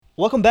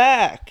Welcome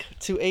back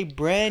to a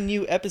brand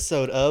new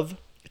episode of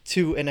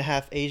Two and a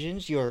Half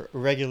Asians, your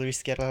regularly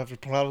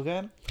scheduled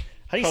program.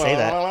 How do you say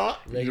that?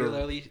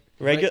 Regularly.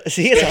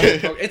 See,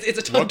 it's It's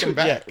a tongue Welcome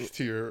twister. back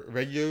to your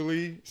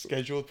regularly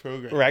scheduled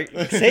program. right.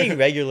 Saying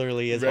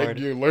regularly is hard.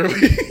 Regularly.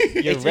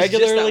 Your It's just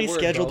regularly that word,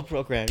 scheduled bro.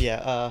 program.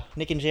 Yeah.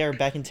 Nick and Jay are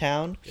back in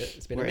town. Yeah,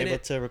 it's been We're a able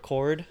minute. to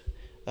record.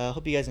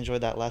 Hope you guys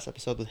enjoyed that last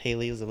episode with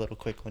Haley. It was a little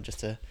quick one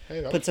just to Hey,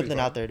 that was put something pretty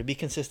out fun. there to be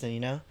consistent,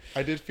 you know?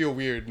 I did feel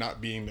weird not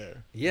being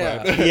there.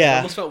 Yeah. but- Yeah. I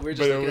almost felt weird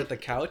just But it looking was- at the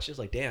couch. It's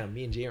like, damn,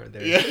 me and Jay aren't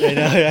there. Yeah. I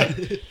know,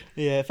 yeah.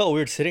 Yeah, it felt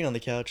weird sitting on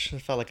the couch.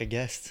 It felt like a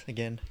guest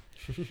again.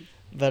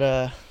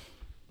 But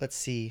let's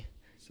see.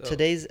 So,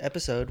 Today's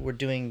episode, we're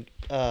doing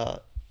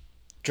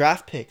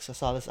draft picks. I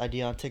saw this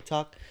idea on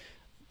TikTok.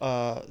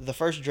 The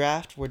first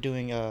draft, we're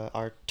doing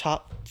our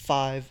top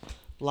 5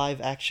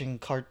 live action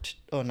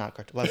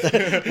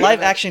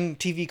live action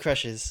TV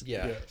crushes.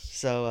 yeah. Yes.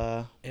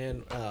 So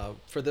And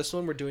for this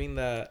one, we're doing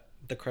the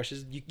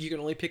crushes. You can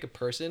only pick a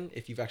person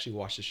if you've actually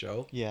watched the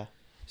show. yeah.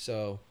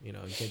 So, you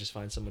can't just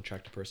find some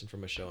attractive person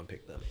from a show and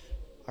pick them.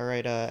 All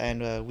right.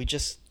 And we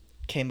just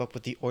came up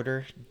with the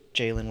order.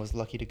 Jalen was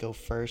lucky to go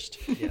first,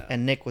 Yeah.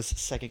 and Nick was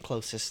second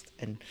closest,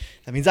 and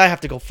that means I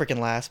have to go freaking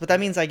last. But that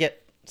means I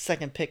get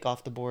second pick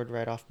off the board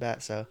right off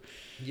bat. So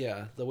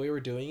Yeah. The way we're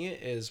doing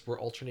it is we're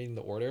alternating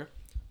the order.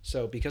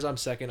 So because I'm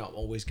second, I'm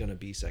always going to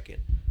be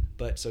second.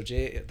 But so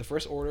Jay, the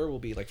first order will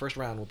be first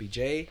round will be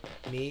Jay,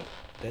 me,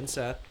 then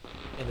Seth,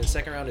 and then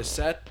second round is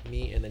Seth,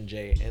 me, and then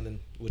Jay, and then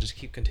we'll just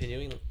keep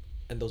continuing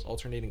in those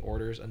alternating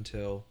orders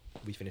until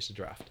we finish the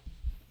draft.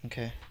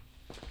 okay,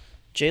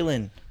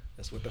 Jalen.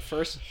 That's with the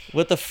first.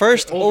 With the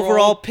first Overall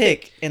overall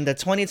pick in the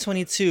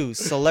 2022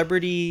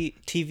 Celebrity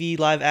TV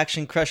Live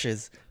Action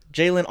Crushes,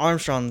 Jalen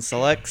Armstrong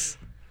selects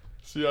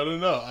See, I don't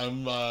know.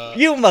 I'm.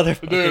 you,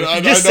 motherfucker. Dude,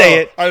 I Just know. say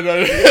it. I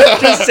know.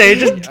 Just say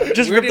it.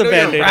 Just We rip the already know you're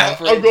band-aid a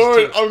off. rapper. I'm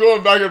going. I'm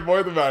going back and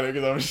forth about it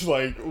because I'm just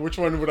like, which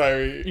one would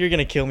I? You're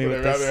gonna kill me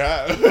with rather this.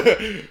 have?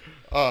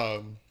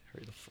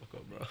 Hurry the fuck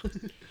up,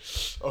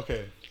 bro.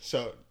 Okay.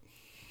 So.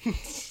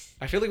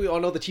 I feel like we all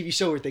know the TV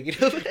show we're thinking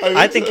of.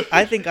 I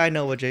think I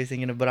know what Jay's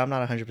thinking of, but I'm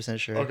not 100%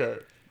 sure. Okay.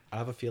 I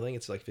have a feeling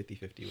it's like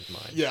 50-50 with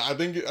mine. Yeah, I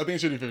think it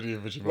should be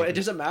 50-50. But it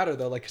doesn't matter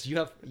though, because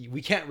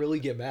we can't really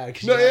get mad.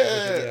 'Cause No, you have yeah,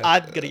 everything, yeah.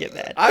 I'm gonna get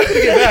mad. I'm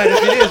gonna get mad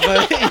if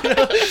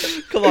it is,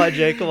 but Come on,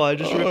 Jay. Come on.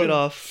 Just rip it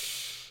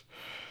off.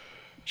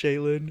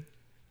 Jalen.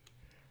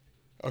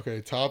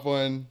 Okay, top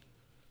one.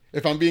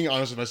 If I'm being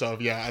honest with myself,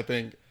 yeah, I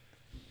think.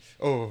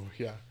 Oh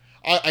yeah,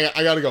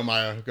 I gotta go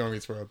Maya. Going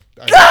Meets World.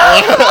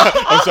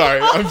 I'm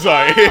sorry.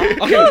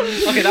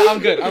 okay, I'm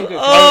good.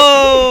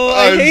 Oh,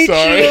 I I'm hate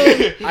sorry.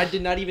 you. I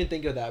did not even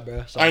think of that,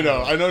 bro. I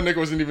know. Nick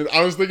wasn't even.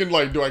 I was thinking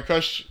like, do I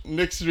crush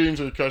Nick's dreams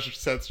or crush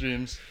Seth's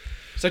dreams?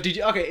 So did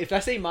you? Okay, if I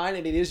say mine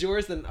and it is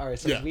yours, then all right.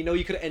 So Yeah. we know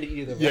you could have ended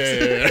either of us.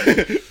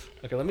 Yeah.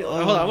 Okay, let me. Oh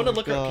hold on, I want to my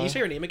look her. Can you God. say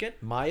her name again?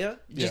 Maya.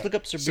 Just Yeah. look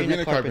up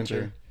Sabrina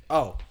Carpenter.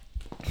 Oh,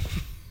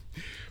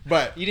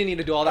 But you didn't need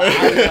to do all that.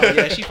 I already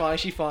know. Yeah,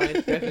 she fine,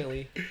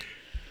 definitely.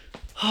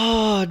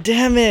 Oh,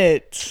 damn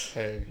it.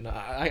 hey, No,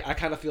 I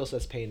kind of feel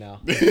Seth's pain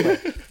now.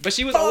 But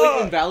she was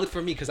always invalid for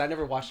me because I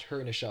never watched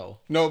her in a show.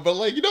 no, but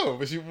like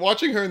but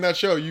watching her in that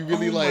show, you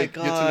really Oh my like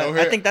get to God. know her.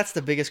 I think that's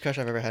the biggest crush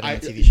I've ever had on a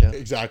TV show.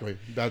 Exactly.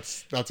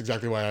 That's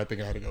exactly why I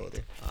think I had to go with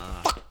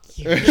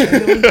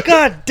her.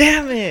 God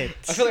damn it.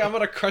 I feel like I'm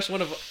gonna crush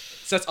one of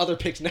Seth's other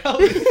picks now.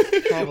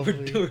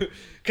 Probably.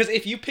 Because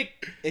if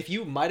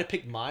you might have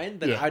picked mine,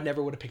 then Yeah. I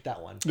never would have picked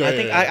that one. Yeah, I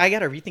think yeah, yeah. I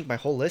gotta rethink my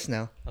whole list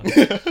now.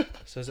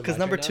 So is it Because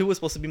my number turn 2 now? was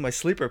supposed to be my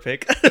sleeper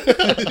pick.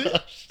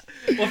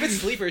 Well, if it's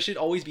sleeper, it should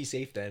always be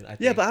safe then. I think.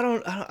 Yeah, but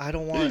I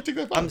don't want. take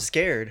that I'm fun.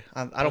 scared.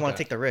 I don't want to Okay.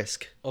 take the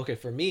risk. Okay,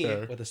 for me,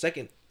 Fair. with the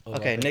second.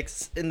 Okay,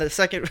 Nick's in the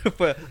second.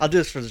 I'll do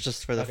this for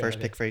the Okay, first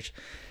okay. pick for each.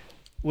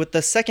 With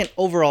the second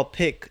overall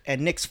pick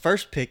and Nick's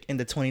first pick in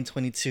the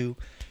 2022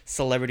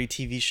 celebrity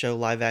TV show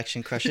live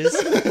action crushes,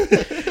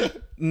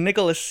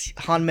 Nicholas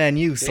Hanman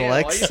Yu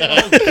selects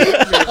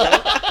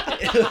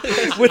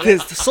with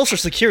his social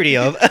security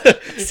of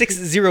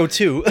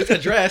 602.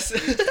 address.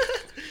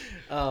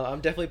 I'm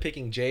definitely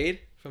picking Jade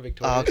from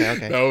Victoria. Oh,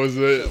 okay. That was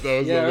it. That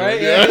was Yeah, the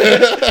right?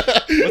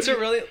 Yeah. What's her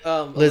really?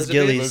 Liz Elizabeth?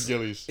 Gillies. Liz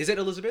Gillies. Is it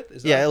Elizabeth?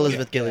 Is that Yeah, one?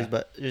 Elizabeth Gillies, Yeah.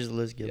 but there's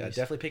Liz Yeah, Gillies.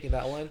 definitely picking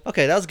that one.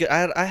 Okay, that was good.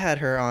 I had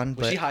her on,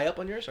 Was but she high up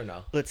on yours or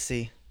no? let's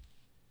see.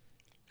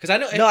 Because I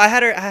know. No, I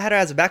had her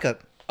as a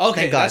backup.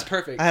 Okay, Thank God. that's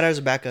perfect. I had her as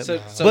a backup. So-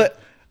 but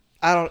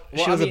I don't.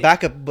 Well, she I was a mean-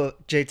 backup,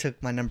 but Jay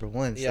took my number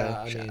 1, so Yeah,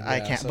 I mean, I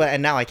yeah, can't. so- But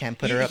and now I can't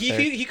put her up there.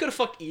 He could have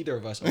fucked either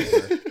of us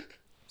over.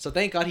 So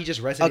thank God he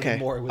just resonated Okay.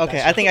 more with Okay.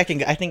 that I think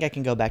show. I think I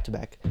can go back to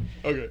back.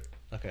 Okay.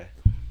 Okay.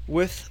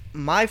 With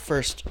my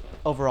first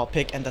overall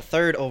pick and the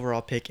third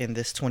overall pick in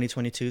this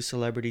 2022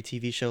 celebrity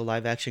TV show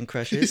live action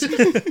crushes,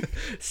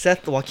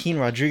 Seth Joaquin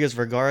Rodriguez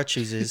Vergara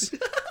chooses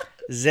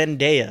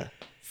Zendaya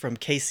from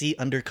KC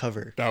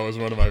Undercover. That was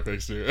one of my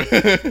picks too.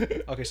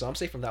 Okay, so I'm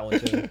safe from that one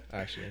too.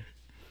 Actually,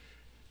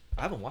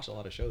 I haven't watched a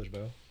lot of shows,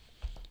 bro.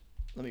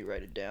 Let me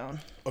write it down.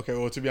 Okay,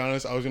 well, to be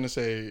honest, I was gonna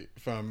say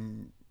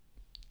from.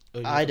 Oh,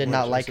 you I did what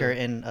not did you like say? her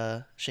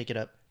in Shake It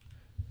Up.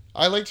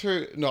 I liked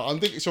her. No, I'm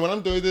thinking. So when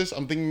I'm doing this,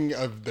 I'm thinking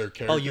of their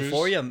characters. Oh,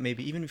 Euphoria,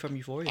 maybe even from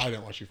Euphoria. I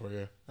didn't watch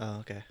Euphoria, Oh,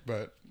 okay.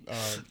 but I'm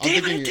Damn, I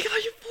didn't thinking. think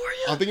about Euphoria.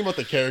 I'm thinking about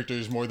the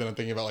characters more than I'm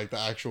thinking about like the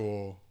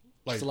actual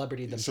like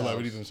Celebrity themselves.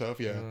 Celebrities themselves,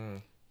 yeah.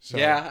 So,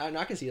 Yeah,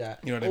 I can see that.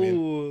 you know what I mean?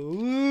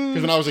 Ooh.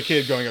 Because when I was a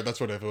kid growing up, that's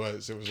what it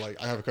was. It was like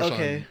I have a crush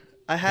Okay. on.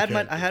 I had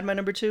character. my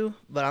number 2,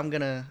 but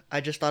I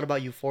just thought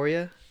about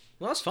Euphoria.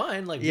 Well, that's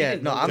fine. Like, we Yeah,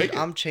 didn't no, know- Take it.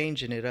 I'm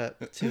changing it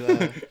up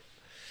to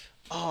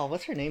oh,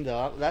 what's her name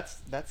though?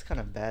 That's kind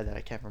of bad that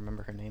I can't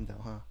remember her name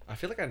though, huh? I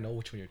feel like I know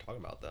which one you're talking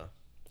about though.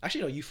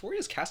 Actually, no.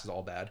 Euphoria's cast is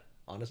all bad.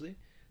 Honestly,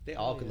 they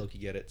all could low-key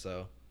get it.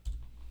 So,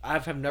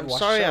 have never I'm watched.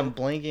 sorry the show. I'm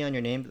blanking on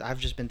your name. I've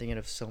just been thinking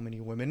of so many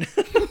women.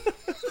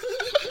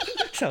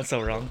 Sounds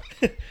so wrong.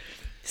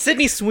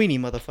 Sydney Sweeney,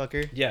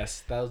 motherfucker.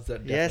 Yes, that was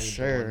the. Yes,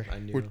 definitely the sir. one I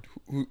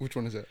knew. Which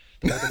one is it?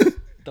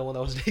 The one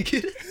that was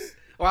naked.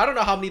 Or I don't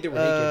know how many there were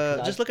naked.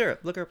 'cause Just look her up.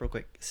 Look her up real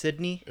quick.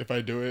 Sydney. If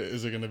I do it,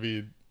 is it gonna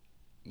be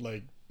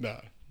like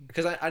nah?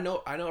 Because I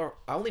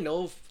only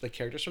know the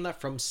characters from that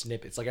from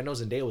snippets. Like I know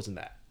Zendaya was in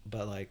that,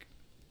 but like,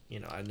 you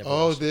know, I never.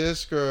 Oh, watched-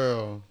 this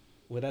girl.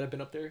 would that have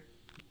been up there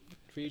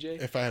for you, Jay?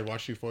 If I had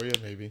watched Euphoria,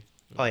 maybe.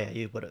 Oh yeah,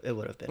 it would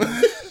have been. All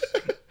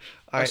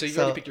Alright, right, so you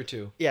so already picked your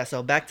 2. yeah,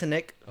 so back to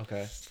Nick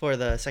Okay. for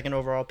the second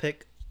overall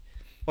pick,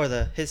 or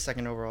his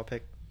second overall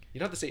pick. You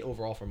don't have to say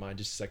overall for mine.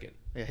 Just a second.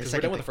 Yeah, his Because we're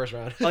second done with pick. the first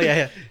round. Oh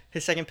yeah.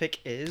 His second pick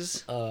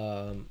is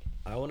I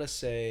want to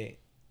say.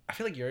 I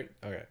feel like you're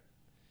okay.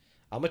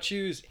 I'm gonna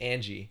choose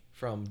Angie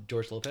from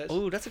George Lopez.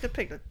 oh, that's a good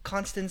pick.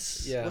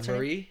 Constance. Yeah, what's her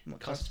Marie. name?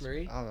 Constance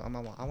Marie. I want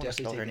to Definitely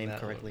spell her taking name that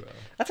one, correctly. bro.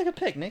 That's a good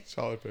pick, Nick.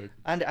 Solid pick.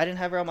 I didn't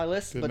have her on my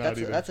list, Did but not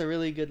either. that's a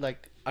really good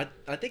like.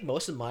 I think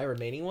most of my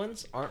remaining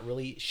ones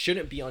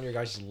shouldn't be on your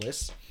guys'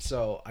 list.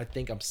 So I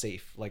think I'm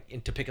safe.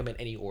 To pick them in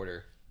any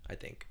order. I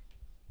think.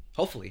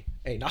 Hopefully.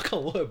 Hey, knock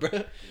on wood,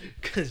 bro.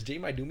 Because Jay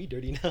might do me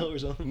dirty now or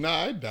something.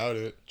 Nah, I doubt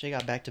it. Jay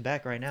got back to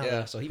back right now.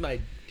 Yeah, so he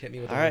might hit me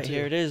with. All right,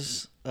 here it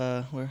is.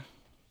 Where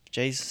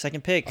Jay's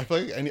second pick. I feel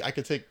like I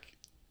could take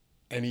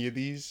any of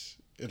these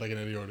in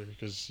any order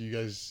because you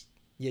guys.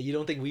 Yeah, you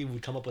don't think we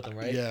would come up with them,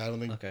 right? Yeah, I don't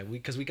think. Okay,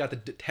 because we got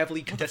the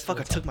heavily contested. Fuck! I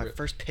ones took up my for it.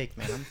 first pick,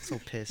 man. I'm so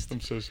pissed.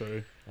 I'm so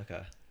sorry.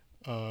 Okay.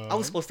 I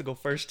was supposed to go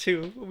first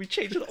too. We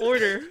changed the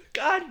order.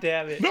 God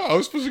damn it. No, I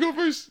was supposed to go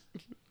first.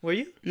 Were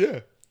you?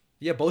 Yeah.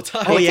 Yeah, both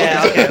times. Oh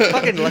yeah. Okay.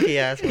 Fucking lucky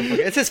ass motherfucker.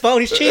 It's his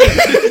phone. He's cheating.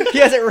 He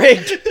has it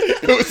rigged.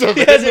 It was a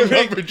He has it random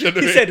number rigged.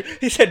 generator.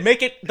 He said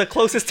make it the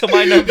closest to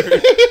my number.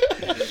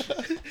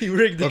 He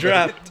rigged the Okay.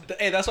 draft.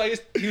 Hey, that's why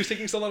he was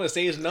taking so long to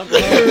say his number. For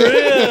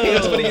real. He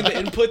was putting in the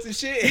inputs and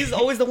shit. He's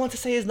always the one to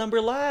say his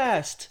number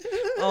last.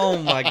 Oh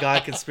my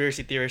god,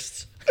 conspiracy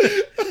theorists.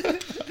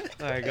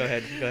 All right, go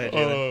ahead. Jalen.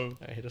 All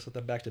right, hit us with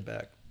them back to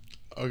back.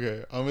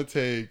 Okay, I'm gonna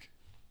take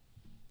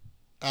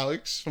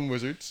Alex from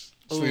Wizards.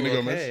 Selena Ooh,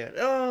 Gomez. okay.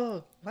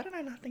 Oh, why did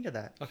I not think of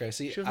that? Okay,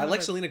 see, She was I not like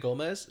like- Selena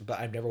Gomez, but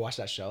I've never watched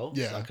that show.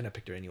 Yeah. So I couldn't have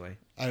picked her anyway.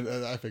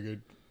 I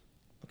figured.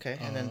 Okay,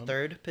 and then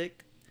third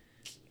pick.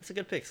 That's a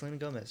good pick, Selena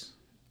Gomez.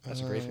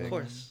 That's a great Of pick.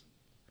 course.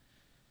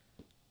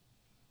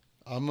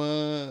 I'm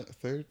a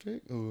third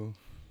pick. Ooh.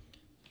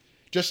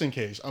 Just in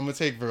case, I'm gonna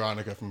take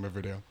Veronica from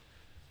Riverdale.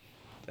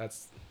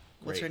 That's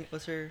What's great. her?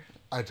 What's her?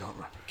 I don't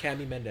remember.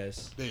 Cami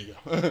Mendes. There you go.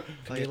 Oh, yeah,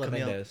 Camila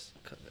Camille. Mendes.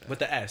 With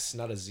the S,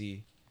 not a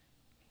Z.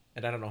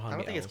 And I don't know how I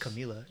many don't think it's Ls.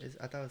 Camila.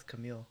 I thought it was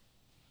Camille.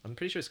 I'm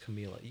pretty sure it's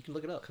Camila. You can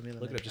look it up. Camila.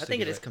 Look it up. Just I to think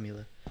be it is right.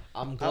 Camila.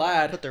 I'm I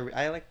glad. put the.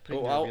 I like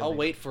putting. Oh, her real I'll name.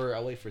 wait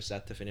for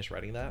Seth to finish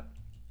writing that,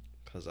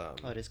 cause Oh,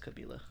 it is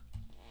Camila.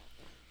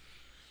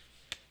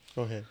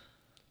 Go ahead.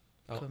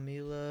 Oh.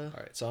 Camila. All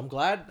right, so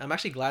I'm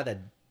actually glad that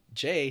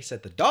Jay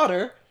said the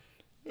daughter.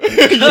 Damn,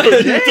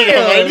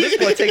 this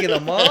boy taking the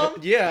mom.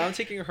 Yeah, I'm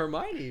taking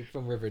Hermione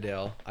from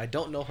Riverdale. I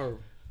don't know her.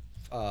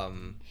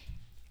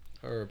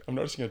 Her. I'm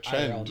noticing a IRL.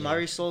 trend.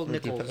 Marisol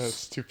with your- Nichols.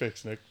 That's 2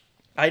 picks, Nick.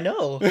 I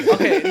know.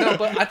 Okay, no,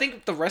 but I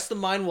think the rest of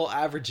mine will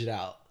average it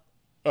out.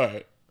 All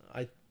right.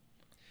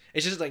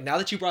 It's just like now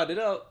that you brought it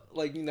up,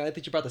 like now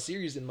that you brought the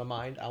series in my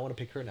mind, I want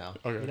to pick her now.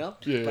 Okay. You know?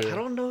 Yeah. But yeah. I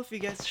don't know if you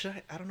guys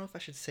should. I don't know if I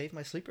should save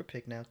my sleeper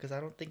pick now because I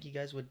don't think you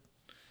guys would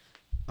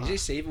You say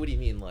save. What do you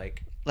mean?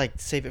 Like, like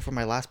save it for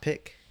my last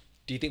pick.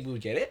 do you think we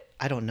would get it?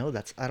 I don't know.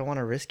 I don't want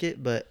to risk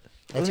it, but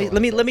That's let all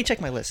me I let me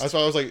check my list. That's why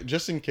I was like,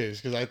 just in case,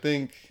 because I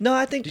think, No,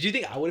 I think Did you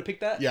think I would have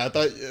picked that? yeah, I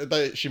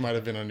thought she might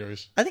have been on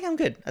yours. I'm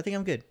good. I think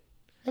I'm good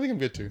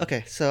too.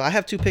 Okay, so I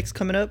have 2 picks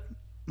coming up.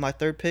 My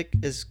third pick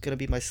is gonna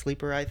be my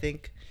sleeper. I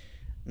think.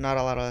 Not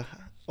a lot of.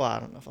 Well, I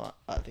don't know if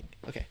I think.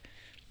 Okay.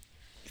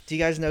 Do you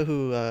guys know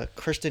who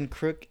Kristen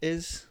Crook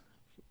is?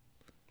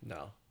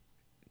 No.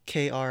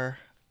 Kristin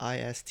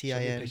Show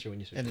me a picture when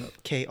you search it and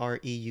up.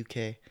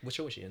 Kreuk. What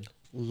show was she in?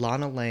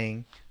 Lana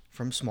Lang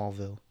from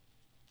Smallville.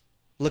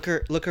 Look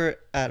her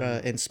at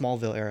in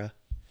Smallville era.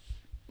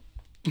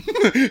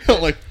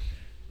 I'm like,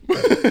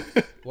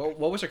 What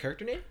was her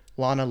character name?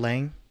 Lana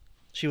Lang.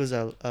 She was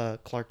a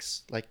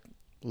Clark's like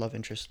love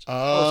interest. so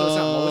it's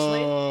not Lois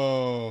Lane?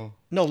 Oh.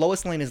 No,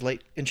 Lois Lane is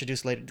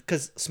introduced later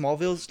because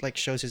Smallville's like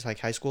shows his like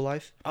high school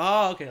life.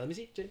 Oh, okay. Let me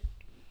see. Jay.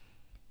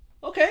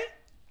 Okay.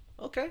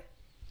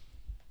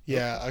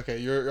 Yeah. Okay.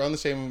 You're on the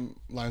same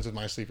lines with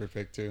my sleeper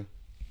pick too.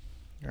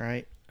 All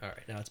right. All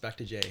right, now it's back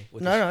to Jay.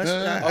 With No, no. It's, No,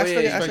 no, no. I Oh, still yeah, get-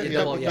 I yeah, still yeah, get- yeah,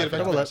 double- yeah,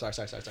 double up. Sorry.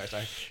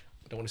 I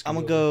don't want to. I'm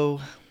gonna go.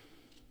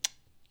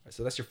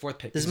 So that's your fourth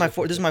pick. This is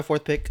my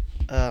fourth pick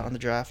on the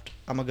draft.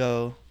 I'm gonna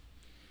go.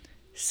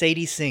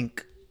 Sadie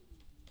Sink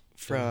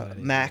Don't know who that from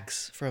is,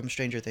 Max from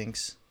Stranger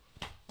Things.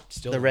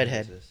 Still The don't know who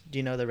redhead. this is. Do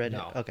you know the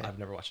redhead? No, Okay. I've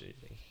never watched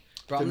anything.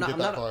 Bro, Didn't get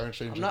that far in I'm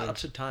Stranger not up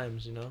Things. to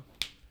times, you know.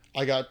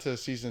 I got to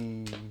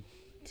season,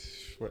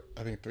 what,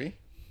 I think 3?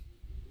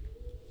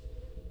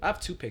 I have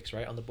 2 picks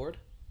right on the board,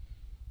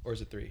 or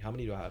is it 3? How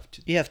many do I have?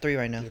 You have 3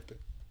 right now. You have to-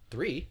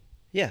 3?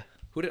 Yeah.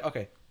 Who did?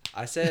 Okay,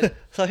 I said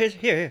So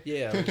here.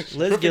 yeah. Liz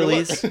Perfect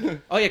Gillies.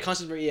 alert. Oh yeah,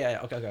 Constance Marie. Yeah.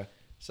 Okay.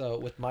 So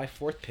with my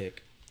 4th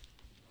pick,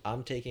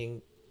 I'm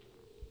taking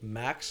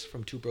Max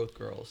from Two Broke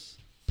Girls.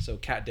 So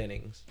Kat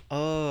Dennings.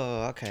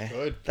 Oh, okay.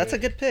 Good That's a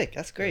pick. good pick.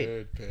 That's great.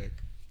 Good pick.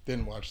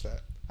 Didn't watch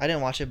that. I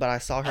didn't watch it, but I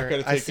saw her.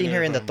 could've I've taken seen her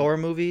her in the from- Thor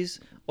movies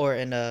or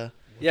in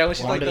Yeah, when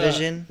she's like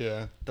WandaVision.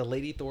 Yeah. the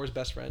Lady Thor's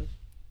best friend.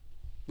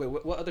 Wait,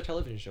 what other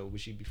television show would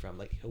she be from?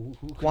 Like who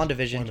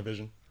WandaVision.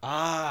 WandaVision.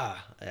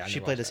 Ah, yeah, I She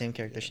never played the watched same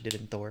character she did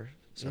in Thor.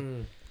 So that.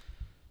 Mm.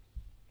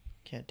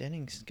 Kat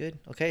Dennings, good.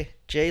 Okay,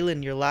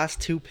 Jalen, your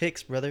last 2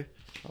 picks, brother,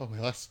 Oh, my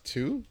last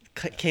 2?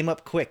 came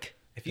up quick.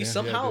 If you Yeah,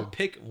 somehow I did.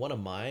 pick one of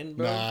mine,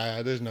 bro,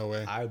 Nah, there's no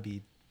way. I would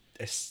be,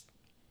 I'd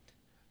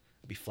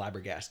be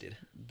flabbergasted.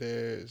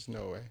 There's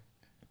no way.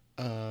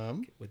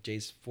 With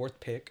Jay's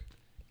 4th pick,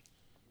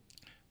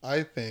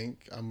 I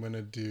think I'm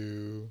gonna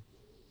do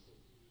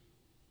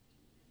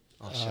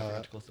oh shit, I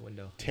forgot to close the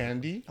window.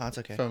 Tandy Oh, it's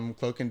okay. from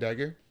Cloak and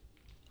Dagger.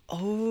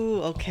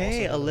 Oh,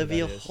 okay, Also know who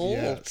Olivia that is. Holt.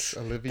 Yes,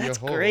 Olivia That's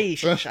Holt.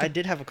 great. I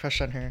did have a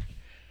crush on her.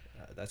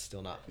 That's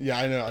still not. Yeah,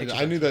 I know. Pictures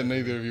I on knew that Twitter.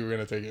 neither of you were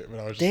gonna take it, but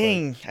I was just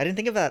Dang, I didn't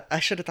think of that. I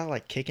should have thought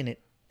like kicking it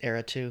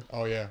era too. like,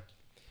 oh yeah, Can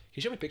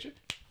you show me a picture?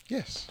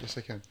 yes,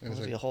 I can. And it's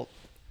Olivia like, Holt.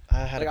 I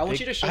had Like, a I want big,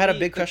 you to show I had a me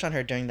big the- crush on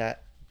her during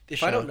that.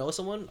 If I don't show. know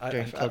someone, I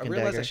During Cloak and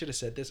realized I Dagger. should have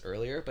said this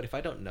earlier. But if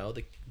I don't know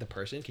the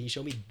person, can you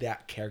show me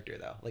that character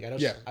though? Like I don't.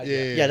 Yeah, I,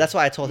 yeah. Yeah, that's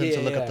why I told him to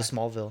Yeah, look up yeah. the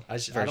Smallville I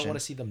don't version. want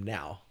to see them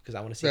now because I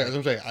want to see. yeah, like,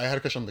 that's what I'm saying. I had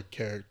a crush on the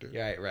character.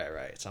 yeah,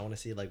 right. So I want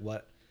to see like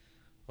what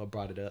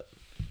brought it up.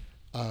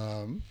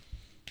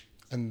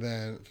 And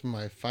then for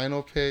my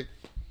final pick,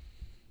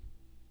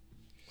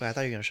 Wait, I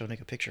thought you were gonna show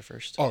Nick a picture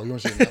first. oh, you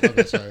want to see it?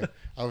 Okay, sorry,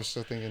 I was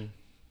still thinking.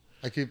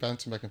 I keep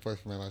bouncing back and forth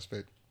for my last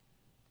pick.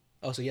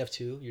 Oh, so you have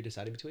 2 you're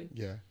deciding between?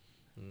 Yeah.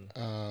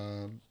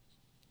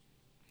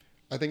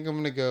 I think I'm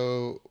gonna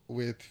go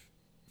with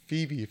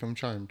Phoebe from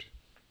Charmed.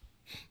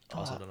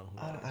 Also don't know. Who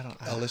that is. I don't.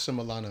 Alyssa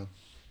Milano.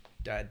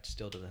 That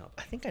still doesn't help.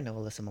 I think I know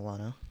Alyssa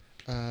Milano.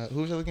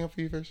 Who was I looking up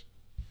for you first?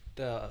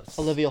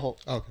 Olivia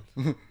Holt. Oh,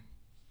 okay.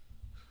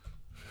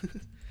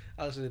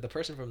 Honestly, the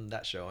person from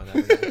that show, and I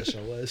don't know what the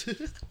show was.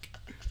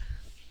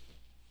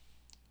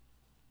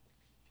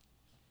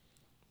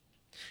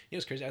 You know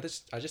what's crazy? I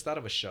just thought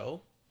of a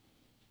show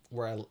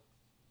where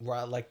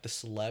I like the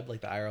celeb,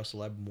 like the IRL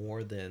celeb,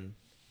 more than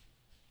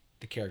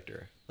the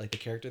character. Like the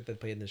character that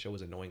played in the show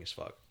was annoying as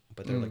fuck,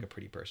 but they're like a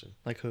pretty person.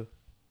 Like who?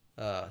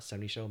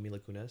 70 Show, Mila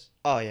Kunis.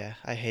 Oh yeah,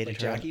 I hated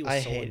Like her. Jackie was I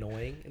so hate.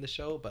 annoying in the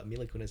show, but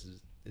Mila Kunis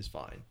is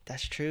fine.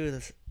 That's true.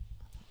 That's.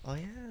 Oh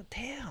yeah,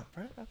 damn,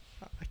 bro.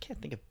 I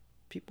can't think of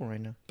people right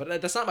now.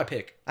 But that's not my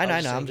pick. I know.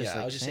 was I'm saying- just yeah,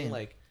 like I was just saying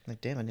like,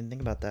 damn, I didn't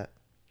think about that.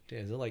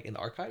 damn, is it like in the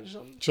archives or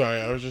something? Sorry,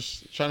 I was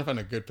just trying to find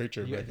a good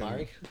picture. You back then.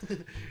 admiring?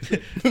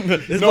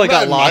 This No, boy I'm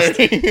got not lost.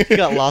 admiring. He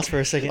got lost for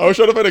a second. I was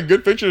trying to find a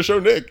good picture to show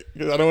Nick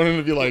because I don't want him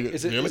to be like.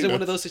 Is it really?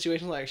 one of those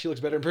situations like she looks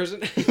better in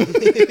person?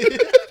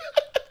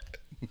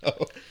 No.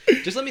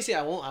 Just let me see.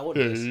 I won't.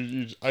 Yeah,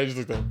 miss. I just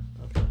looked up.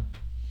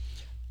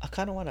 I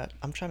kind of want to.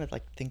 I'm trying to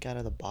like think out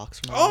of the box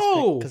for my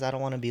Oh! because I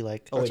don't want to be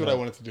like. That's wait, what no. I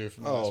wanted to do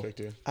for my last pick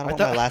too. I don't I want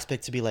thought- my last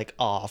pick to be like,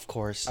 oh, of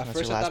course. At That's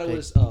first your I last thought pick. it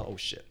was. Oh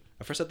shit.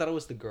 At first I thought it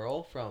was the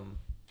girl from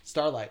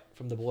Starlight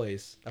from The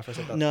Boys. At first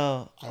I thought.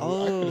 No. I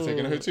could've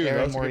taken her too. That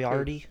Erin was a good pick.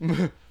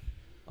 Moriarty.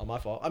 Oh, my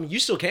fault. I mean, you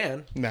still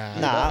can. Nah,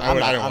 Nah, I I'm don't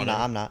not. want her.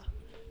 I'm not.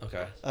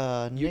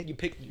 Okay. Nick. You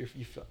picked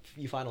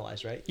you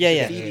finalized, right? Yeah, You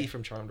yeah. said Phoebe Yeah.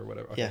 from Charmed or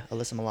whatever. Okay. Yeah,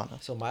 Alyssa Milano.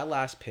 So my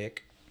last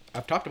pick,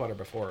 I've talked about her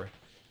before,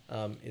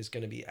 is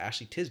gonna be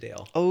Ashley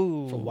Tisdale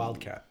Oh. from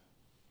Wildcat.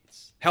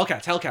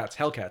 Hellcats.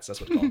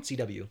 That's what it's called.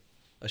 CW,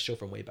 a show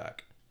from way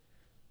back.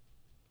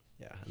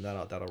 Yeah, and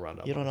that'll round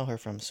up. You don't know her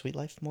from Sweet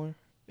Life more?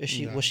 Is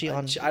she? No. Was she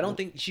on? I don't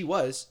think she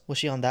was. Was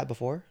she on that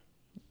before?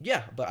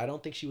 Yeah, but I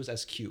don't think she was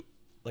as cute.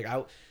 Like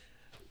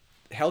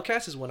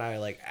Hellcats is when I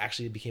like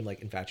actually became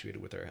like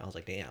infatuated with her. I was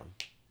like, damn,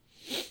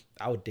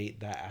 I would date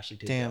that Ashley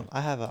Tisdale.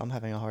 Damn, I'm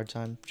having a hard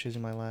time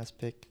choosing my last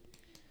pick.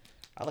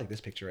 I like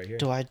this picture right here.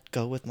 Do I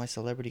go with my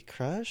celebrity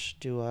crush?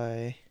 Do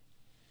I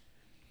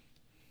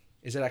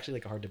Is it actually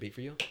like a hard debate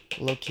for you?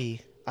 low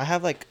key? I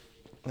have like,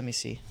 let me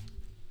see.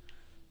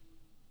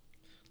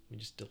 Let me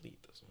just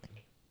delete this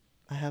one.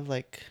 I have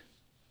like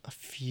a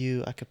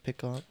few I could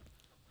pick on.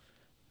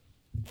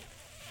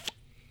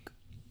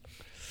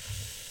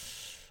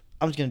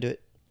 I'm just gonna do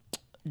it.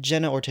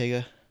 Jenna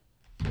Ortega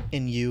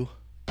in You,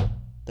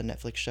 the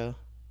Netflix show.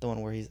 The one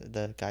where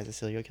the guy's a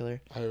serial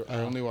killer. I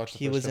only watched the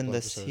He first was in couple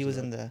this. episodes He was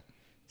of in that. the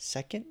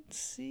second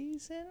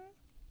season.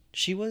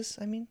 She was.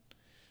 I mean,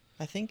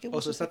 I think it Oh,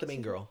 was. so it's not the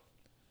main girl.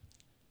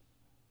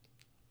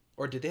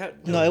 Or did they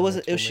have? No, it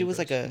wasn't. multiple She was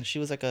like members. she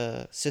was like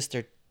a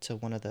sister to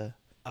one of the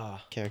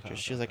characters.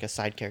 She was like a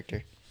side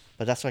character,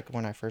 but that's like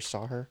when I first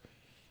saw her,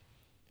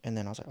 and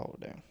then I was like, oh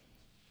damn,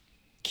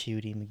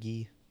 cutie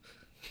McGee.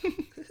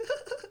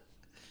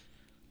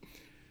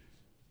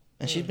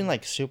 And she's been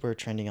like super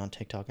trending on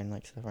TikTok and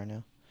like stuff right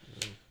now.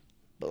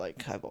 But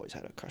like I've always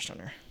had a crush on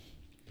her.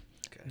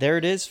 Okay. There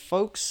it is,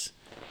 folks.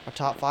 Our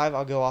top 5.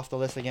 I'll go off the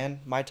list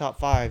again. My top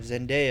 5: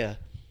 Zendaya,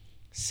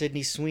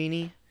 Sydney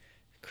Sweeney,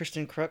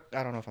 Kristen Kruk.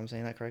 I don't know if I'm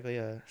saying that correctly.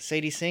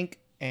 Sadie Sink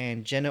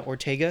and Jenna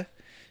Ortega.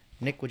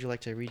 Nick, would you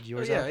like to read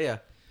yours yeah, out? yeah.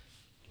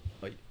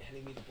 Oh, you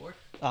handing me the board?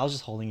 I was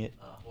just holding it.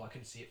 Well, I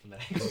couldn't see it from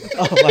that angle.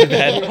 Oh my You're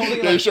bad. holding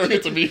it They're like- showing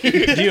it to me.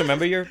 Do you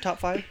remember your top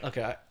 5?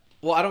 Okay.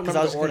 Well, I don't 'Cause I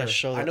remember was the gonna order.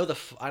 show I that- know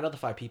I know the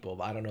 5 people,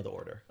 but I don't know the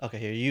order. Okay,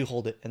 here you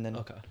hold it and then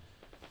Okay.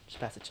 just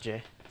pass it to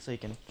Jay so you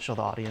can show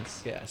the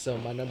audience. Yeah. So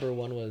my number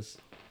 1 was.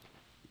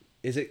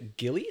 Is it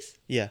Gillies?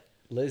 Yeah.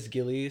 Liz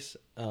Gillies.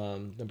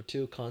 Number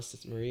 2,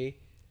 Constance Marie.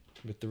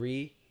 Number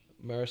 3,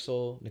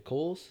 Marisol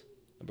Nichols.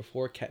 Number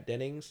 4, Kat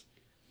Dennings.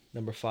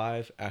 Number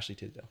 5, Ashley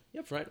Tisdale.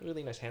 Yep, right.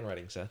 Really nice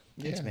handwriting, Seth.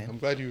 Thanks, Yeah, man. I'm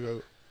glad you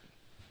wrote.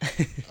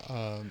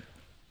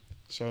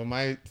 So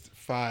my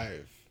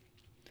 5.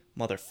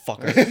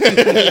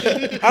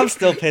 Motherfucker. I'm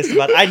still pissed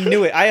about it. I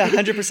knew it. I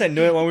 100%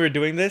 knew it when we were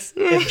doing this.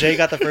 If Jay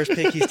got the first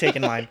pick, he's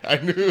taking mine. I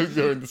knew it was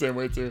going the same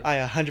way too. I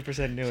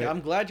 100% knew See, it.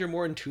 I'm glad you're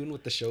more in tune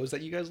with the shows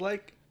that you guys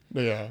like.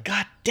 Yeah.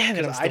 God damn it.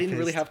 I'm Because still I didn't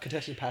really pissed. have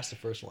contestant past the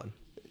first one.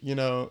 You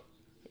know.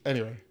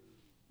 Anyway,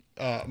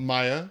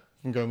 Maya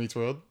from Girl Meets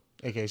World,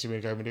 aka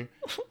Sabrina Carpenter.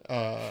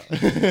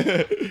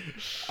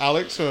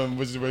 Alex from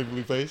Wizards of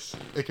Waverly Place,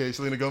 aka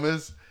Selena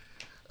Gomez.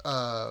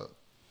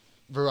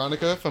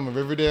 Veronica from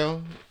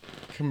Riverdale.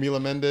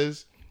 Camila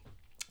Mendez.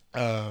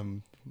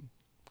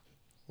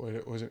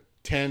 What was it?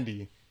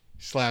 Tandy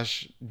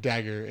 /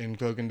 Dagger in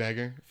Cloak and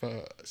Dagger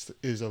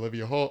is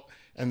Olivia Holt,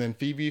 and then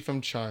Phoebe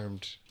from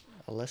Charmed,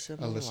 Alyssa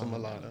Alyssa Milano.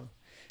 Milano.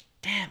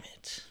 Damn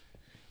it.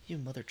 You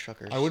mother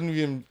truckers. I wouldn't have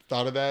even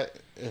thought of that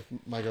if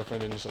my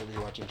girlfriend didn't start me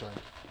watching Charmed.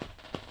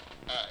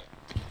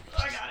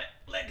 I got it.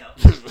 Let go.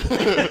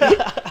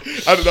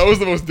 That was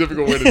the most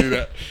difficult way to do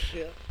that.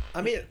 Yeah.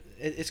 I mean,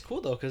 it's cool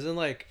though, because then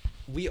like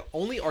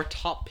our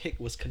top pick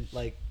was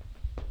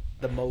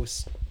the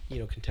most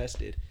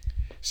contested.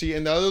 See,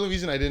 and the other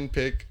reason I didn't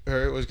pick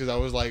her was because I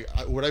was like,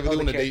 would I really the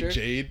want to date character?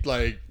 Jade?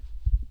 Like,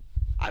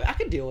 I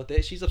can deal with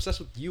it. She's obsessed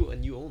with you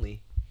and you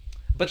only.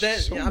 But then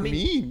so I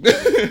mean,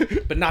 mean.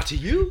 but not to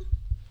you,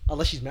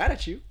 unless she's mad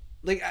at you.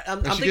 Like I'm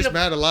And she thinking gets of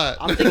mad a lot.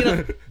 I'm thinking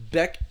of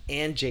Beck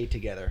and Jade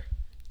together.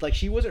 Like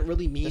she wasn't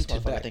really mean This to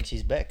motherfucker Beck. thinks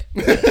he's Beck.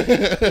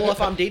 Well,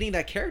 if I'm dating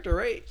that character,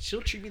 right,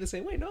 she'll treat me the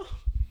same way. No.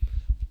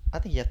 I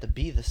think you have to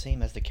be the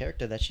same as the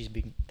character that she's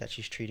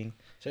treating.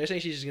 So you're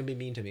saying she's just gonna be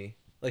mean to me?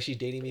 Like she's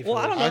dating me? Well,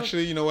 I don't know.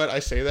 Actually, you know what? I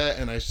say that,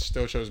 and I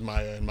still chose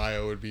Maya, and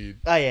Maya would be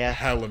Oh, yeah.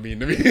 hella mean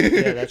to me.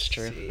 Yeah, that's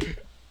true. See?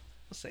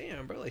 I'm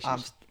saying, bro. Like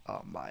she's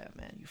Oh, Maya,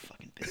 man. You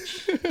fucking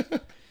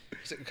bitch.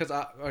 because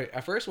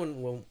at first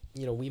when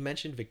we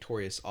mentioned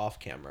Victorious off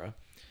camera,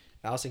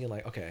 I was thinking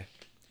like, okay,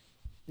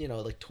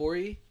 like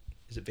Tori,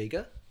 is it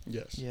Vega?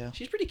 Yes. Yeah.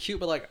 She's pretty cute,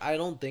 but like I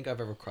don't think I've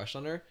ever crushed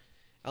on her.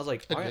 I was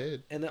like, I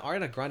did. And then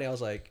Ariana Grande, I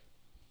was like,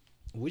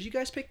 would you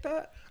guys pick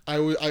that?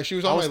 She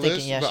was I on was my thinking,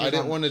 list, yeah, but she I was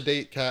didn't on- want to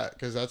date Kat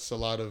because that's a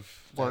lot of.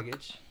 Work.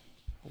 Baggage.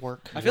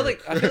 Work. I feel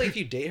like if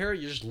you date her,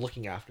 you're just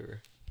looking after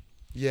her.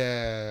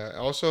 Yeah.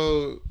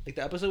 Also, Like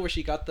the episode where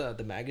she got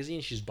the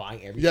magazine, she's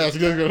buying everything. yeah, that's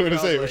what I was going I to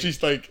was say. Where like,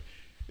 she's like,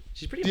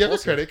 she's pretty. "Do you have a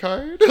impulsive. credit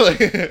card?"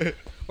 Like,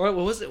 Or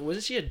what was it?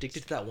 Wasn't she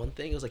addicted to that one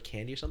thing? It was like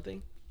candy or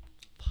something.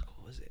 Fuck,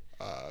 what was it?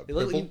 It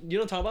looked- Bibble? you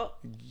know what I'm talking about?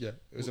 Yeah.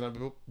 Was it not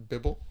Bibble?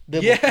 Bibble?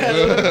 Bibble. Yeah.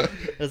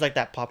 It was like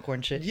that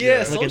popcorn shit.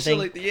 Yeah, looking some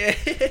thing. shit like yeah.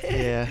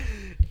 Yeah.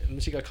 And then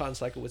she got caught in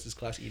Cyclowitz's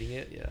class eating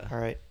it. Yeah. All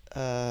right.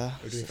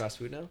 We're doing fast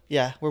food now.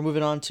 Yeah, we're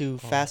moving on to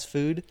fast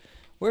food.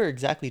 We're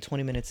exactly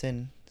 20 minutes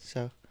in,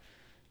 so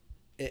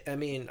I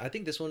mean, I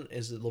think this one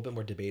is a little bit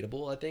more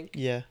debatable. I think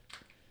yeah,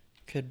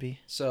 could be.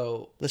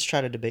 so. Let's try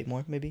to debate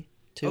more, maybe.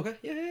 Two. Okay.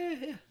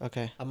 Yeah.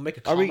 Okay. I'm gonna make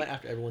a Are we- comment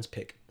after everyone's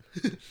pick.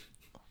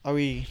 Are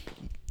we?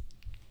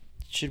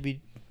 Should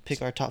we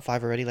pick our top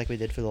 5 already, like we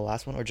did for the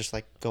last one, or just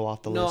like go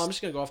off the No, list? I'm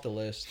just gonna go off the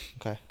list.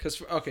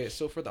 Okay.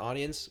 So for the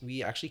audience,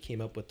 we actually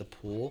came up with the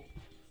pool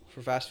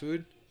for fast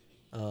food,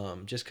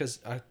 just because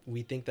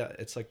we think that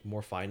it's like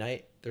more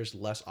finite. There's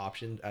less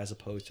options as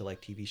opposed to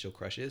like TV show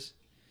crushes,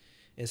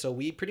 and so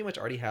we pretty much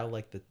already have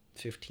like the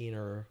 15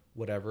 or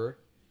whatever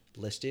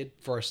listed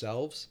for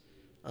ourselves,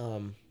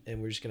 and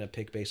we're just gonna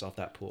pick based off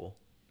that pool.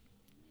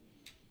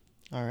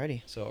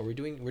 Alrighty. So we're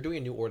doing a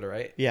new order,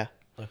 right? Yeah.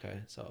 Okay.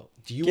 So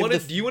do you Give want to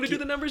the- do you want to do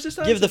the numbers this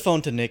time? Give the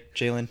phone to Nick,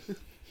 Jalen.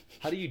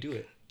 How do you do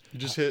it? You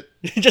just hit.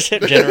 Just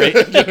hit generate.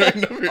 generate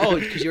number. Oh,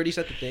 because you already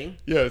set the thing.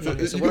 Yeah, so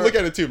Okay, so you what can look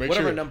at it too. Make What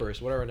are sure. our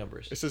numbers? What are our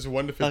numbers? It says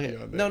 1 to 50 Okay.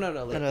 on there. No. No,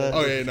 no,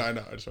 Oh yeah, no, I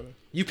know. I just want to.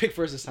 You pick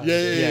first this time.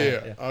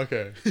 Yeah.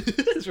 Okay.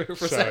 It's for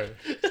Sorry.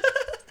 Seth.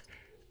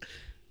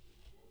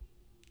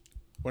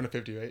 1 to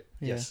 50, right?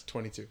 Yeah. Yes.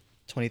 22.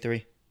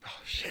 23. Oh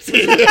shit.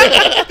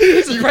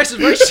 This is Price is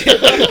Right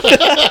shit.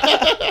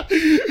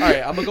 All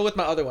right, I'm gonna go with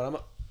my other one.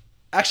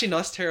 Actually, no,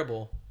 that's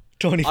terrible.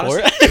 24.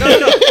 Honestly,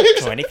 no.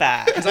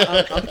 25. Because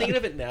I'm thinking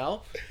of it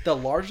now. The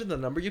larger the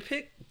number you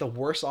pick, the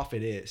worse off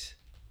it is.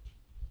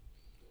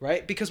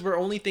 Right? Because we're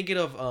only thinking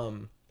of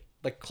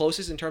like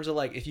closest in terms of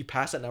like if you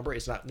pass that number,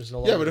 it's not. There's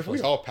no. Yeah, longer but if we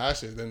closest. all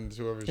pass it, then it's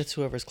whoever's. It's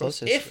whoever's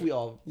closest. If we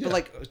all, Yeah. but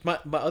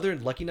like my other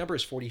lucky number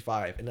is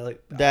 45, and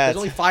like That's- there's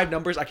only 5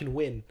 numbers I can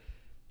win,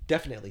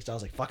 definitely. So I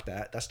was like, fuck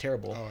that, that's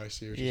terrible. Oh, I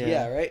see. What you're Yeah. saying.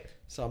 Yeah, right.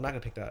 So I'm not gonna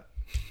pick that.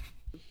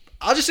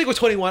 I'll just stick with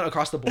 21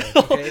 across the board.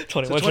 Okay?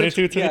 21, So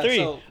 22, 23.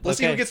 so let's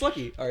see who Okay. gets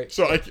lucky. All right.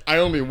 So I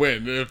only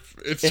win if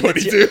it's If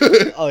it's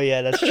 22. Oh,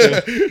 yeah, that's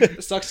true.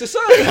 Sucks to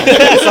suck.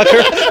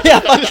 Sucker. Yeah,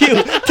 fuck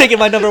you. Taking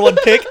my number 1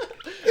 pick.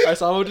 All right,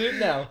 so I'm gonna do it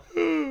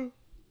now.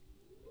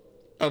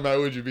 How mad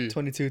would you be?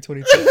 22,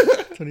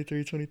 22,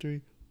 23,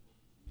 23.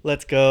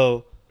 Let's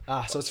go.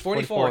 So it's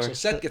 44. 44. So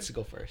Seth gets to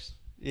go first.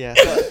 Yeah,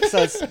 so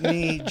it's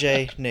me,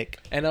 Jay, Nick.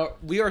 And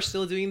we are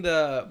still doing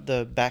the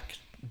The back.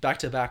 back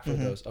to back for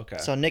those. Okay.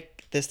 So Nick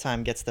this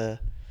time gets the...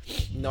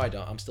 No, I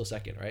don't. I'm still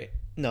second, right?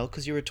 No,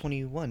 because you were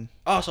 21.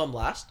 Oh, so I'm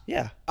last?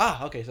 Yeah.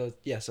 Okay. So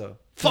yeah. So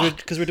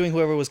Because we're doing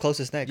whoever was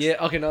closest next. Yeah.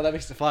 Okay. No, that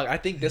makes the fuck. I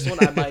think this one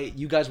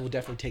you guys will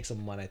definitely take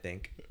some one. I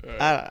think.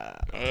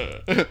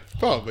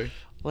 Probably.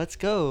 Let's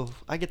go.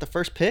 I get the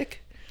first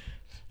pick.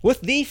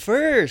 With the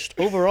first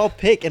overall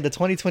pick in the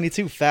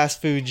 2022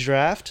 fast food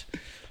draft,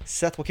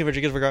 Seth Joaquin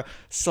Rodriguez Vergara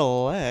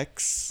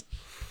selects...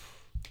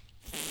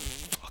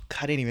 Fuck,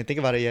 I didn't even think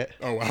about it yet.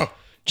 Oh wow.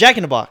 Jack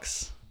in the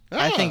Box.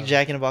 I think Ah.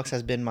 Jack in the Box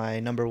has been my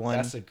number one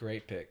That's a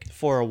great pick.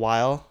 for a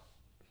while.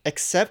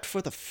 Except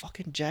for the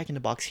fucking Jack in the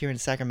Box here in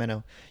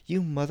Sacramento.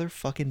 You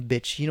motherfucking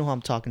bitch. You know who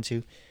I'm talking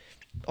to.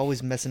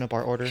 Always messing up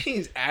our order.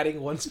 He's adding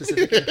one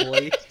specific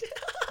employee.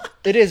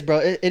 It is, bro.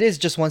 It is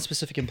just one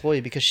specific employee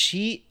because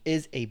she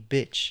is a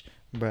bitch,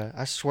 bro.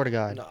 I swear to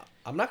God. No,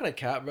 I'm not gonna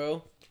cap,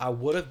 bro. I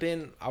would have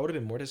been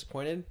more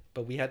disappointed,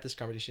 but we had this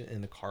conversation in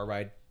the car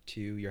ride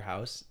to your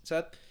house,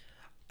 Seth.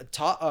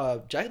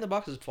 Jack in the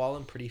Box has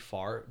fallen pretty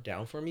far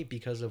down for me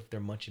because of their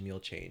Munchie Meal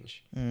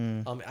change.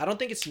 I don't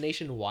think it's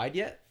nationwide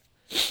yet,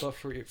 but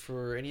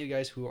for any of you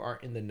guys who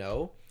aren't in the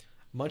know,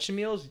 Munchie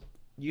Meals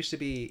used to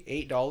be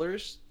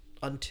 $8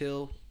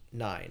 until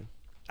 $9.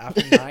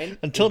 After 9,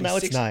 Until it'll be now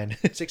it's $9.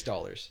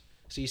 $6.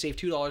 So you save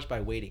 $2 by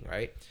waiting,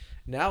 right?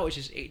 Now it's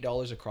just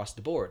 $8 across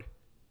the board.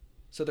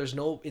 So there's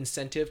no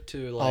incentive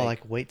to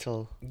wait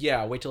till.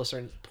 wait till a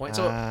certain point.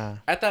 So Ah.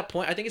 at that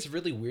point, I think it's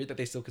really weird that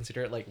they still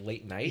consider it like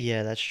late night.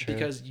 Yeah, that's true.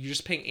 Because you're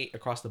just paying $8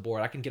 across the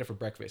board. I can get it for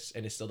breakfast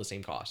and it's still the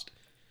same cost.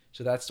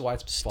 So that's why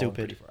it's fallen Stupid.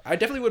 pretty far. I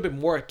definitely would have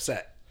been more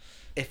upset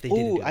if they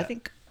didn't do that. I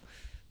think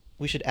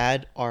we should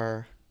add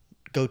our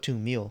go-to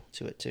meal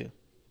to it too.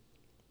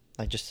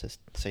 Like just to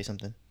say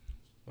something.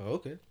 Oh,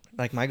 okay.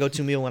 Like my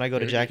go-to meal when I go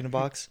to Jack in the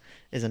Box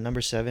is a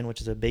number 7,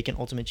 which is a bacon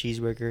ultimate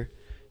cheeseburger,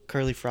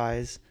 curly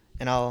fries,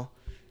 and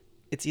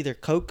it's either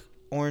Coke,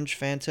 orange,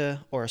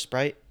 Fanta, or a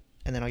Sprite,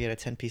 and then I'll get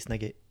a 10-piece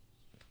nugget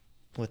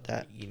with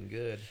that. Eating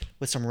good.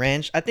 With some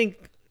ranch. I think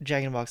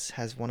Jack in the Box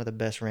has one of the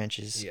best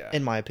ranches, Yeah.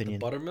 in my The opinion.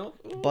 buttermilk?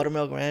 Ooh.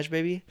 Buttermilk ranch,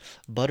 baby.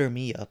 Butter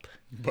me up.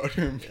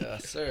 Buttermilk.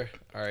 Yes, sir.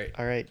 All right.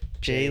 All right,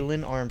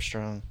 Jalen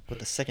Armstrong with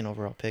the second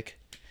overall pick.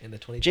 In the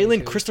 2022.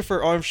 Jalen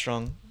Christopher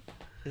Armstrong.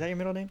 Is that your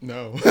middle name?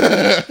 No.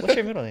 What's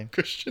your middle name?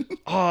 Christian.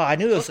 Oh, I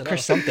knew it was Close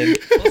Chris enough. something.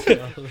 Close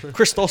enough.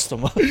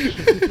 Christostoma.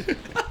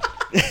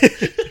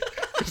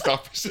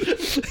 Christopherson.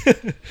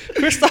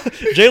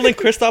 Jalen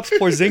Kristaps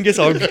Porzingis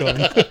Armstrong.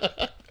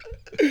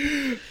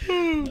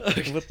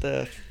 What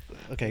the?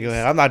 Okay, go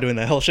ahead. I'm not doing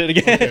that whole shit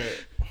again. Okay.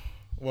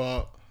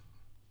 Well,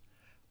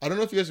 I don't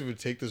know if you guys would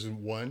take this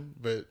in 1,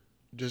 but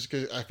just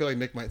because I feel like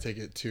Nick might take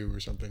it 2 or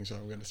something, so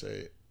I'm gonna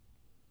say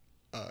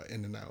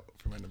In-N-Out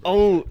for my number.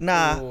 Oh,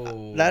 nah.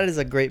 Oh. That is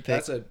a great pick.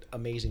 That's an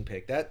amazing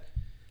pick.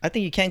 I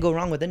think you can't go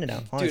wrong with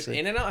In-N-Out, honestly.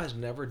 Dude, In-N-Out has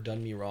never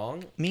done me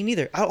wrong. Me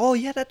neither. Oh,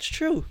 yeah, that's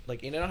true.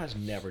 Like, In-N-Out has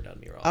never done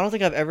me wrong. I don't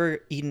think I've ever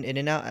eaten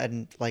In-N-Out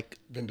and, like,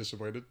 Been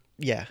disappointed.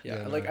 yeah.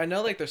 Yeah, Yeah, like, no. I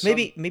know, like, there's some...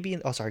 Maybe.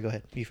 Oh, sorry. Go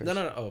ahead. You first.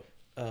 No.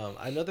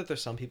 I know that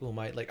there's some people who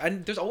might, like...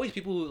 there's always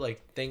people who, like,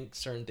 think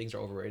certain things are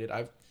overrated.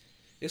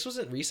 This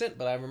wasn't recent,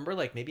 but I remember,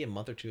 like, maybe a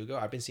month or 2 ago,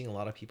 I've been seeing a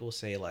lot of people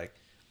say, like,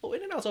 oh,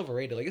 In-N-Out's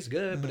overrated. Like, it's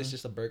good, but it's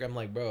just a burger. I'm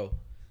like, bro,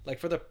 like,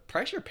 for the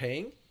price you're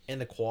paying and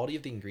the quality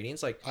of the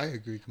ingredients, like... I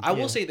agree completely. I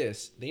will say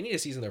this. They need to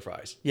season their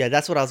fries. Yeah,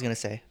 that's what I was gonna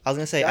say.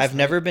 That's I've right.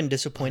 never been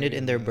disappointed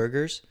in their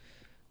burgers,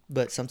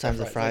 but sometimes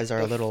the fries are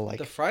a little like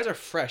The fries are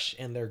fresh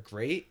and they're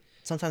great,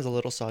 sometimes a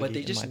little soggy. but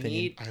they in just my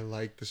opinion. need... I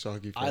like the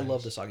soggy fries. I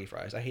love the soggy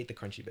fries. I hate the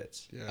crunchy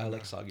bits. Yeah, I no.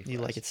 like soggy fries. You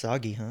like it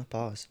soggy, huh?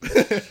 Pause.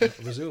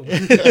 Resume.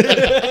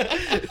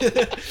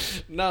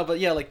 No, but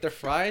yeah, like the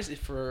fries, if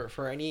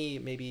for any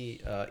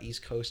maybe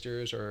East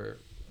Coasters or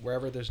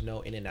wherever there's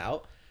no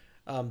In-N-Out,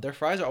 Their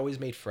fries are always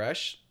made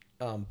fresh,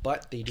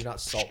 but they do not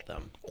salt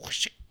them.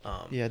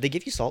 Yeah, they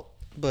give you salt,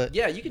 but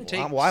Yeah, you can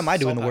take. why am I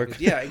doing salt the work?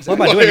 packets. Yeah, What exactly.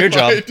 am I doing your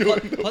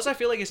job? Plus, I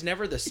feel like it's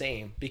never the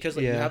same because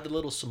like you Yeah. have the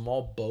little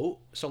small boat,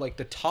 so like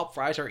the top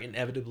fries are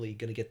inevitably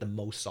gonna get the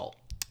most salt.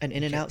 An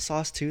In-N-Out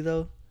sauce too,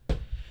 though.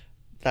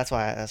 That's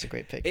why that's a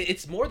great pick.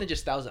 It's more than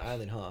just Thousand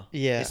Island, huh?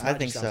 Yeah, It's I not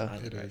think just Thousand so.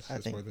 Island, It right? is. I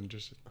It's think- more than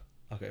just.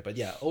 Okay, but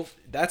yeah,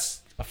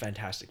 that's a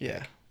fantastic pick.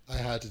 Yeah, I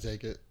had to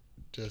take it.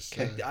 Just.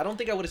 I don't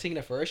think I would have taken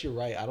it first. You're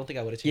right. I don't think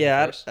I would have taken it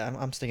yeah. first.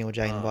 I'm sticking with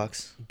Jack in the Um,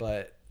 Box.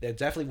 But it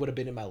definitely would have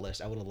been in my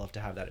list. I would have loved to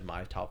have that in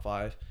my top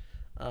 5.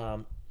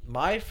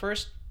 My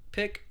first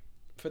pick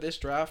for this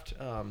draft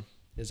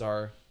is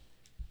our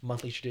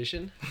monthly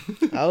tradition.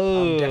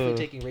 Oh, I'm definitely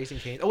taking Raising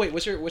Cane's. Oh wait,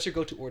 what's your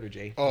go-to order,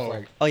 Jay? Oh.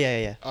 Before oh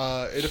yeah.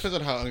 It depends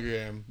on how hungry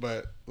I am,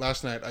 but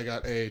last night I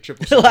got a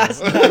triple. Last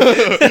single.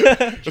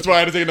 That's why I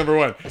had to take it number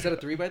 1. is that a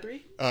 3x3?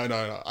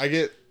 No. I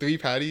get 3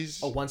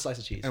 patties Oh, 1 slice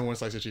of cheese. and 1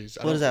 slice of cheese.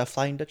 I What don't- is that?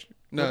 Flying Dutch?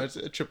 No, it's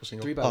a triple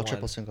single. 3x1.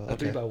 triple single, A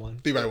okay.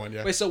 3x1. 3 by 1,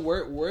 yeah. Wait, so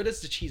where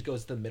does the cheese go?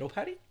 Is it the middle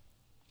patty,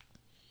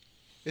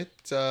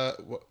 It's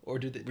what or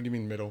do you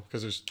mean middle?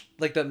 Because there's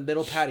like the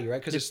middle patty, right?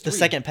 Because It's it's the three.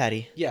 second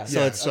patty. Yeah. So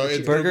Yeah, it's so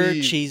it's burger, gonna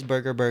be-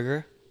 cheeseburger,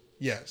 burger.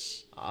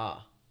 yes.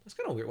 That's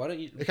kind of weird. Why don't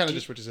you? It kind do of you-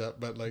 just switches up,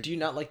 but like Do you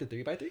not like the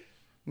 3x3?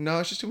 no,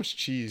 it's just too much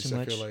cheese. Too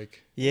I feel much?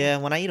 like Yeah,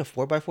 when I eat a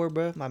 4x4,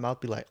 bro, my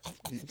mouth be like,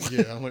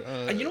 yeah. I'm like,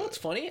 And you know what's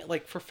funny?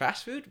 Like for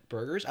fast food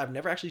burgers, I've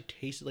never actually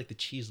tasted like the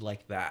cheese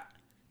like that.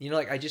 You know,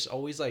 like I just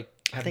always like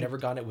have think- never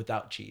gotten it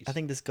without cheese. I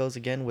think this goes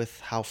again with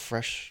how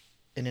fresh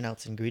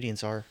In-N-Out's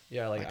ingredients are.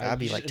 Yeah, like, I'd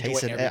be just like enjoy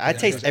tasting. everything. I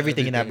taste just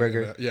everything in that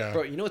burger. Yeah.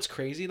 Bro, you know what's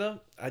crazy though?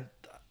 I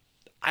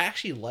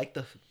actually like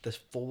the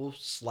full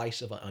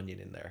slice of an onion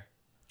in there.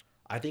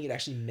 I think it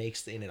actually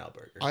makes the In-N-Out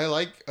burger. I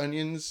like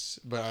onions,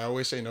 but I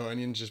always say no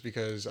onions just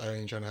because I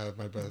ain't trying to have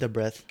my breath The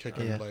breath.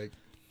 kicking. Yeah. Like,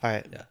 All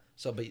right. Yeah.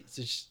 So, but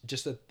it's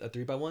just a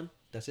 3x1.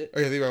 That's it. oh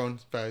yeah, 3 by 1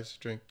 fries,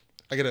 drink.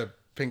 I get a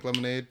pink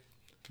lemonade.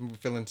 If I'm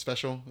feeling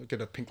special, I get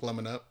a pink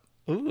lemon up.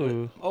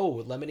 Ooh, Oh,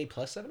 lemonade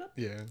plus 7-Up.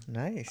 Yeah,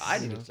 nice. I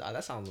need to.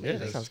 That sounds Yeah,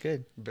 amazing. that sounds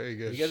good. very Have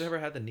good. you guys ever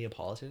had the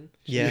Neapolitan?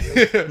 Yeah,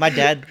 my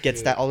dad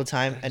gets that all the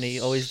time, and he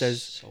always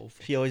does. So fun.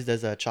 He always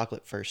does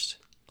chocolate first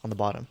on the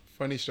bottom.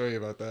 Funny story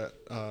about that.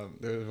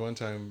 There was one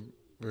time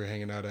we were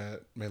hanging out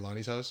at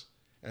Melani's house,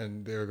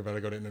 and they were about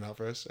to go to In-N-Out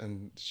for us,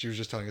 and she was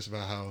just telling us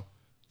about how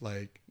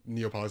like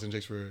Neapolitan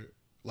shakes were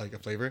like a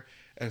flavor,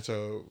 and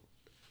so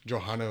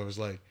Johanna was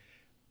like,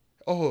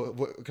 "Oh,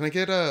 can I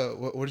get a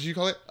what did you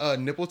call it? A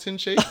Nippleton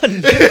shake?"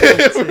 I'm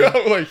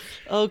like,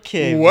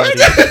 Okay. what?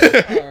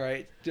 buddy. All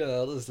right.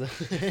 Listen.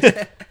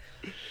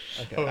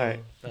 Okay. All right.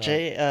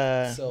 Jay,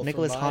 so for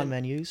Nicholas mine- Hahn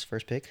menus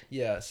first pick.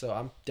 Yeah, so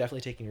I'm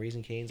definitely taking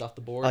Raising Cane's off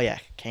the board. Oh yeah,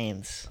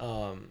 Canes.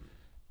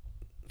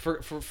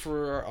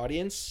 For our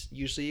audience,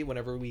 usually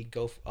whenever we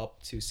go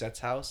up to Seth's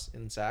house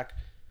in Sac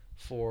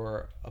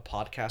for a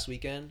podcast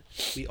weekend,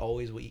 we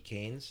always will eat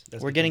Cane's.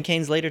 That's We're getting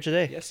Canes later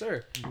today, Yes,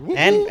 sir.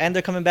 and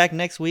they're coming back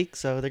next week,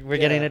 so we're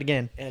getting Yeah. it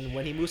again. And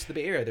when he moves to the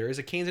Bay Area, there is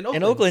a Cane's in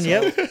In Oakland.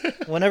 Oakland, so-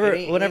 yep. Whenever, It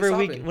ain't whenever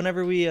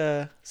we,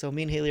 stopping. so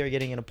me and Haley are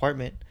getting an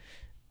apartment,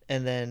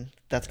 and then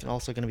that's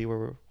also gonna be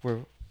where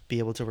we're be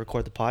able to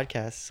record the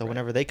podcast. So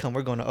whenever they come,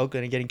 we're going to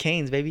Oakland and getting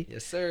Canes, baby.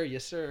 Yes, sir.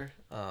 Yes, sir.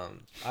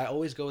 I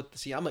always go with.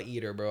 See, I'm an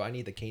eater, bro. I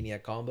need the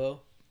Caniac combo.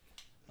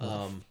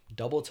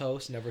 Double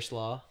toast, never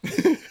slaw.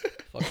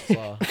 Fuck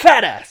slaw.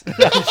 Fat ass.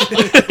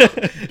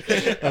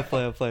 I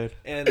played.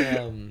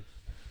 And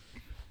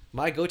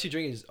my go-to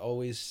drink is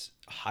always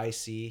high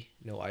C,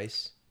 no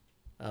ice.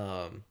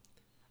 The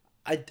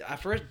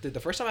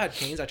first time I had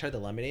Cane's, I tried the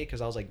lemonade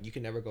because I was like, you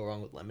can never go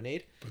wrong with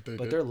lemonade.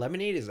 But their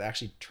lemonade is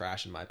actually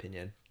trash in my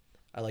opinion.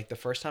 The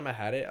first time I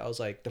had it, I was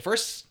like, the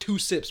first 2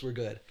 sips were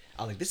good.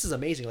 I was like, this is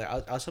amazing. Like I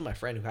was telling my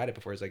friend who had it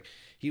before,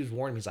 he was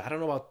warning me. He's like, I don't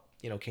know about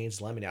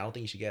Cane's lemonade. I don't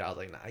think you should get it. I was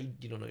like, nah,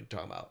 you don't know what you're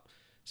talking about.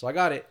 So I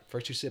got it.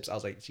 First 2 sips, I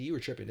was like, see, you were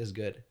tripping. This is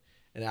good.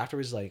 And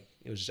afterwards, like,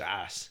 it was just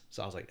ass.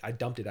 So I was like, I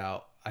dumped it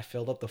out. I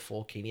filled up the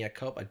full Caniac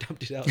cup. I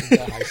dumped it out in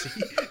the high C.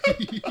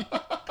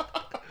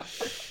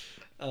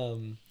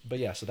 But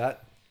yeah, so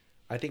that,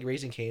 I think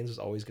Raising Cane's was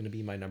always going to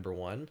be my number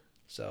 1.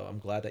 So I'm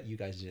glad that you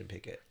guys didn't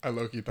pick it. I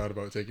low-key thought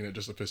about taking it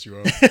just to piss you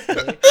off.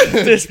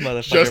 This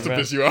motherfucker, just to bro.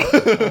 piss you off.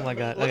 Oh my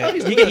god. Okay.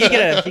 You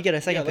get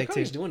a second Look pick how too.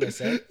 he's doing this,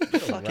 eh?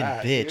 Fucking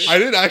bitch. I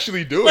didn't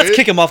actually do Let's it.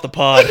 kick him off the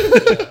pod.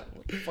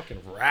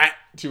 Fucking rat.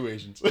 2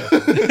 Asians.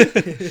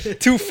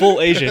 2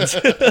 full Asians.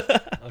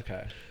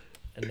 Okay.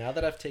 And now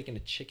that I've taken a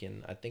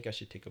chicken, I think I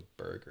should take a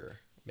burger,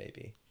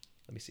 maybe.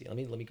 Let me see. Let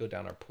me go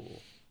down our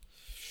pool.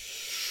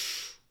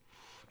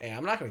 Hey,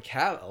 I'm not gonna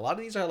cap. A lot of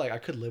these are like I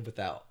could live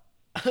without.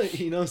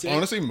 You know what I'm saying?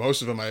 Honestly,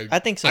 most of them I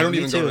think so, I don't me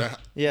even too. go to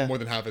Yeah. more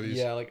than half of these.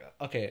 Yeah, like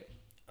okay.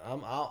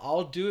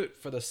 I'll do it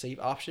for the safe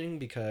option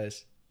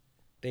because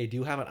they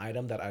do have an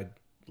item that I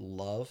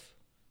love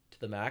to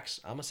the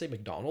max. I'm gonna say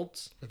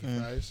McDonald's. With the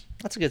fries.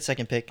 That's a good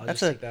second pick. I'll That's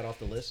just a take that off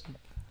the list.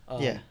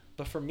 Yeah.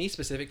 But for me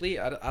specifically,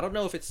 I don't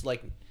know if it's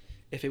like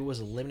if it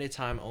was a limited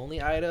time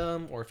only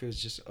item or if it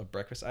was just a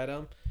breakfast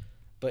item.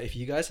 But if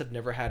you guys have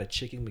never had a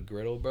chicken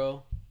McGriddle,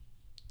 bro,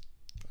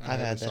 I I've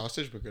had had the that.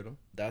 sausage McGriddle.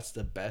 That's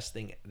the best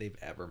thing they've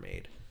ever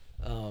made.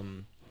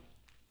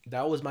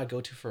 That was my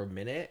go-to for a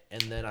minute,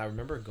 and then I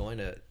remember going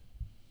to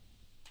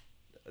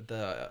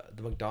the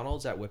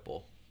McDonald's at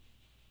Whipple.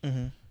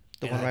 Mm-hmm.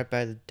 The And one I- right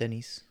by the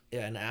Denny's.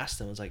 Yeah, and I asked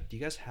them, I was like, "Do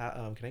you guys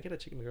have? Can I get a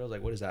chicken McGriddle?" I was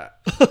like, "What is that?"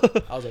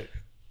 I was like,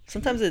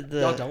 Sometimes "Y'all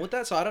the done with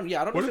that?" So I don't.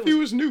 Yeah, I don't What know if if he it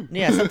was. was new?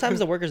 yeah, sometimes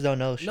the workers don't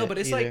know shit. No, but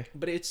it's either.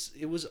 like,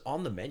 it was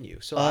on the menu,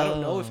 so I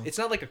don't know if Oh. it's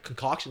not like a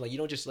concoction. Like you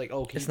don't just like,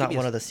 oh, can It's you give not me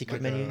one a- of the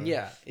secret like menu.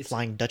 Yeah, it's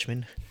Flying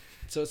Dutchman.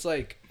 so it's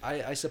like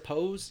I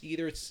suppose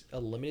either it's a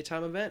limited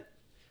time event,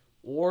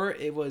 or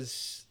it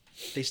was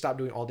they stopped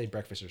doing all day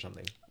breakfast or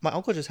something. My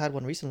uncle just had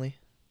one recently,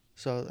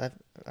 so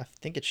I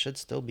think it should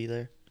still be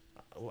there.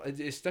 Well,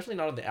 it's definitely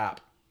not on the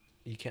app.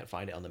 You can't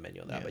find it on the menu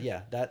on that. Yeah. But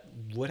yeah, that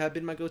would have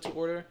been my go-to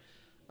order.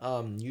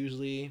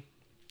 Usually,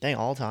 Dang,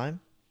 all time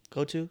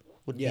go to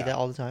would Yeah. be that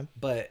all the time.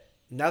 but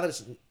now that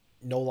it's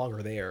no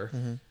longer there,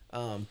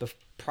 Mm-hmm. but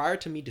prior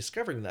to me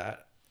discovering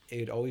that,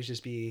 it'd always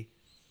just be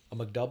a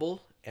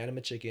McDouble and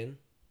a McChicken,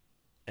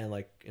 and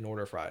like an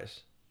order of fries.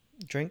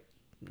 Drink.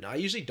 No, I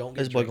usually don't get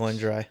This boy going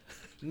drinks. dry.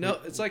 No,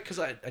 it's like because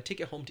I take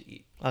it home to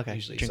eat. Okay.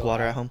 Usually. Drink So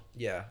water I- at home.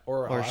 Yeah,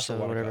 or I'll ask for so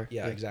water whatever. cup.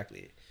 Yeah, Yeah.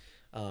 exactly.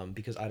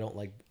 Because I don't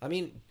like. I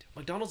mean,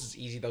 McDonald's is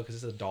easy though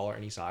because it's $1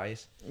 any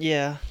size.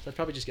 Yeah. So I'd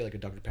probably just get like a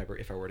Dr Pepper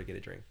if I were to get a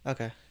drink.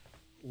 Okay.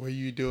 Were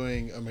you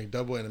doing a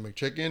McDouble and a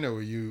McChicken, or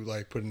were you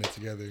like putting it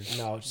together?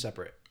 No,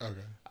 separate. Okay,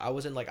 I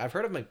wasn't like I've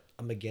heard of a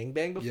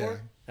McGangbang before. Yeah.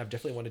 I've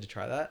definitely wanted to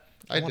try that.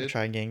 I, I want to did.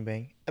 try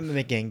gangbang. I'm gonna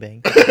make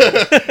gangbang.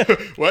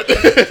 What?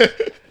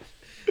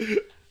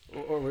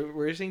 Or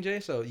were you saying Jay?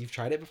 So you've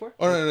tried it before?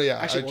 Oh no, yeah.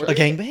 Actually, I order A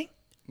tried- gangbang?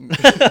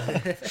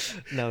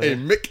 No. Hey, yeah.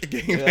 Mick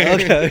game.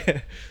 Okay.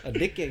 Okay. A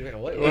dick gangbang.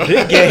 What?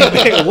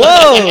 Gangbang.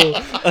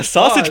 Whoa! A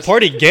sausage Pause.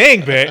 party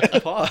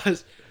gangbang.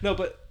 Pause. No,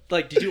 but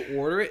like, did you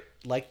order it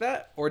like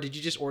that, or did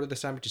you just order the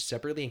sandwiches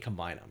separately and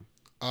combine them?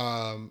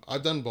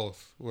 I've done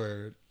both.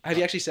 Where Have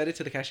you actually said it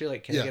to the cashier,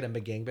 like, can I Yeah. get a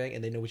McGangbang,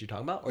 and they know what you're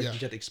talking about, or Yeah. did you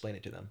just have to explain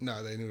it to them?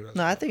 no, they knew what I was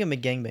No, I think a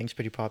McGangbang's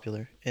pretty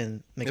popular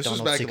in was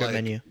McDonald's back, secret like,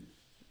 menu.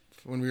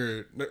 when we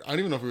were. I don't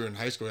even know if we were in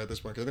high school at this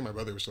point. 'Cause I think my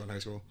brother was still in high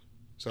school.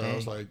 So I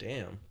was Dang. like,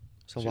 Damn.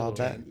 So a You're a while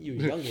little- back. You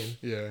youngin.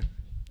 yeah.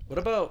 What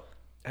about?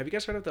 Have you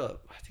guys heard of the?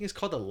 I think it's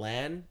called the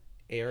Land,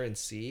 Air, and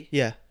Sea.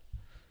 Yeah,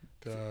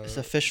 The, it's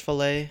a fish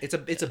fillet, It's a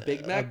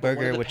Big Mac. but burger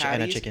one of the with and a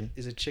patties chicken.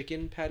 is a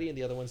chicken patty, and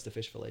the other one's the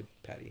fish fillet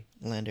patty.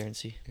 land, air, and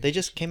sea. They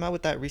just came out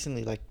with that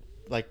recently, like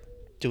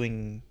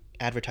doing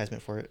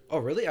advertisement for it. Oh,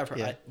 really? I've heard.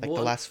 Yeah, like the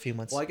last few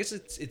months. Well, I guess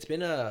it's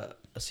been a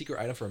secret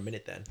item for a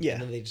minute then. Yeah.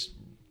 And then they just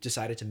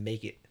decided to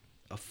make it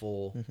a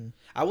full. Mm-hmm.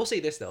 I will say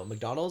this though,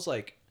 McDonald's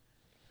like,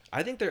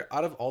 I think they're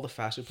out of all the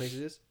fast food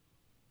places,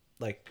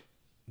 like,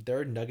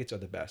 their nuggets are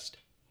the best.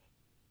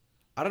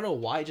 I don't know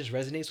why it just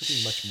resonates with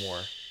me much more.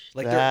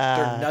 Like they're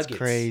That's nuggets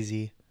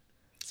crazy.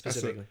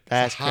 specifically.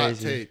 That's a hot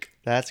crazy. take.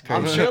 That's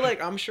crazy.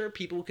 I'm sure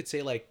people could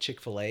say like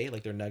Chick-fil-A,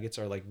 like their nuggets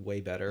are like way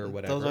better or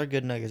whatever. Those are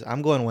good nuggets.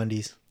 I'm going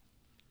Wendy's.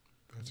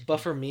 But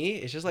for me,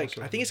 it's just like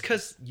Also I think it's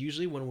because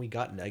usually when we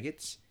got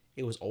nuggets,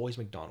 it was always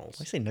McDonald's.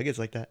 Why say nuggets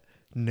like that?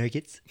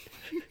 Nuggets.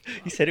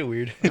 You said it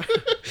weird.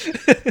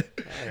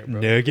 Alright,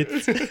 bro.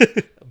 Nuggets.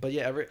 But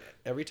yeah,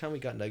 every time we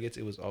got nuggets,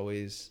 it was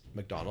always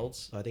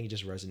McDonald's. So I think it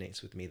just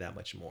resonates with me that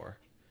much more.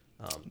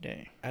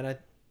 Dang. And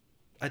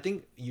I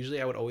think usually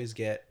I would always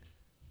get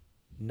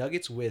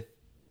nuggets with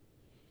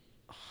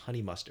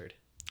honey mustard.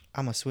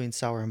 I'm a sweet and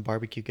sour and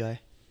barbecue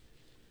guy.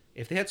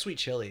 If they had sweet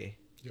chili,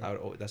 Yeah.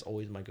 that's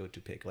always my go-to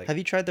pick. Like Have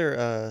you tried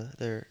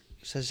their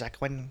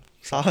Szechuan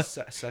sauce?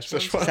 Szechuan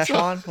Szechuan sauce?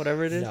 Szechuan,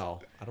 whatever it is.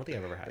 No, I don't think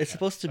I've ever had. It's that.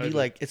 supposed to I be do.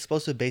 like it's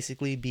supposed to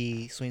basically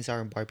be sweet and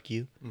sour and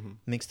barbecue Mhm.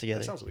 mixed That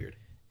together. sounds weird.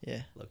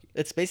 Yeah, Loki.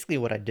 it's basically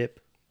what I dip,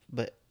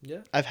 but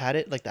Yeah. I've had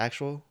it like the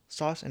actual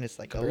sauce, and it's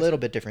like a Comparison? little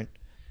bit different,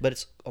 but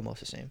it's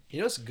almost the same. You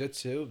know what's good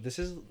too? This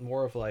is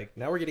more of like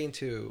now we're getting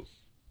to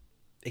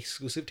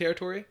exclusive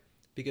territory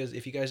because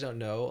if you guys don't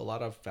know, a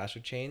lot of fast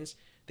food chains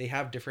they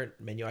have different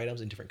menu items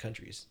in different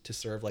countries to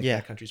serve like Yeah.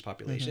 that country's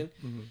population.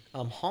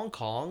 Mm-hmm. Hong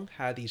Kong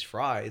had these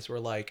fries where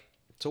like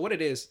so what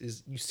it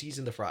is you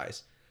season the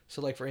fries.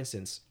 So like for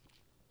instance,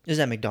 Is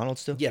that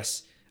McDonald's still?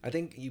 yes, I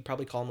think you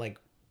probably call them like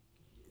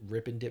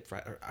rip and dip fry.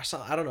 Or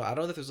I don't know. I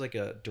don't know if there's like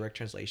a direct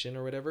translation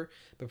or whatever,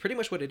 but pretty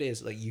much what it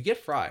is, like you get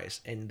fries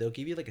and they'll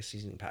give you like a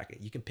seasoning packet.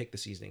 You can pick the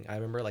seasoning. I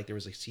remember like there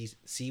was like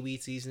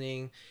seaweed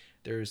seasoning.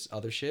 There's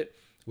other shit.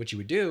 What you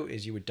would do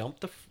is you would dump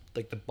the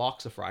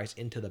box of fries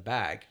into the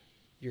bag,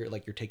 your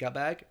takeout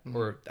bag.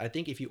 Or I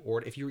think if you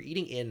were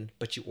eating in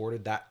but you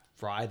ordered that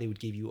fry, they would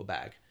give you a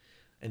bag,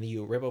 and then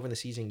you rip open the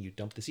seasoning, you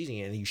dump the seasoning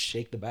in, and then you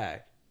shake the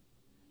bag.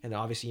 And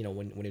obviously, you know,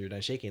 when you're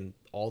done shaking,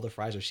 all the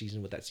fries are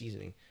seasoned with that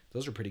seasoning.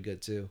 Those are pretty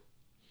good too.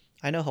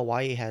 I know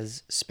Hawaii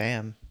has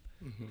spam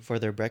for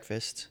their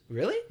breakfast.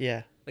 Really?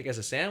 Yeah, Like as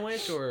a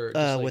sandwich or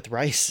just like, with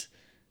rice,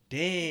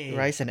 dang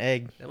rice and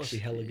egg. That must be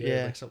hella good.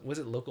 Yeah. Like was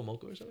it Loco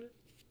Moco or something?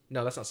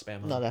 No, that's not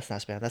spam. Huh? No, that's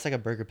not spam. That's like a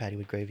burger patty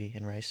with gravy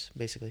and rice,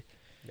 basically.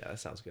 Yeah, that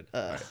sounds good.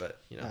 All right,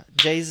 but you know,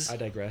 Jay's I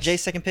digress.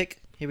 Jay's second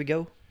pick. Here we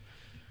go.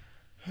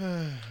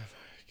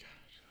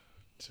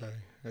 Sorry,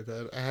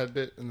 I had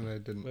it and then I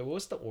didn't. wait, what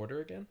was the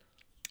order again?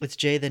 It's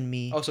Jay then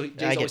me. Oh, so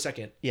Jay's I always get,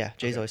 second. Yeah,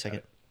 Jay's Okay, always got second.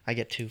 it. I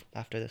get 2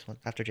 after this one.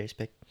 After Jay's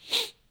pick.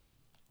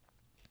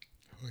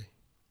 Oy.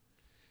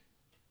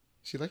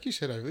 See, like you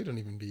said, I really don't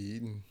even be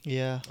eating.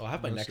 Yeah. Oh, I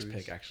have my Most next of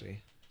pick these.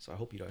 actually. So I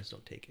hope you guys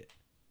don't take it.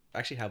 I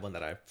actually have one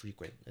that I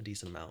frequent a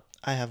decent amount.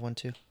 I have one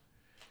too.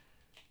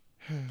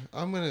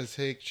 I'm gonna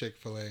take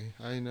Chick-fil-A.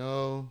 I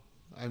know.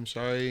 I'm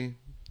sorry.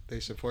 They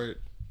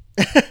support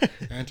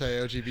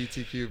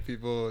anti-LGBTQ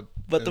people.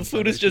 But the and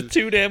food is just foundations,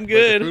 too damn but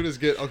good. the food is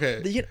good.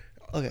 Okay.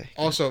 Okay.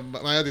 Also,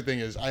 my other thing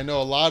is, I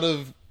know a lot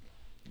of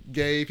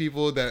gay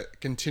people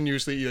that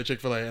continuously eat at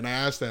Chick-fil-A, and I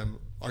asked them,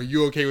 "Are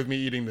you okay with me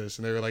eating this?"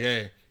 And they were like,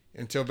 "Hey,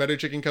 until better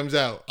chicken comes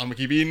out, I'm gonna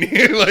keep eating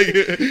it." Like,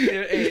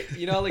 Hey,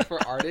 you know, like for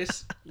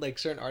artists, like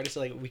certain artists,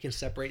 like we can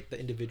separate the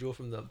individual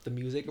from the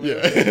music. Or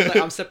whatever. Yeah. Like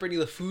I'm separating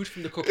the food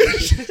from the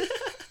corporation.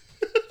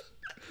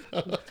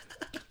 I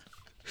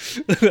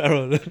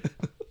don't know.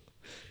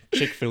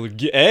 Chick-fil-A.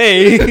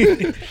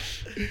 Hey! I'm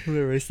gonna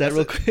erase that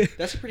real quick.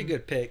 That's a pretty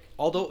good pick.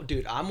 Although,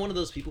 dude, I'm one of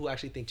those people who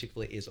actually think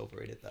Chick-fil-A is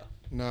overrated, though.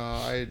 no,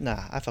 I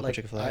Nah, I fuck Like, with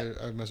Chick-fil-A.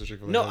 I mess with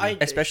Chick-fil-A. No, heavy.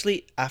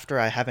 Especially after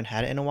I haven't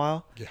had it in a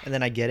while, Yeah. and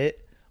then I get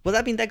it. Well,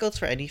 I mean that goes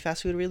for any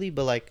fast food really,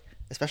 but like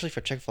especially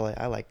for Chick-fil-A,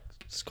 I like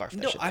scarf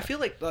that No, shit. I feel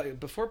like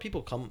before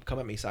people come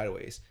at me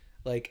sideways,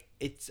 like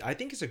I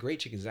think it's a great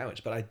chicken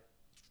sandwich, but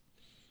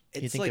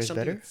it's think like there's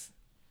something better? that's-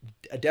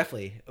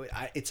 definitely,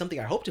 it's something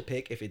I hope to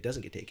pick if it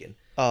doesn't get taken.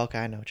 Oh, okay,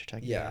 I know what you're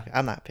talking Yeah. about. Okay,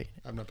 I'm not picking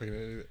it. I'm not picking it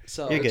either.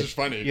 So You're It's good. just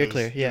funny. You're 'cause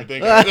clear. you Yeah. would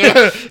think you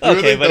would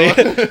Okay,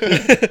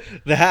 think buddy.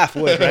 The half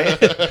would,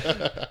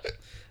 right?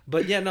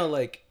 But yeah, no,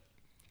 like,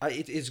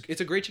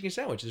 it's a great chicken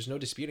sandwich. There's no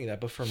disputing that.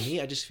 But for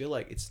me, I just feel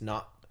like it's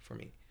not for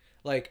me.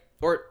 Like,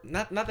 or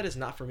not that it's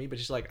not for me, but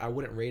just like I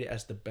wouldn't rate it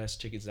as the best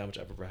chicken sandwich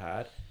I've ever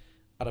had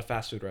out of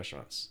fast food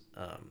restaurants.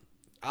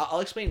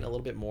 I'll explain a little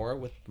bit more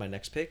with my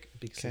next pick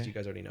because since Okay. you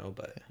guys already know.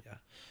 But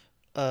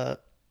yeah,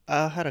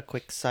 I had a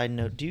quick side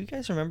note. Do you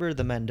guys remember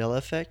the Mandela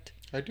effect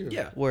I do.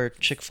 yeah, where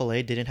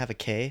Chick-fil-A didn't have a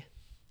K?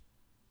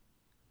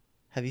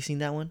 Have you seen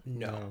that one?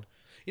 no.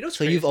 You know what's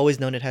So crazy? you've always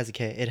known it has a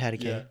K. It had a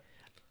K. Yeah.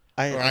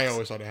 I Or I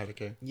always thought it had a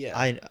K. yeah.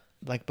 I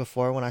like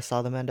before when I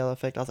saw the Mandela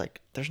effect, I was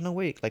like, "There's no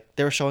way." Like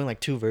they were showing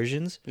like 2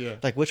 versions. Yeah.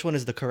 Like which one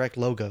is the correct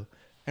logo?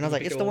 And I was You like,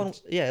 pick "It's the the one one."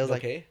 with Yeah, it was no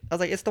like K? I was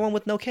like, "It's the one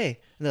with no K." And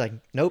they're like,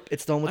 "Nope,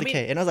 it's the one with I the mean,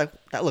 K." And I was like,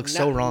 "That looks now,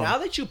 so wrong." Now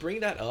that you bring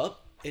that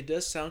up, it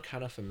does sound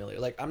kind of familiar.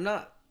 Like I'm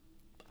not.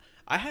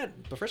 I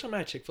had the first time I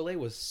had Chick-fil-A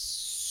was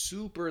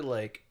super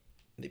like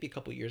maybe a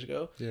couple years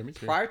ago. Yeah, me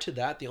too. Prior to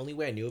that, the only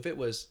way I knew of it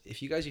was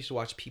if you guys used to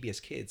watch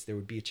PBS Kids, there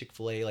would be a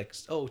Chick-fil-A like,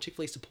 oh,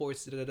 Chick-fil-A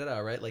supports da da da da,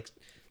 right? Like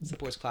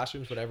supports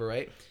classrooms, whatever,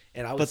 right?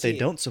 And I would but they see-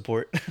 don't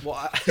support.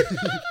 Well,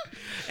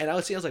 and I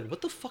would see, I was like, what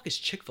the fuck is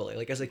Chick-fil-A?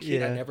 Like as a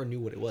kid, I Yeah. never knew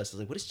what it was. I was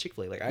like, what is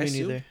Chick-fil-A? Like Me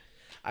neither.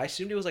 I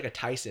assumed it was like a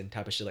Tyson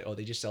type of shit. Like, oh,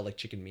 they just sell like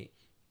chicken meat.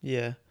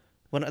 Yeah.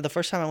 When the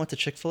first time I went to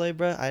Chick-fil-A,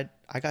 bro,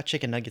 I got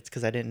chicken nuggets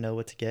because I didn't know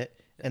what to get,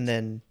 and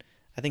then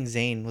I think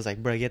Zane was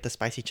like, "Bro, get the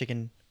spicy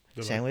chicken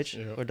Deluxe, sandwich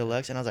yeah. or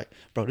deluxe," and I was like,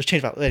 "Bro, just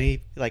change my." And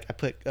he like I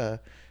put the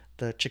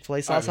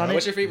Chick-fil-A sauce know. on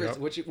What's it. your favorite?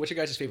 Yep. What's your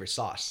guys' favorite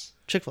sauce?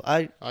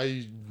 Chick-fil-A.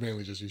 I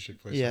mainly just use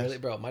Chick-fil-A. Yeah. Really,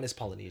 bro, mine is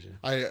Polynesian.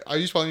 I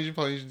use Polynesian.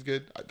 Polynesian's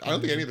good. I don't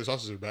think any of the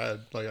sauces are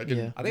bad. Like I can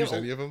Yeah. I think use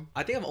any of them.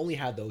 I think I've only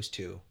had those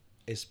two.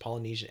 Is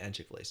Polynesian and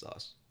Chick-fil-A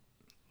sauce.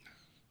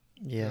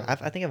 Yeah,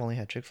 I think I've only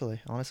had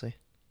Chick-fil-A, honestly.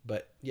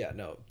 But yeah,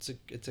 no,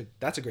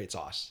 that's a great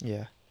sauce.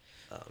 Yeah.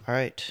 Um, All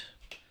right.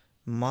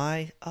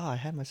 I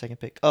had my second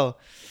pick. Oh,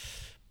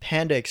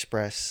 Panda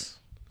Express.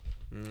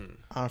 I don't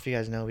know if you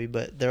guys know me,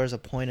 but there was a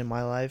point in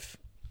my life,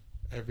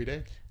 Every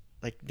day.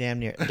 like damn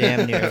near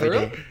every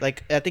real? day.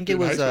 Like I think it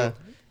In high was school?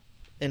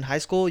 in high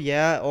school,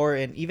 yeah, or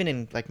even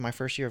in like my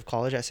first year of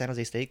college at San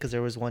Jose State because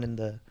there was one in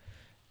the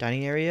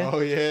dining area.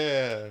 Oh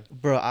yeah.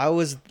 Bro, I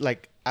was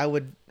like, I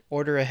would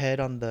order ahead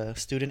on the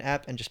student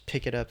app and just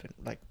pick it up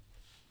like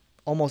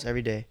almost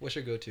every day. What's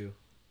your go-to?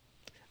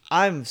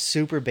 I'm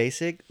super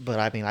basic, but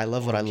I mean, I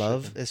love what I Orange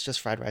love. chicken. it's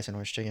just fried rice and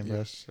orange chicken, bro.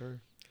 Yes, sir.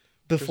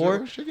 Before,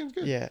 Orange chicken's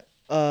good. yeah,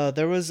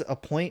 there was a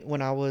point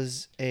when I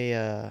was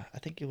I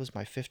think it was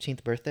my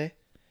 15th birthday,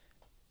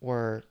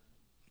 where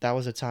that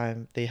was a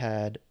time they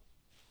had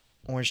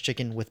orange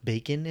chicken with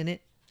bacon in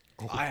it,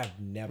 I have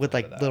never with heard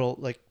like of that. little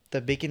like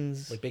the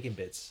bacon's like bacon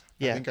bits.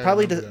 yeah, think I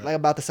probably remember that. like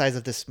about the size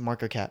of this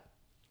marker cap.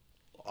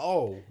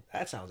 Oh,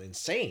 that sounds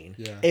insane.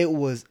 Yeah. It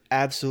was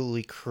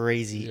absolutely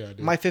crazy. Yeah, dude.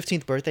 My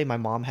 15th birthday, my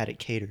mom had it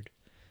catered.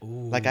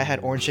 Like I had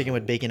orange chicken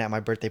with bacon at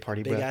my birthday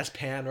party, Big bro. ass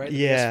pan, right? The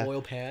Yeah. biggest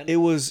foil pan. It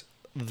was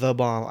the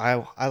bomb.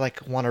 I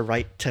like want to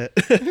write to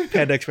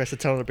Panda Express to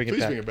tell them to bring it Please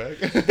back. bring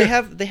it back.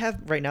 They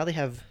have right now they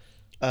have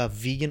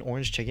vegan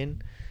orange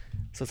chicken,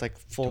 so it's like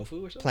full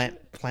Tofu or something?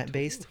 plant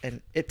based,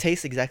 and it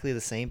tastes exactly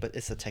the same, but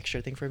it's a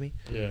texture thing for me.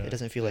 Yeah. It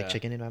doesn't feel like Yeah.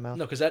 chicken in my mouth.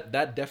 No, because that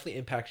definitely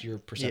impacts your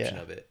perception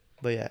Yeah. of it.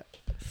 But yeah,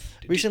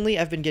 recently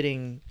I've been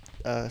getting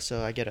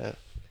so I get a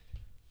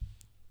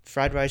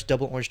fried rice,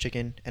 double orange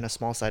chicken, and a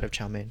small side of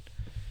chow mein.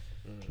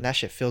 And that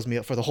shit fills me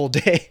up for the whole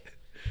day.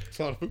 It's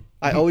a lot of food.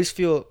 I always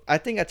feel. I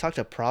think I talked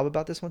to Prob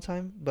about this one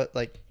time, but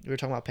like we were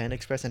talking about Panda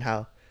Express and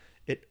how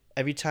it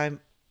every time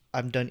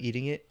I'm done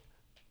eating it,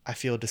 I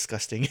feel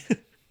disgusting.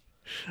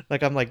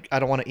 Like I'm like I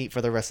don't want to eat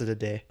for the rest of the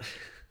day.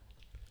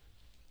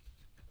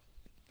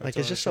 Like That's it's how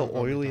I just feel so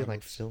about oily and like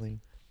McDonald's. filling.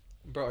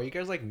 Bro, are you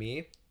guys like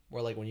me?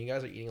 Where like when you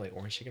guys are eating like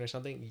orange chicken or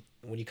something,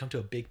 when you come to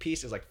a big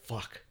piece, it's like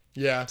fuck.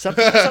 Yeah.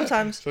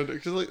 Sometimes. So,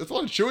 because like, it's a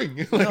lot of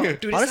chewing. No,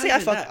 Like, dude, Honestly,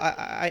 it's I not even fuck.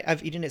 that.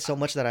 I've eaten it so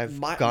much that I've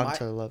my gone my,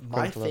 to love. my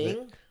Grown to love it.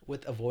 thing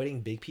with avoiding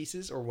big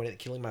pieces or when it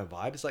killing my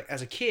vibe is like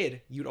as a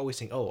kid you'd always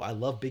think, oh, I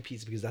love big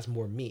pieces because that's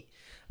more meat,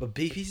 but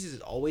big pieces is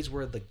always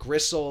where the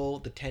gristle,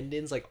 the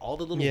tendons, like all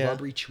the little Yeah.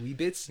 rubbery chewy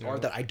bits are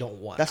that I don't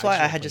want. That's why I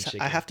want had plain just I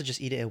chicken. have to just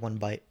eat it in one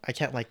bite. I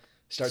can't like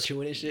start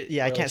chewing and shit.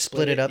 yeah, I or, like, can't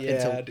split it up Yeah,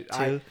 into dude,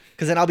 two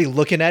because then I'll be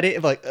looking at it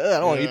and be like, I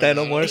don't want to eat that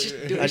no more. It's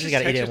just, dude, I it's just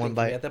gotta eat it texture in one thing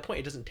for me. bite. At that point,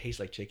 it doesn't taste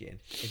like chicken.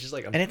 It's just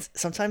like And it's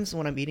sometimes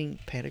when I'm eating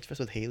Panda Express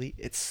with Haley,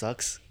 it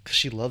sucks because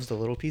she loves the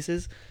little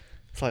pieces.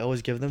 So I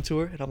always give them to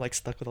her, and I'm like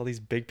stuck with all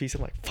these big pieces.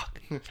 I'm like, fuck,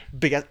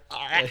 big ass.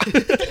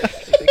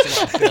 it takes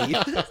a lot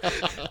of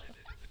faith.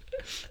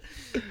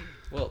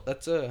 Well,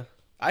 that's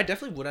I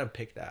definitely wouldn't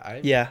pick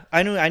that. Yeah,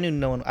 I knew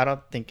no one. I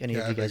don't think any Yeah,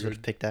 of you I guys would figured.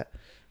 have picked that.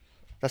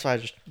 That's why I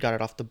just got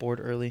it off the board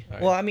early. All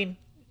right. Well, I mean,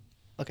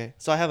 okay,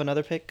 so I have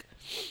another pick.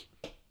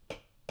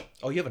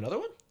 Oh, you have another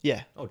one?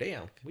 Yeah. Oh,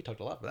 damn. We talked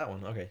a lot for that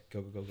one. Okay,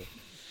 go.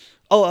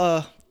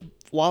 Oh,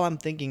 while I'm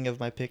thinking of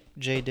my pick,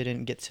 Jay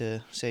didn't get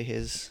to say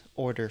his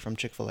order from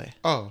Chick-fil-A.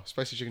 oh,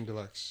 spicy chicken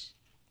deluxe.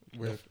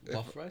 With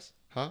Waffle fries?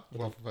 huh?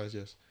 Waffle fries,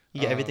 yes.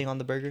 You get everything on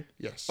the burger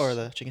Yes. or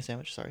the chicken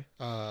sandwich. Sorry.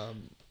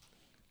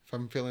 If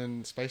I'm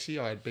feeling spicy,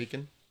 I'll add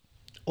bacon.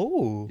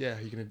 Oh, Yeah,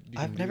 you can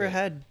I've do never that.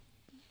 had.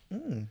 Yeah,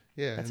 That's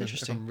and if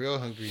interesting. I'm real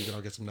hungry, then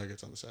I'll get some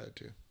nuggets on the side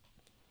too.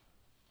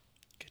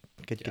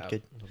 Good. Yeah,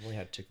 I've only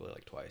had Chick-fil-A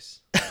like twice.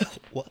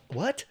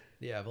 What?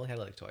 Yeah, I've only had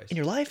it like twice. In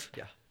your life?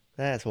 Yeah.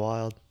 That's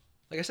wild.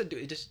 Like I said,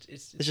 dude, it's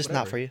It's just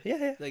not whatever. for you.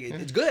 Yeah. Like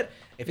it's good.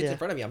 If it's Yeah. in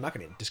front of me, I'm not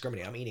gonna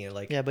discriminate. I'm eating it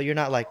like Yeah, but you're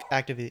not like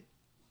actively.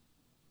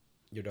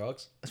 your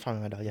dogs. That's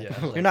probably my dog. Yeah,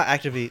 Yeah, like- you're not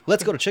actively.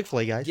 Let's go to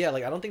Chick-fil-A, guys. Yeah,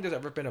 like I don't think there's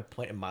ever been a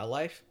point in my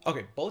life.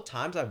 Okay, both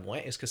times I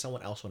went is because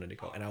someone else wanted to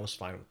go, and I was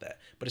fine with that.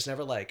 But it's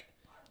never like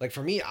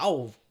for me,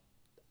 I'll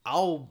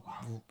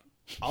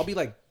be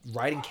like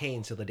riding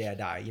canes till the day I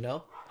die. You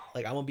know,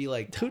 like I'm gonna be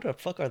like Who the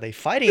fuck are they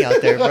fighting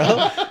out there,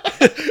 bro?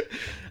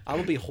 I'm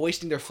gonna be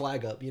hoisting their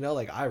flag up. You know,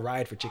 like I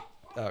ride for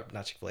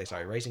not Chick-fil-A,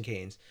 sorry, Raising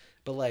Cane's.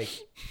 But like,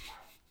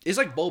 it's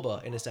like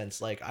boba in a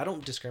sense. Like I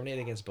don't discriminate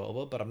against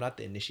boba, but I'm not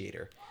the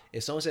initiator.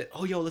 If someone said,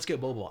 "Oh, yo, let's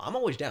get boba," I'm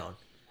always down.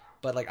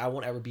 But like, I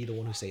won't ever be the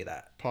one who say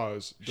that.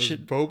 Pause. Does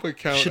Should- boba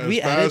count should as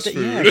we add fast it?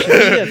 food? Yeah, should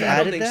we have I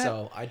added don't think that?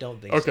 so. I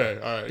don't think Okay,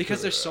 so. all right.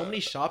 Because there's so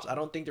many shops, I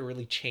don't think they're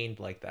really chained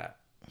like that.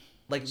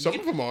 Like Some you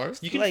of can, them are.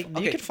 you can Like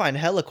okay, you can find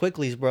hella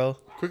Quicklies, bro.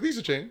 Quickly's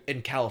a chain.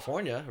 in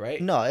California, right?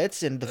 No,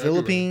 it's in the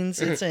Everywhere. Philippines.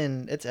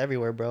 It's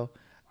everywhere, bro.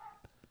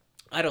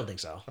 I don't think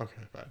so.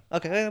 Okay, fine.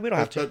 Okay, we don't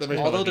have to. That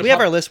makes Although sense. they're We have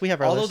our list. We have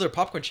our Although list. their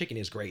popcorn chicken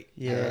is great.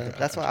 Yeah,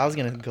 that's why I was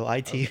gonna go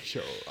IT.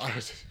 Yo, I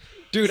was-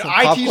 Dude, Some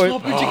IT's popcorn-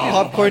 popcorn chicken.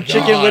 popcorn my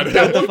chicken God. with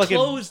That the one fucking.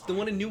 closed. The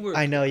one in Newark.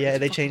 I know, yeah, It's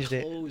they fucking changed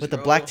it closed, with the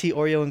bro. black tea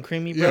Oreo and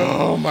creamy, bro. Yo,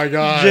 oh my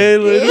god.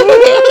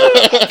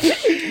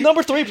 Jalen,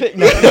 number 3 pick.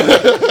 No,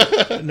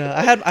 no,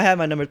 I had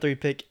my number 3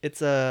 pick.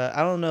 It's I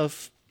don't know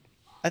if,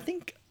 I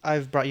think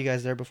I've brought you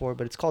guys there before,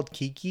 but it's called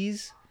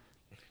Kiki's.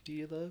 Do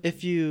you love?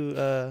 If you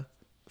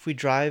if we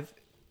drive,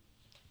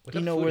 What you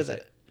type know of food where is the,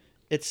 it?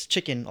 it's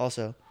chicken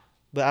also,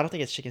 but I don't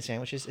think it's chicken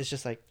sandwiches. It's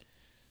just like,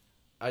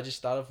 I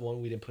just thought of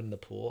one we didn't put in the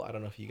pool. I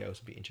don't know if you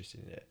guys would be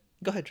interested in it.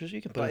 go ahead, Trish,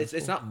 you can put But it.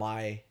 it's not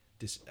my.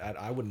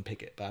 I wouldn't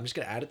pick it. But I'm just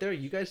gonna add it there.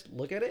 You guys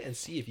look at it and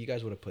see if you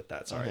guys would have put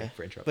that. Sorry Okay.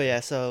 for interrupting. But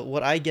yeah, so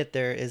what I get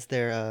there is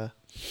their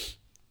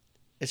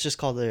it's just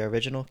called the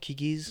original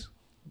Kiki's.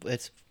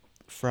 It's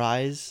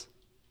fries.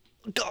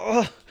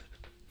 Gah!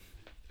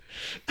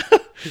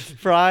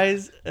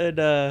 Fries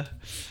and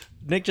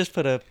Nick just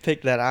put a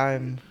pick that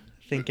I'm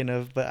thinking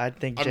of, but I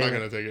think I'm not Jalen-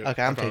 gonna take it.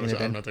 Okay, I I'm taking promise it.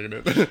 I'm Then. not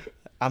taking it.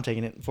 I'm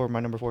taking it for my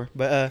number 4.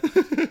 But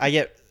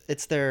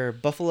it's their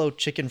buffalo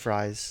chicken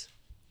fries.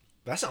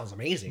 That sounds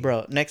amazing,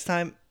 Bro, next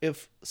time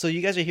so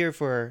you guys are here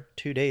for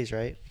 2 days,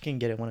 right? You can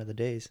get it one of the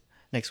days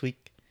next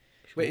week.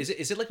 Wait,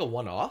 is it like a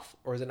one-off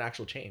or is it an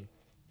actual chain?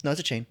 No, it's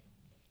a chain.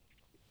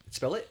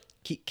 Spell it.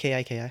 Kiki.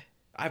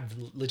 I've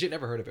legit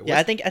never heard of it. Yeah,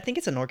 I think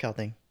it's a NorCal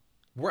thing.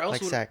 Where else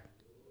Like would? Sac.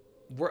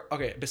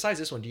 Okay, besides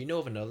this one, do you know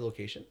of another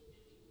location?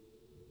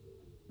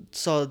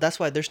 So that's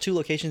why there's 2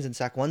 locations in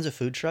Sac. One's a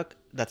food truck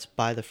that's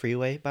by the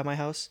freeway by my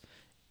house,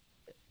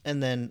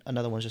 and then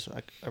another one's just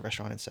like a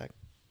restaurant in Sac.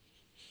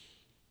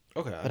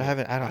 Okay, But I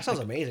don't. That sounds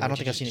like, amazing. I don't what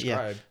think you I've seen just it yet.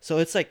 described. So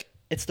it's like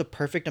it's the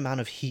perfect amount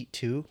of heat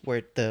too,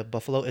 where the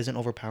buffalo isn't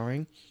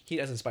overpowering.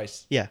 Heat as in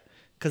spice. Yeah,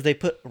 because they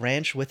put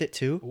ranch with it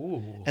too,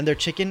 Ooh. and their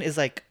chicken is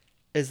like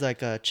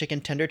a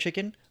chicken tender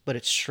chicken, but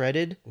it's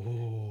shredded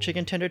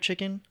chicken tender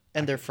chicken,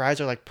 and their fries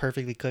are like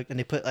perfectly cooked, and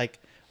they put like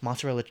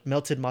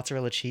melted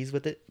mozzarella cheese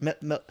with it,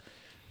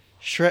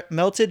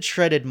 melted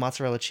shredded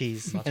mozzarella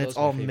cheese, and Mozzarella's it's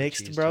my all favorite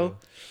mixed, cheese, bro. too.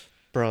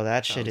 Bro,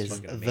 that shit Sounds is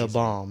fucking the amazing.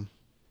 bomb.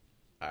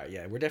 All right,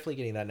 yeah, we're definitely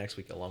getting that next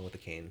week along with the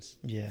canes.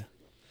 Yeah.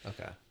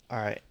 Okay. All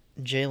right,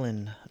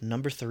 Jalen,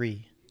 number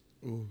 3.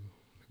 Ooh,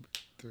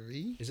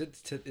 3. Is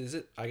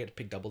it? I get to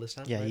pick double this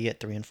time? Yeah, right? you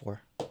get 3 and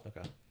 4. All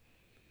Okay.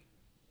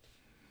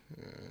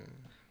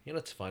 You know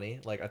what's funny?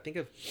 Like I think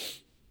of,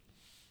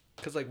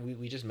 because like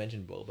we just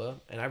mentioned boba,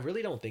 and I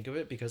really don't think of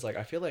it because like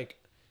I feel like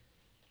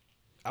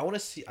I want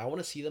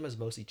to see them as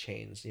mostly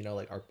chains. You know,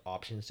 like our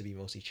options to be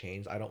mostly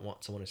chains. I don't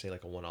want someone to say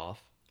like a one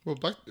off. Well,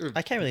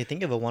 I can't really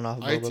think of a one-off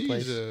boba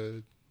place.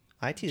 IT's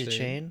IT's a chain.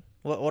 chain.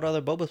 What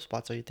other boba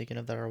spots are you thinking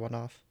of that are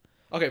one-off?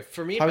 Okay,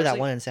 for me, Probably that personally-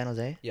 one in San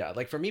Jose. Yeah,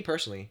 like for me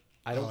personally,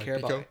 I don't care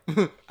Pico.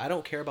 about I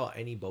don't care about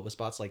any boba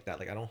spots like that.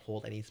 Like I don't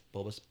hold any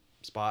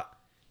spot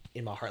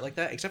in my heart like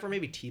that, except for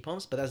maybe T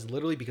pumps. But that's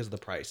literally because of the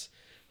price.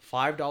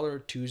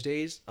 $5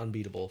 Tuesdays,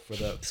 unbeatable for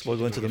the. So we're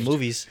going to the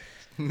movies.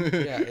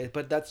 Yeah,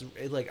 but that's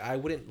like I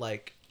wouldn't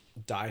like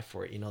die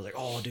for it. You know, like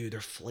oh dude,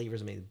 their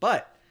flavor's amazing.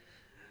 But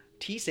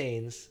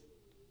T-Sains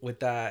with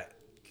that,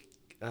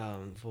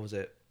 what was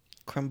it?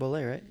 Creme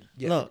brulee, right?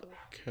 Yeah. No,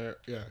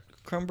 Yeah.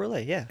 creme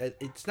brulee. Yeah.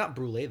 It's not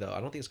brulee though. I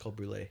don't think it's called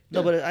brulee.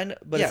 No, but I know.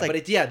 But yeah, it's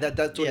like but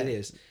that's what yeah. it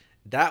is.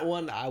 That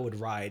one I would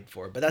ride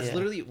for, but that's Yeah.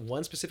 literally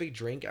one specific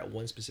drink at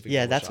one specific.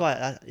 yeah. boba That's shop.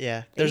 why.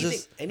 Yeah. There's Anything,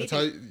 this.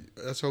 anything,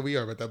 That's how we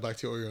are. But that black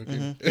tea Oreo and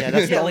cream. Yeah,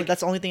 that's Yeah, the only. like-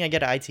 That's the only thing I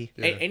get at IT.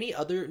 Yeah. any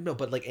other no,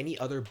 but like any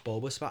other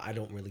boba spot, I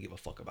don't really give a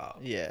fuck about.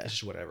 Yeah. It's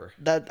just whatever.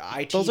 That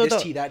IT, those are this the.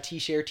 tea, that tea,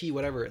 share tea,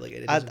 whatever.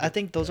 Like I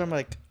think those are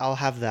like I'll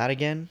have that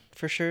again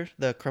for sure.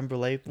 The creme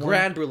brulee. one.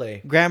 Grand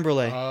brulee. Grand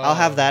brulee. I'll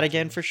have Oh, that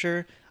again for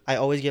sure. I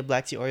always get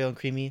black tea Oreo and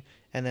creamy.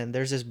 And then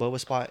there's this boba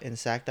spot in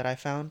Sac that I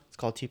found. It's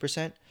called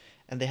T%,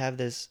 and they have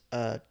this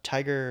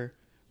Tiger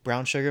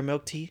brown sugar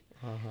milk tea.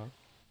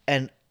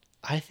 And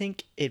I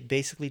think it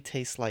basically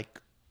tastes like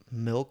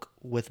milk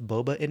with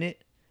boba in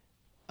it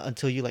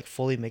until you like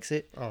fully mix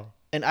it. Oh.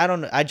 And I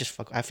don't know. I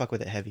fuck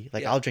with it heavy.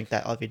 Like Yeah. I'll drink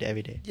that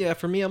every day. Yeah,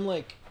 for me, I'm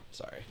like,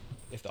 sorry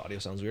if the audio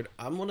sounds weird.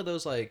 I'm one of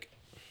those like,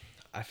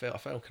 I feel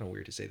kind of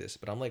weird to say this,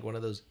 but I'm like one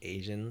of those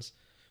Asians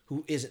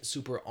who isn't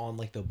super on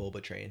like the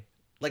boba train.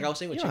 Like I was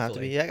saying You with don't have to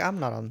Chick-fil-A. be. Like, I'm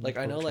not on. Like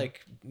I boba know, train.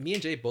 like me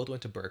and Jay both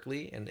went to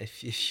Berkeley, and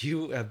if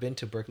you have been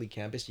to Berkeley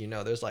campus, you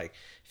know there's like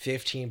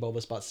 15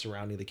 boba spots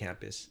surrounding the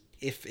campus,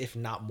 if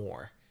not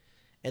more,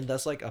 and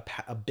that's like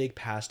a big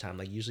pastime.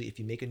 Like usually, if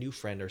you make a new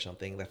friend or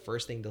something, the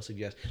first thing they'll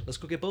suggest, let's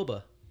go get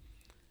boba.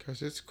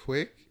 Cause it's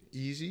quick,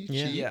 easy,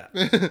 Yeah. cheap.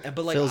 Yeah, and,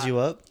 but like fills you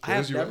up. I have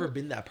Fills you never up.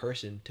 been that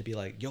person to be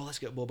like, yo, let's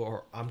get boba,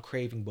 or I'm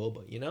craving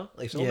boba. You know,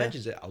 like if someone Yeah.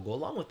 mentions it, I'll go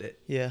along with it.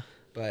 Yeah.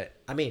 But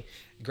I mean,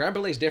 Grand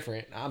Brulee is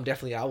different. I will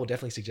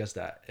definitely suggest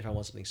that if I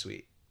want something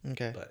sweet.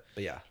 Okay. But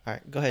yeah. All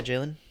right. Go ahead,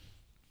 Jalen.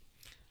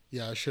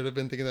 Yeah, I should have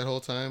been thinking that whole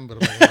time, but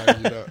I'm not gonna lie to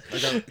you, though. I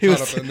got He caught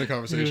was- up in the He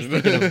was conversation.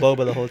 thinking of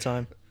boba the whole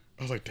time.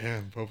 I was like,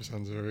 damn, boba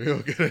sounds real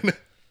good.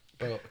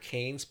 Bro,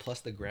 Canes plus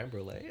the Grand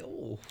Brulee.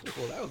 Oh,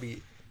 that would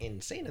be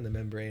insane in the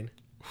membrane.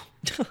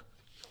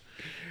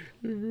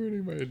 You're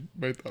ruining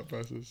my thought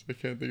process. I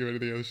can't think of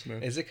anything else now.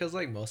 Is it because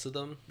like most of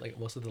them, like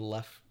most of the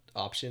left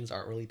options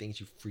aren't really things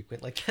you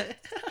frequent like that?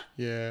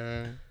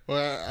 Yeah.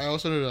 Well, I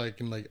also know that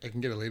I can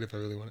get it later if I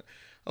really want it.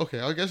 Okay,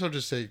 I guess I'll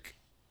just take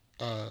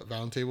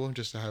Round Table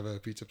just to have a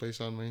pizza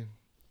place on me.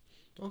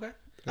 Okay.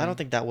 I don't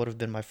think that would have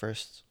been my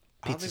first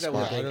I don't pizza think that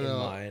would spot. have I been don't in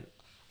know. mine.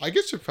 I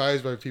get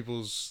surprised by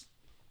people's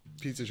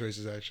pizza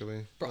choices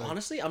actually. Bro, Like,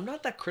 honestly, I'm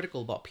not that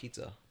critical about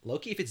pizza.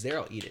 Loki, if it's there,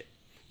 I'll eat it.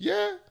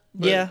 yeah.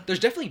 but- Yeah. There's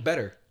definitely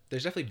better.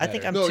 There's definitely I better.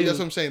 think I'm No, too- that's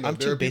what I'm saying. Though. I'm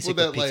There too are people basic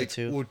with that pizza, like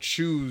too. will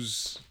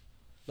choose.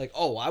 like,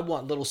 oh, I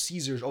want Little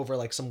Caesars over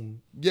like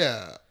some.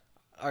 Yeah.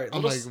 All right,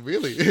 I'm Little like,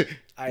 really?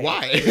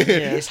 Why?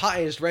 It's hot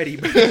and it's ready,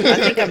 bro. I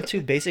think I'm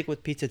too basic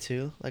with pizza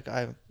too. Like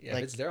I Yeah, like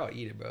if it's there, I'll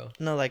eat it, bro.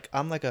 no, like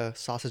I'm like a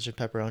sausage and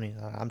pepperoni.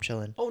 I'm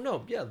chilling. Oh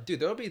no, yeah, dude.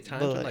 There'll be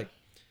times But, when like- like,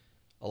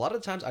 a lot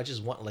of times I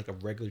just want like a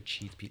regular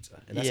cheese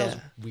pizza, and that Yeah.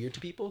 sounds weird to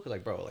people because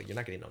like, bro, like you're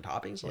not getting no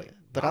toppings. Like,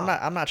 But nah.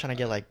 I'm not trying to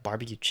get like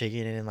barbecue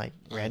chicken and like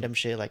random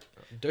shit. Like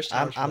There's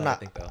times for I'm that, not. I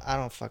think though. I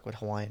don't fuck with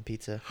Hawaiian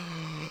pizza.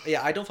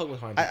 Yeah, I don't fuck with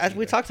Hawaiian I, pizza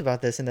we either. talked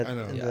about this in the. I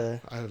know. In Yeah.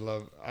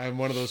 the I'm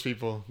one of those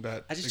people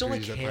that I just don't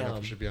like agrees that pineapple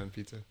ham. should be on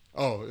pizza.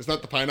 Oh, it's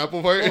not the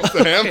pineapple part. It's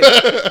the ham.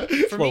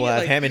 For well, me, have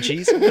like, ham and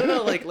cheese.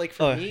 no, like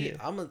for Oh, me,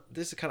 yeah.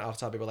 this is kind of off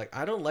topic, but like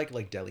I don't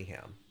like deli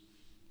ham.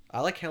 I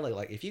like ham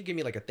like if you give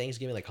me like a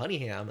Thanksgiving like honey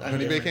ham, that's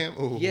Honey baked different.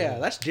 ham. Ooh. Yeah,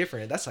 that's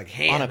different. That's like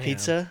ham On a ham.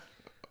 pizza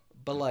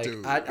But like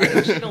Dude. I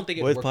actually don't think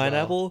it with work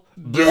pineapple.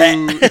 Dude. Well.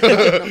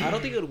 No, I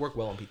don't think it would work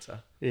well on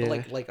pizza. Yeah.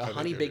 But like a think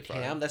honey it'd be baked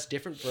fine. ham, that's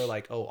different for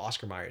like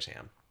Oscar Mayer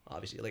ham.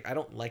 Obviously, like I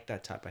don't like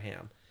that type of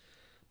ham.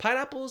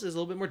 Pineapples is a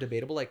little bit more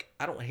debatable. Like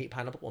I don't hate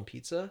pineapple on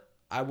pizza.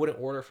 I wouldn't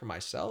order it for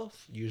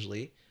myself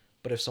usually,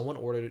 but if someone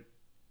ordered,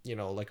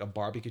 like a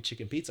barbecue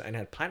chicken pizza and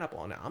had pineapple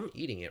on it, I'm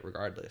eating it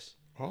regardless.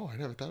 Oh, I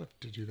never thought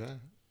to do that.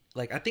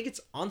 Like I think it's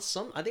on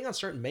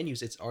certain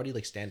menus it's already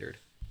like standard.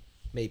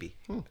 Maybe.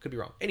 I could be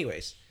wrong.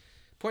 Anyways,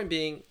 point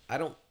being, I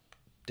don't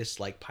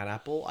dislike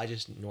pineapple. I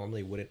just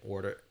normally wouldn't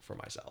order it for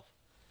myself.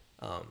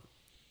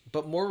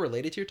 But more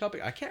related to your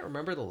topic, I can't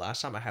remember the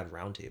last time I had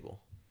Round Table.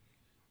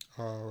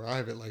 Oh, I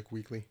have it like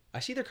weekly. I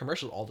see their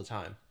commercials all the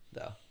time,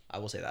 though. I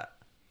will say that.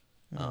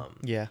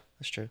 Yeah,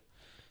 that's true.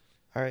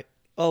 All right.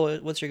 Oh,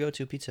 what's your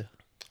go-to pizza?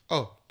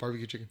 Oh,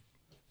 barbecue chicken.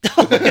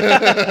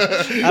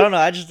 I don't know.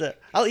 I just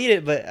I'll eat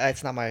it, but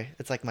it's not my.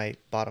 It's like my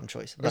bottom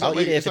choice. But It's I'll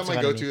not, eat it if it's not it's my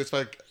in front of go-to. me. It's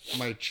like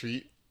my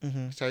treat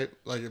Mm-hmm. type.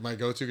 Like my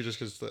go-to, just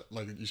because,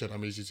 like you said,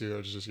 I'm easy to.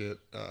 I just get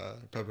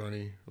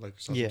pepperoni, like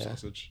Yeah.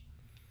 sausage.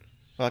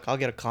 Or like I'll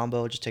get a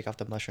combo, just take off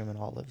the mushroom and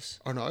olives.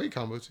 Oh no, I eat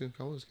combo too.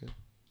 Combo's good.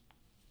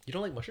 You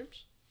don't like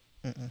mushrooms?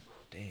 Mm-mm.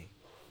 Dang.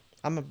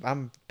 I'm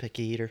a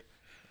picky eater.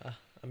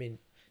 I mean,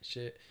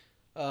 shit.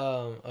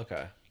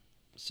 Okay.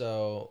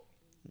 So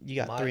You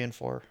got My- 3 and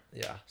 4.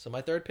 yeah. So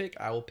my third pick,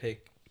 I will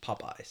pick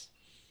Popeyes.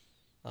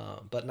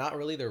 But not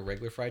really their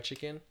regular fried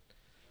chicken.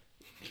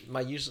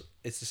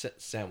 It's the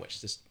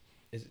sandwich.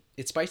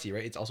 It's spicy,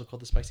 right? It's also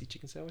called the spicy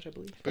chicken sandwich, I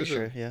believe. There's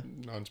sure, a yeah.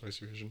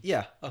 non-spicy version.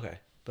 Yeah. Okay.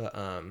 But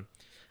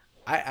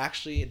I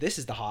actually, this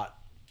is the hot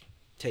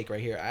take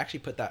right here. I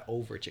actually put that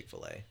over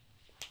Chick-fil-A.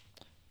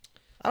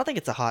 I don't think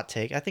it's a hot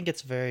take. I think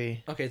it's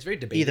very. Okay, it's very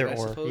debated. Either I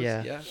or, suppose.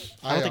 yeah. Yeah.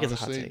 I don't think it's a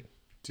hot honestly take.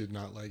 did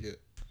not like it.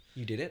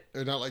 You did it.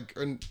 Or not like.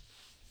 And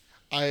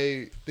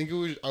I think it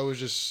was. I was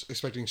just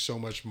expecting so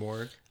much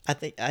more. I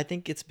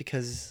think it's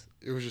because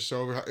It was just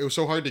so. It was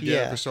so hard to get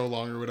Yeah. for so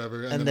long or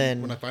whatever. And, And then,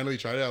 then- when I finally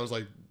tried it, I was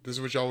like, "This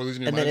is what y'all were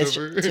losing your and then minds it's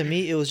over." to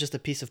me it was just a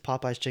piece of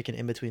Popeye's chicken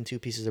in between 2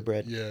 pieces of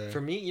bread. yeah.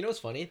 For me, you know what's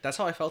funny? That's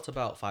how I felt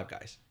about Five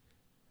Guys.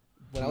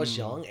 When I was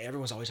young,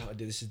 everyone's always talking,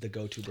 dude, this is the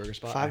go-to burger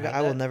spot. Five. had I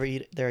will that. never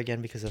eat there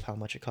again because of how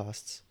much it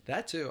costs.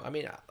 That too. I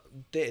mean,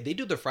 they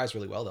do their fries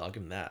really well, though. I'll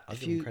give them that. I'll If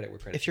give them you credit where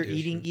credit. if you're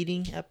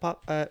eating at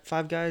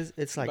Five Guys,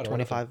 it's like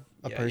 25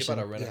 a You person.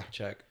 better run up Yeah. a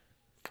check.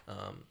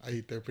 I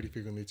eat there pretty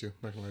frequently too.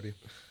 Not gonna lie to you.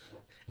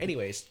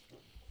 Anyways,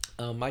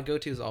 my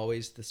go-to is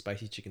always the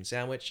spicy chicken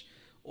sandwich,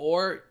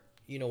 or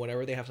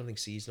whenever they have something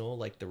seasonal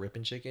like the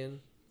Rippin' Chicken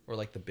or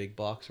like the Big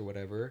Box or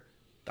whatever.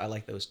 I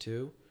like those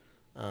too.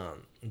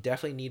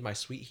 Definitely need my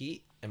sweet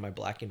heat and my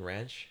blackened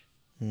ranch.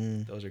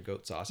 Those are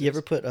goat sauces. You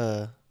ever put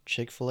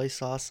Chick-fil-A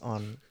sauce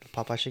on a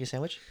Popeye chicken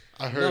sandwich?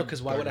 I heard. No,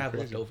 because why that would I have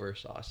crazy. leftover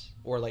sauce?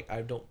 Or like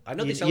I don't. I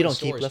know they You, sell you it in don't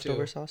keep stores,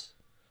 leftover too. sauce?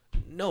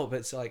 No, but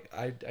it's like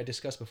I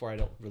discussed before. I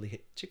don't really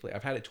hit Chick-fil-A.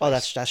 I've had it twice. Oh,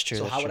 that's true.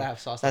 So that's how true. would I have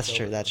sauce? That's left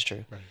true. over, That's though?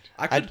 true.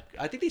 Right.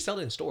 I think they sell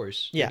it in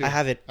stores. Yeah, do. I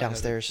have it I have it.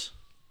 downstairs.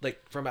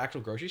 Like from an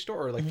actual grocery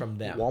store or like from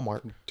them.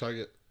 Walmart.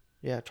 Target.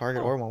 Yeah,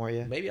 Target Oh, or Walmart.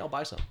 Yeah. Maybe I'll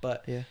buy some.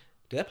 But Yeah. do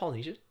they have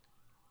Polynesian?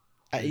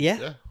 Yeah.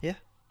 Yeah. Yeah.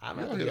 I'm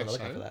You gonna have don't to be hit on the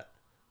lookout outside. for that.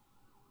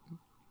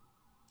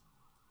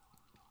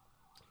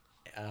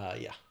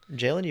 Yeah.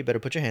 Jalen, you better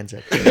put your hands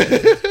up.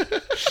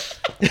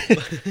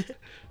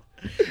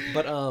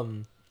 But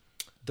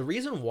the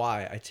reason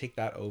why I take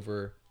that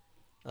over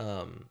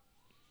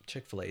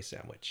Chick-fil-A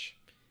sandwich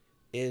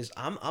is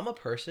I'm a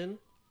person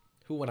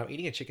who, when I'm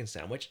eating a chicken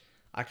sandwich,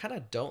 I kind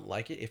of don't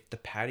like it if the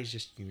patty's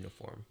just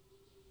uniform.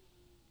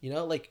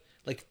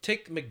 Like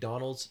take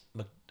McDonald's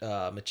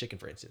McChicken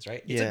for instance,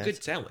 right? It's Yeah, a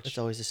good sandwich, It's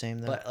always the same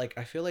though. but like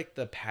I feel like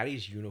the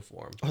patty's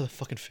uniform. Or the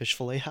fucking fish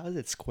fillet. How is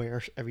it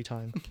square every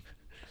time?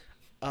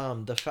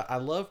 I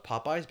love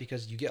Popeyes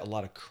because you get a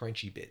lot of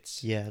crunchy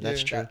bits. Yeah,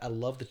 that's Yeah. true. I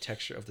love the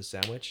texture of the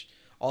sandwich.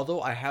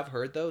 Although I have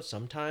heard though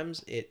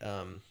sometimes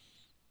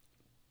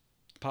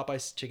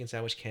Popeyes chicken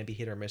sandwich can be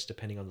hit or miss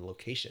depending on the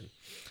location.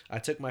 I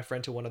took my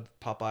friend to one of the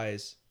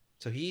Popeyes,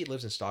 so he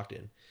lives in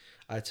Stockton.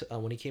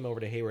 When he came over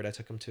to Hayward, I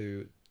took him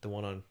to the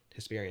one on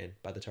Hesperian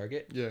by the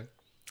Target, Yeah.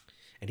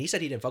 and he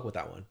said he didn't fuck with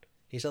that one.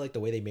 He said like the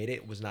way they made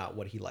it was not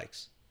what he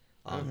likes.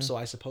 So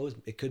I suppose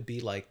it could be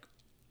like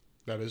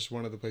That is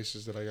one of the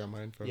places that I got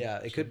mine from. yeah,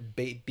 it could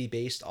be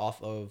based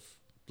off of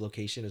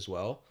location as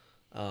well.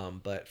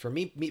 But for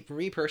me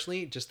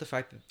personally, just the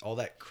fact that all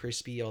that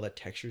crispy, all that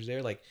textures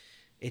there, like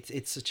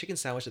it's a chicken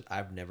sandwich that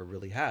I've never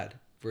really had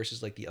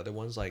versus like the other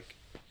ones, like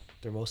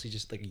they're mostly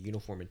just like a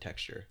uniform in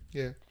texture.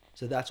 Yeah.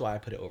 So that's why I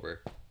put it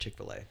over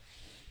Chick-fil-A.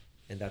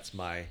 And that's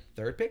my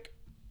third pick,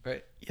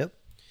 right? Yep.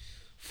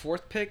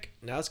 Fourth pick,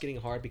 now it's getting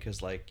hard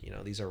because like,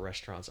 these are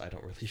restaurants I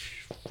don't really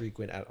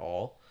frequent at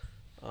all.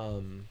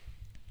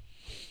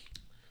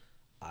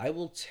 I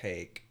will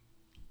take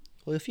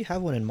Well, if you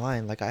have one in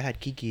mind, like I had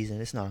Kiki's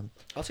and it's not.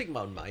 I'll take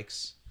Mountain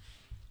Mike's.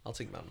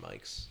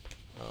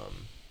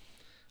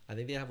 I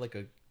think they have like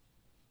a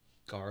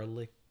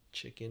garlic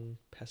chicken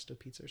pesto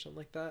pizza or something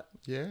like that.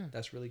 Yeah.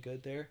 That's really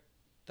good there.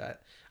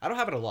 That I don't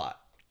have it a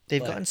lot.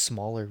 They've But- gotten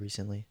smaller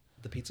recently.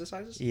 The pizza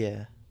sizes?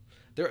 Yeah.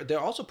 They're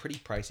also pretty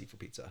pricey for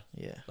pizza.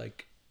 Yeah.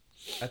 Like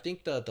I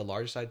think the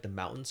larger size, the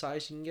mountain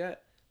size you can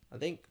get, I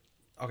think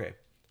okay.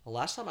 The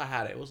last time I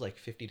had it was like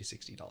 $50 to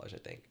 $60, I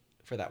think,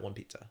 for that one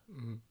pizza.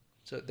 Mhm.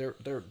 So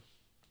they're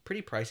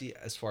pretty pricey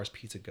as far as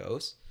pizza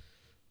goes,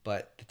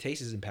 but the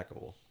taste is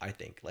impeccable, I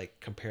think. Like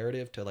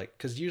comparative to like,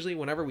 because usually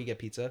whenever we get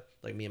pizza,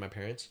 like me and my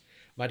parents,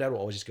 my dad will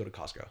always just go to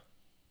Costco.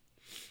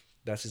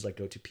 That's his like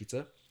go-to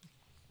pizza.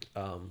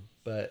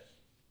 But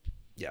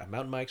yeah,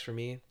 Mountain Mike's for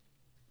me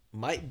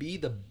might be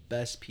the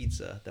best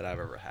pizza that I've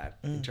ever had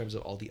in terms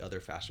of all the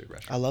other fast food I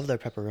restaurants. love their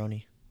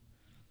pepperoni.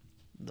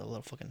 The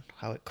little fucking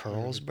how it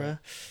curls, bruh.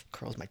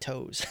 Curls my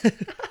toes. All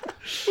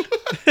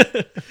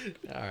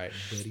right,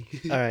 buddy.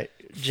 All right,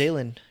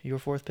 Jalen, your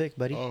fourth pick,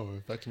 buddy.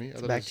 Oh, back to me. I It's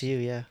thought it back was- to you.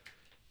 Yeah.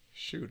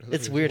 Shoot. I thought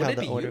It's it was- weird how Wouldn't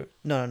the it be order. you?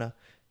 No,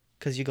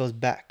 because you goes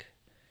back.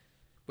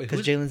 Wait,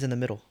 because Jalen's in the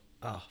middle.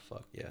 Oh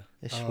fuck yeah!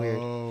 It's weird.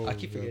 Oh, I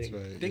keep that's forgetting.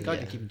 right. Thank Yeah. God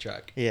you're keeping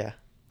track. Yeah.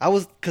 I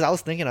was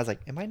thinking, I was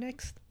like, am I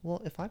next?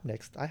 Well, if I'm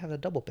next, I have a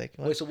double pick.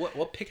 Wait, so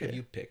what pick have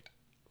you picked?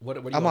 What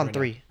are you I'm on right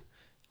 3. now?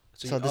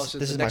 So you- this the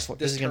is my next- fourth.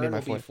 This This is gonna be turn my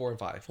will fourth. 4 and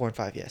 5. 4 and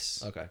 5,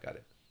 yes. Okay, got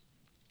it.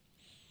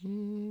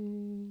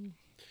 Mm,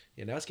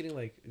 Yeah, now it's getting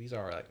like these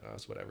are like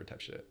it's whatever type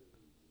shit.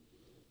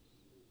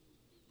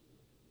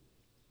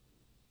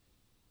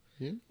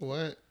 you know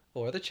what?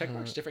 Oh, are the check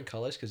marks different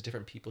colors because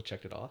different people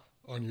checked it off?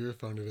 On your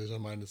phone it is.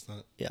 On mine it's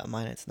not. Yeah,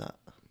 mine it's not.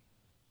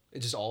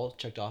 It's just all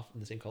checked off in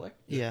the same color.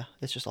 Yeah,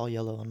 it's just all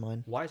yellow on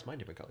mine. Why is mine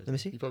different colors? Let me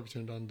see. You probably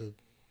turned on the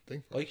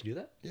thing. Oh, you can do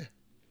that. Yeah.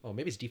 Oh,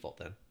 maybe it's default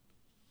then.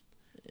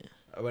 Yeah.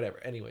 Whatever.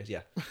 Anyways,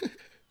 yeah.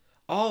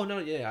 Oh no,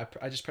 yeah.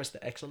 I just pressed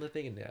the X on the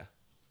thing and yeah.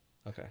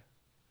 Okay.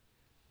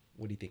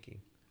 What are you thinking,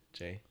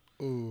 Jay?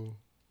 Ooh.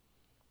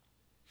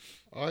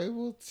 I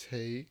will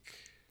take.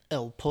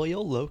 El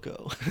Pollo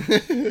Loco.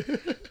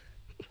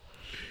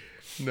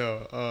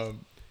 No.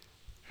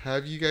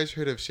 Have you guys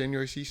heard of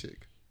Senor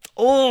Seasick?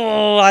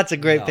 Oh, that's a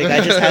great No. pick.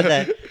 I just had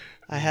that.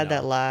 I had No.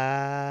 that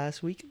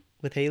last week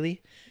with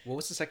Haley. What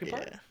was the second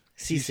part? Yeah.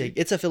 Seasick. Sisig?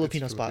 It's a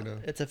Filipino It's spot.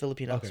 Filipino. It's a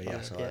Filipino Okay, spot. yeah, Yeah,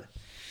 I saw that.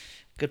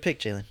 Good pick,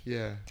 Jalen.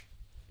 Yeah.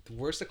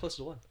 Where's the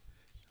closest one?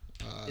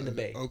 In the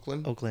Bay.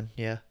 Oakland. Oakland.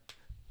 Yeah.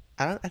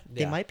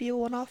 They Yeah. might be a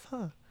one-off,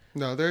 huh?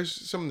 No, there's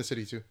some in the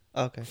city too.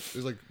 Okay.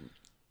 There's like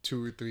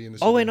 2 or 3 in the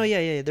city. Oh wait, no,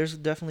 yeah. There's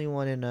definitely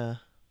one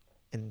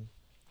in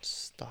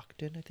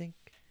Stockton, I think.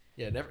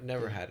 Yeah,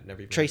 never had it.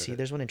 Never even Tracy. heard of it.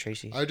 There's one in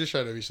Tracy. I just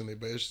tried it recently,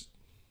 but it's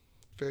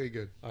very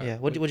good. All right. Yeah.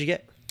 What'd you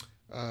get?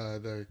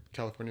 The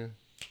California.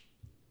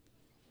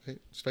 Hey,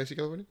 spicy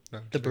California? No.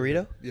 The just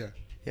regular. burrito? Yeah.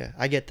 Yeah,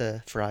 I get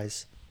the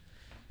fries.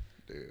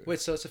 Dude. Wait,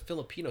 so it's a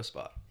Filipino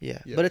spot?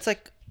 Yeah, Yeah. but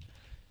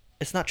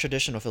it's not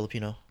traditional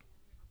Filipino.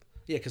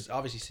 Yeah, because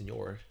obviously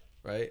Senor,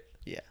 right?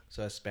 Yeah.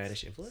 So that's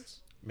Spanish influence,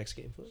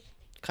 Mexican influence.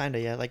 Kinda,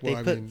 yeah. Like Well, they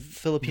I put mean-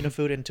 Filipino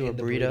food into a In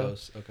the burrito,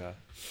 burritos. Okay.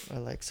 or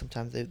like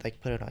sometimes they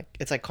like put it like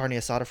it's like carne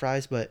asada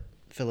fries, but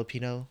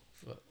Filipino.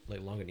 What, like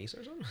longanisa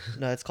or something?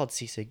 No, it's called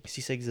sisig.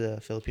 Sisig's a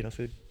Filipino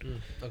food.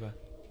 Okay.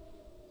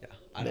 Yeah,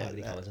 I don't Yeah, have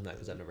any that- comments on that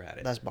because I've never had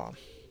it. That's bomb.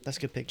 That's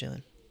a good pick,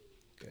 Jalen.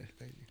 Okay,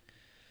 thank you.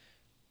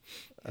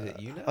 Is it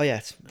you now? Oh yeah,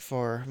 it's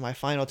for my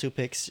final 2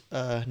 picks.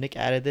 Nick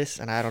added this,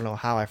 and I don't know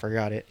how I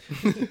forgot it,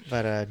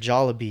 but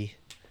Jollibee,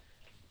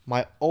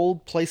 my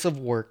old place of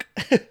work.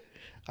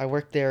 I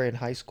worked there in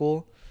high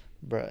school,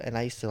 bro, and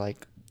I used to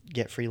like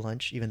get free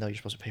lunch, even though you're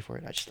supposed to pay for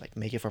it. I just like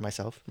make it for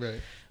myself.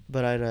 Right.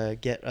 But I'd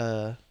get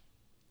a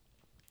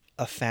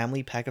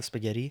family pack of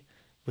spaghetti,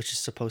 which is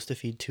supposed to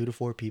feed 2 to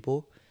 4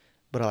 people,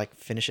 but I like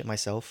finish it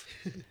myself.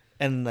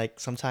 And like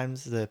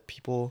sometimes the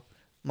people,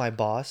 my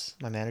boss,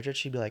 my manager,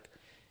 she'd be like,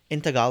 in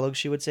Tagalog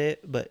she would say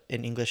it, but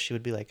in English she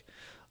would be like,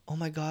 "Oh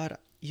my God,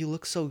 you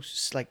look so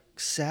like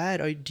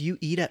sad. Do you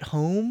eat at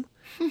home?"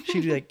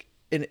 She'd be like,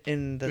 in the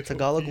They don't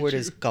Tagalog feed word you.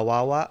 is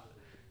kawawa,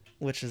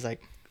 which is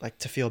like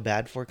to feel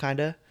bad for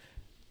kinda.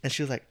 And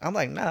she was like, I'm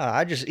like, nah,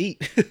 I just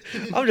eat.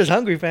 I'm just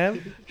hungry,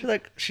 fam.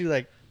 She's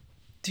like,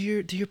 do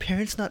your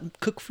parents not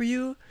cook for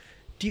you?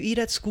 Do you eat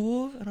at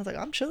school? And I was like,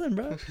 I'm chilling,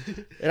 bro.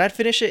 And I'd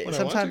finish it. When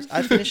I want Sometimes to.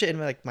 I'd finish it in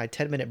like my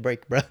 10-minute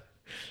break, bro.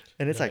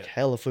 And it's like Right.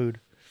 hella food.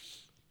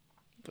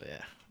 But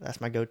yeah,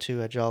 that's my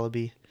go-to at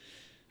Jollibee.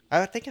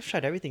 I think I've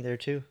tried everything there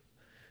too.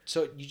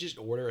 So you just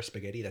order a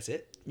spaghetti? That's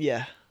it?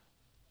 Yeah,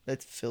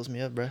 that fills me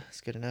up, bro.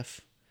 It's good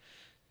enough.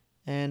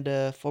 And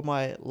for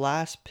my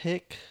last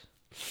pick,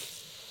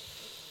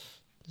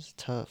 this is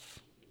tough.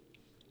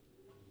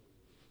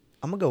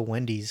 I'm gonna go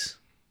Wendy's.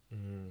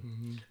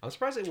 I'm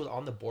surprised it was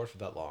on the board for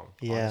that long.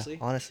 Yeah,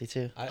 Honestly,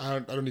 too. I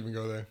don't even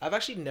go there. I've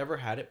actually never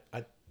had it.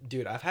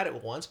 Dude, I've had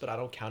it once, but I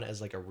don't count it as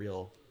like a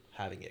real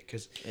having it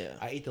because Yeah.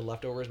 I ate the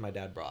leftovers my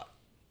dad brought.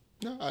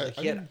 No, Like,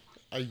 I, he had- mean,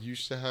 I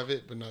used to have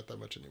it, but not that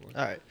much anymore.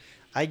 All right,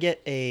 I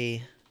get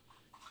a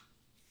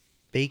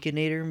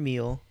Baconator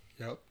meal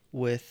Yep.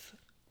 with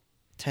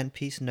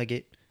 10-piece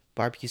nugget,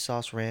 barbecue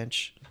sauce,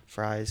 ranch,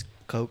 fries,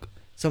 Coke.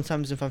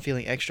 Sometimes if I'm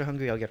feeling extra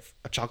hungry, I'll get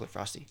a chocolate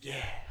frosty.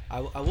 Yeah. I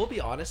will be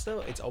honest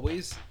though, I've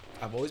always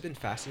been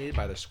fascinated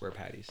by the square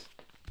patties.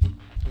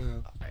 Yeah.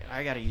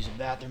 I gotta use a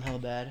bathroom hella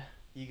bad.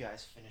 You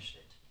guys finished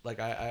it. Like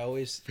I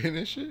always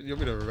Finish it? You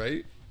want me to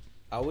write?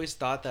 I always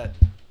thought that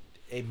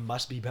it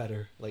must be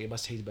better. Like it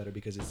must taste better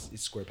because it's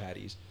square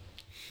patties.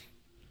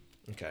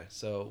 Okay,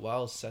 so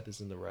while Seth is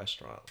in the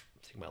restaurant, I'm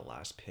taking my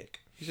last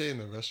pick. You say in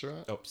the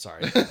restaurant? Oh,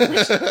 sorry.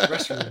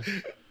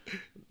 Restroom.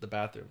 The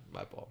bathroom.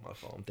 My fault.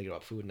 I'm thinking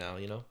about food now,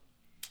 you know?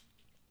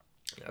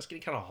 That's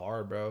getting kind of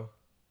hard, bro.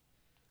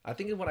 I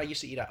think of what I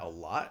used to eat at a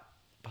lot,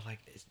 but like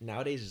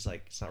nowadays it's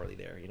like it's not really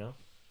there, you know?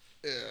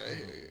 Yeah, I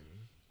hear you.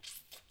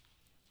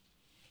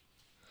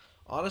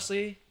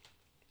 Honestly,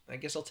 I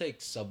guess I'll take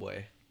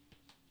Subway.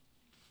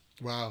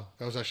 Wow,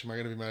 that was actually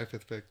gonna be my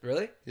 5th pick.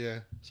 Really? Yeah,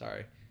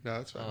 Sorry. no,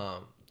 that's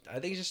fine. I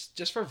think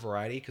just for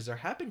variety, because there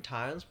have been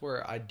times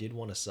where I did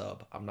want a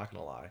sub. I'm not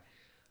gonna lie.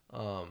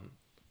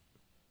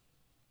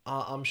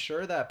 I'm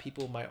sure that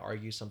people might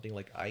argue something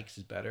like Ike's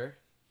is better.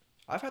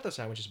 I've had those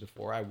sandwiches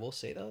before. I will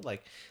say though,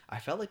 like I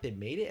felt like they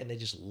made it and they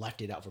just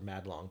left it out for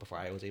mad long before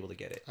I was able to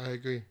get it. I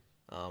agree.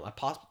 I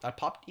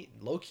popped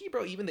low key,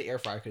 bro. Even the air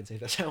fryer couldn't save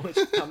that sandwich.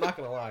 I'm not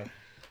gonna lie.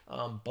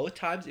 Both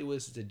times it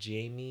was the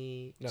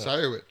Jamie. No,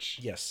 Sirewich.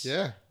 yes.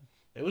 Yeah.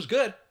 It was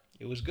good.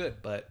 It was good,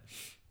 but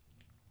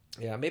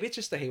yeah, maybe it's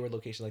just the Hayward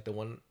location, like the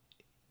one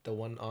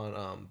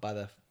on by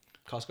the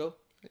Costco.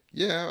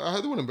 Yeah, I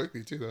had the one in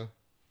Berkeley too, though.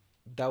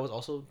 That was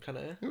also kind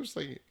of. It was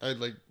like I'd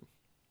like.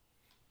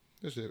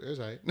 It was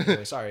alright.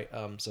 Anyway, sorry.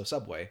 So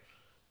Subway.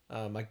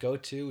 My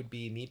go-to would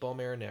be meatball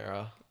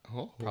marinara,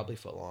 Oh, probably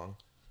footlong,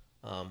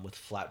 with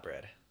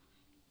flatbread.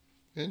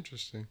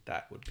 interesting.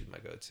 That would be my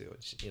go-to.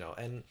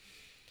 And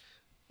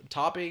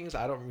toppings.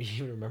 I don't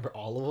even remember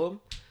all of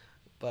them,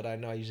 but I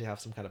know I usually have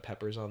some kind of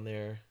peppers on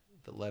there,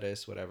 the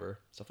lettuce, whatever,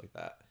 stuff like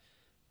that.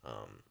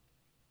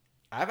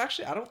 I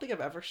don't think I've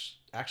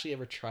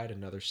ever tried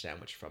another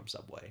sandwich from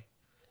Subway.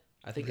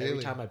 I think every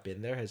Really? time I've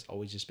been there has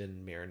always just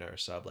been marinara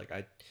sub. Like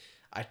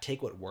I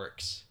take what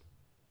works.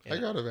 I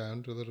got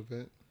around a little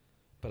bit.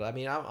 But I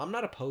mean, I'm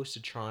not opposed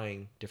to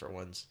trying different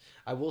ones.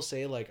 I will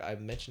say, like I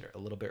mentioned a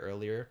little bit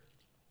earlier,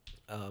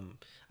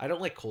 I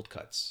don't like cold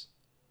cuts.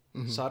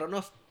 Mhm. So I don't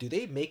know do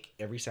they make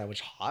every sandwich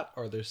hot,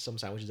 or there's some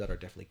sandwiches that are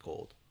definitely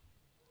cold.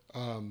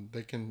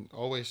 They can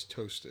always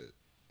toast it.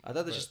 I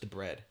thought that's just the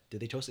bread. Did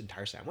they toast the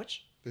entire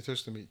sandwich? They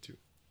toast the meat too.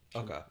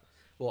 Okay.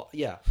 Well,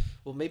 yeah.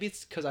 Well, maybe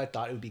it's because I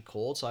thought it would be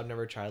cold, so I've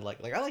never tried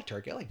like I like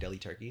turkey. I like deli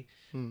turkey,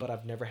 but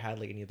I've never had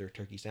like any of their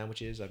turkey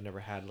sandwiches. I've never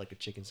had like a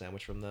chicken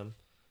sandwich from them.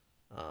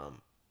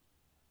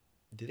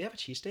 Do they have a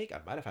cheesesteak? I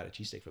might have had a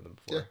cheesesteak from them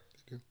before.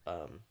 Yeah,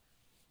 they do.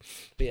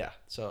 But yeah,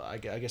 so I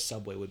guess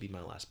Subway would be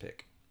my last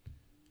pick.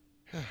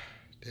 Damn,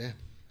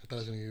 I thought I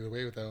was gonna get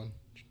away with that one.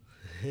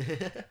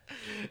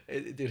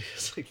 Dude,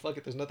 it's like fuck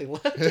it. There's nothing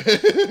left.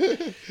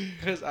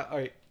 Because all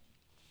right,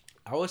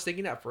 I was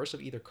thinking at first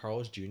of either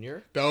Carl's Jr.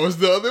 That was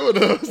the other one.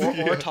 I was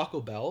thinking or of. Taco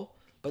Bell,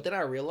 but then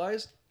I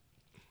realized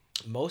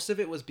most of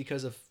it was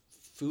because of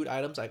food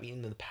items I've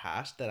eaten in the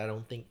past that I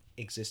don't think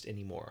exist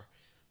anymore.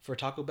 For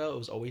Taco Bell, it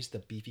was always the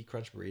beefy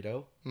crunch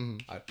burrito.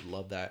 Mhm. I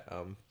love that.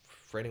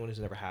 For anyone who's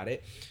never had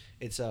it,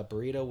 it's a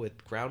burrito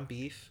with ground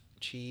beef,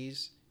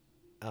 cheese,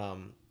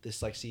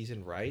 this like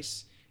seasoned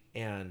rice,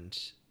 and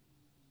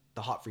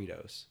the hot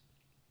Fritos.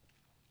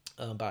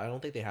 But I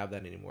don't think they have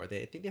that anymore. I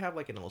think they have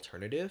like an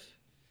alternative,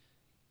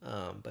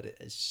 but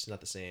it's just not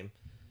the same.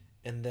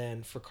 And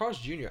then for Carl's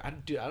Jr., I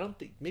don't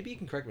think, maybe you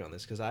can correct me on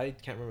this because I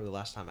can't remember the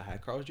last time I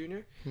had Carl's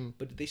Jr.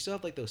 But they still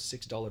have like those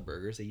 $6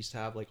 burgers they used to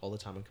have like all the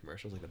time in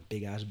commercials, like the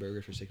big ass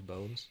burgers for 6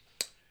 bones.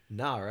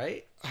 Nah,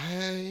 right?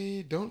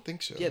 I don't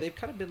think so. Yeah, they've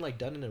kind of been like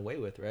done and away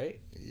with, right?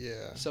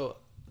 Yeah. So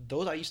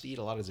those I used to eat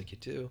a lot as a kid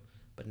too,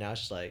 but now it's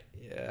just like,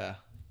 yeah,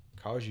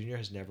 Carl's Jr.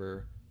 has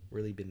never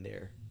really been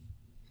there.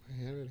 My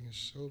handwriting is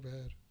so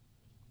bad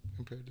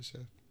compared to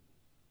Seth.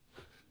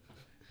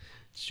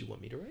 Did you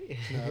want me to write?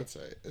 No, it's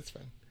alright. It's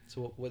fine.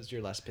 So what's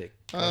your last pick?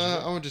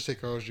 I'm gonna just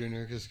take Carl's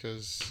Jr. just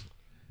because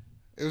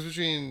it was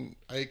between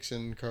Ike's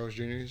and Carl's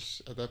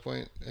Jr.'s at that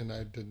point, and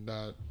I did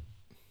not.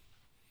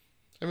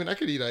 I mean, I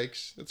could eat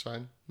Ike's. That's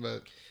fine,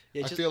 but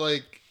Yeah, I feel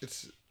like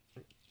it's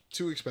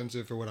too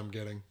expensive for what I'm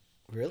getting.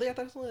 Really? I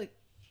thought it was only like,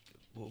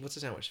 what's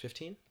the sandwich?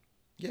 15?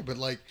 Yeah, but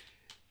like,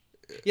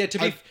 Yeah, to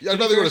be. I'd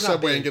rather go to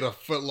Subway and get a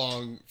foot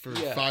long for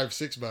Yeah.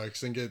 $5-6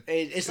 than get.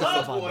 It's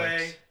not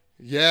 $5.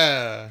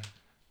 Yeah.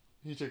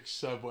 You took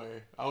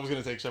Subway. I was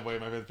gonna take Subway.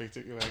 My fifth pick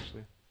too,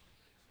 actually.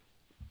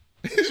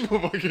 These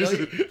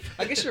motherfuckers.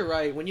 I guess you're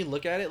right. When you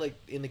look at it, like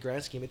in the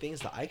grand scheme of things,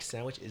 the Ike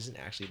sandwich isn't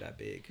actually that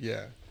big.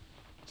 Yeah.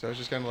 So it's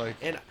just kind of like.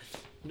 And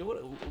you know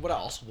what? What I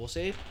also will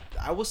say,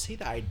 I will say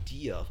the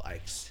idea of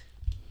Ike's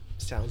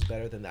sounds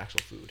better than the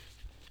actual food,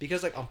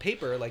 because like on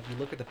paper, like you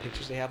look at the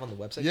pictures they have on the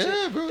website. Yeah,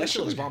 shit, bro. that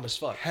shit looks bomb as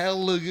fuck.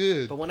 Hella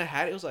good. But when I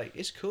had it, it was like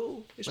it's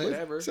cool. It's Like,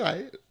 whatever. It's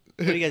alright.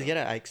 What do you guys get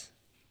at Ike's?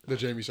 The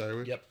Jamie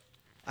Sirewich. Yep.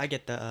 I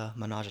get the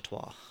Menage a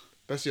Trois.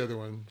 That's the other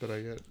one that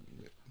I get.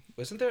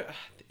 Isn't there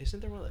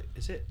one like,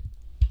 is it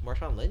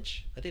Marshawn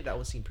Lynch? I think that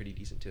one seemed pretty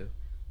decent too.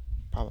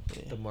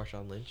 Probably. The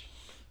Marshawn Lynch.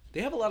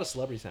 They have a lot of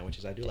celebrity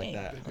sandwiches. I do like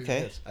Dang, that.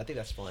 okay. I think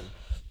that's fun.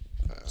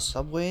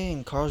 Subway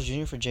and Carl's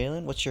Jr. for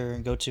Jalen. What's your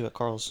go-to at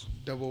Carl's?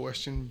 Double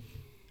Western.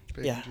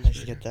 bacon Yeah, I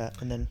should cheeseburger. get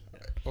that. And then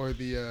Or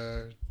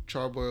the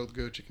charboiled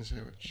goat chicken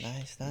sandwich.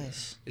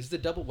 nice. Is the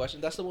double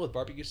Western? That's the one with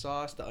barbecue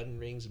sauce, the onion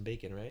rings, and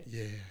bacon, right?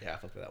 Yeah. Yeah, I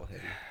fuck with that one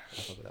heavy. I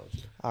fuck with that one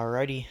too.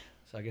 Alrighty.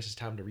 So I guess it's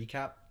time to recap.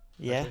 our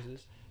Yeah.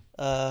 choices.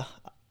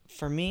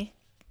 For me,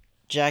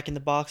 Jack in the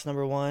Box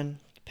 #1,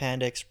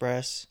 Panda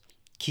Express,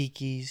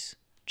 Kiki's,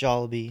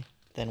 Jollibee,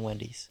 then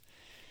Wendy's.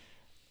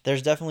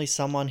 There's definitely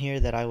some on here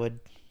that I would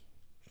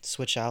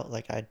switch out.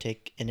 Like I'd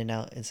take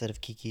In-N-Out instead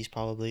of Kiki's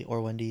probably,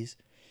 or Wendy's.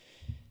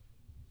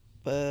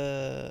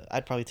 But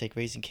I'd probably take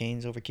Raising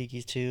Cane's over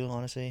Kiki's too,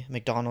 honestly.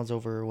 McDonald's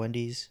over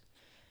Wendy's.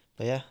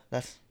 But yeah,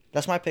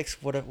 that's my picks.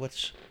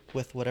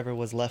 With whatever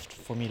was left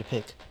for me to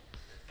pick.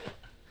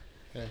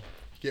 Hey,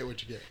 get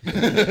what you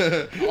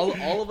get.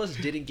 all of us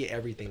didn't get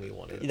everything we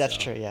wanted. That's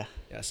so. true. Yeah.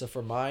 Yeah. So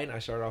for mine, I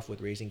started off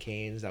with Raising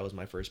Cane's. That was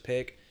my first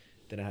pick.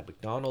 Then I had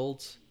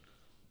McDonald's.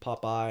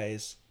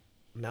 Popeyes,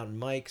 Mountain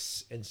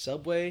Mike's, and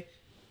Subway.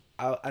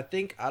 I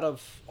think out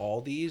of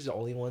all these, the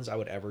only ones I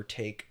would ever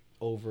take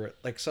over,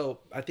 like, so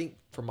I think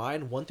for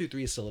mine, 1 through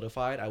 3 is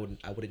solidified. I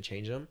wouldn't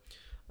change them.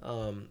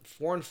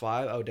 4 and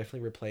 5 I would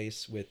definitely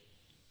replace with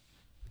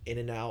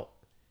In-N-Out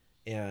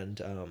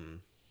and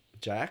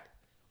Jack.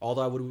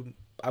 Although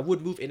I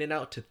would move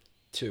In-N-Out to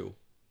 2.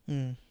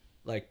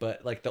 Like,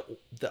 but like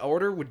the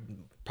order would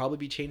probably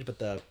be changed, but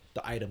the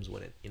items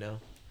wouldn't, you know.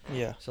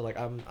 Yeah. So like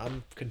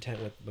I'm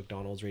content with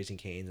McDonald's, Raising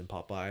Cane's, and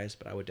Popeyes,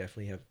 but I would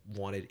definitely have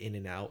wanted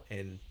In-N-Out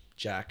and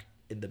Jack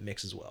in the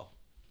mix as well.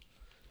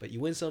 But you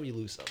win some, you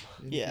lose some.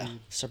 Yeah.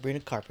 Sabrina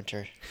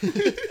Carpenter.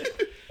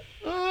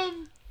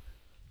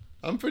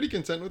 I'm pretty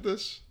content with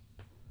this.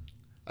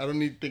 I don't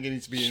think it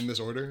needs to be in this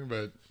order,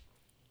 but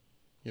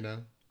you know,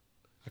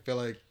 I feel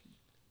like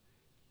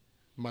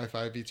my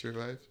 5 beats your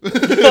 5. Whoa,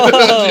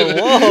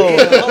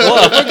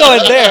 we're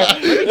going there.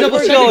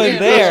 We're going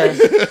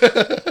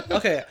there.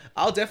 Okay,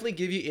 I'll definitely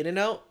give you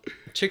In-N-Out.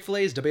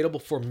 Chick-fil-A is debatable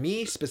for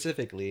me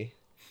specifically.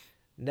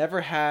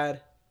 Never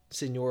had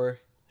Senor.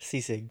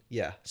 Sisig.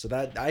 Yeah, so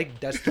that's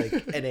like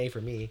an A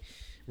for me.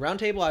 Round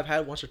Table I've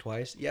had once or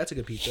twice. Yeah, it's a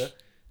good pizza.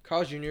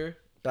 Carl's Jr.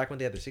 Back when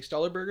they had the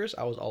 $6 burgers,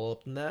 I was all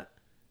up in that.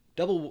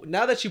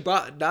 Now that he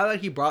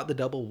brought the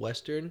double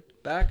Western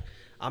back,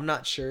 I'm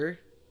not sure.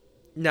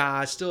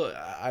 Nah,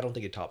 I don't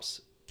think it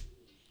tops.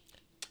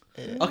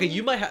 Okay,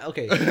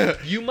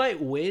 you might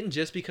win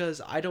just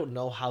because I don't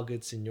know how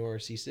good Senor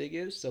Sisig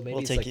is, so maybe We'll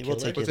it's take like you- we'll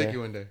killer. take We'll take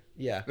you one day.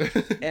 Yeah,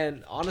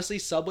 and honestly,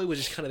 Subway was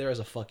just kind of there as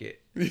a fuck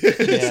it.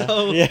 Yeah.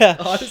 So, Yeah.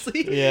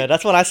 honestly, Yeah,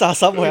 that's when I saw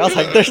Subway. I was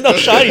like, there's no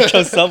shot he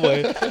chose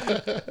Subway.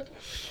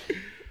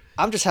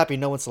 I'm just happy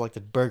no one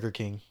selected Burger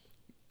King.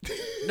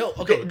 no.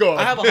 Okay, Go on.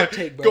 I have a hot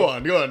take, bro.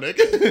 Go on, Nick.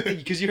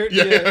 Because you heard,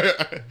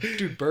 Yeah.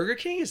 dude, Burger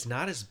King is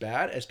not as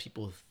bad as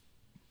people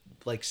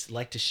like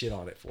to shit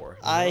on it for. You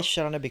I know?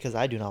 shit on it because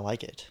I do not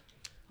like it.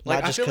 Like,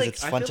 Not I just feel because like-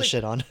 it's I fun feel to like-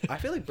 shit on. I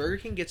feel like Burger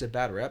King gets a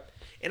bad rep,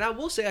 and I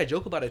will say I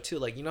joke about it too.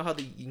 Like, you know how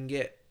you can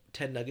get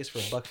 10 nuggets for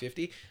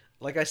 $1.50.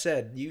 Like I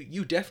said,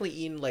 you definitely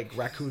eating like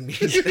raccoon meat.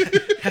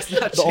 That's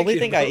not The only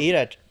chicken, thing I bro.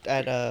 eat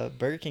at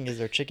Burger King is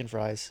their chicken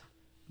fries.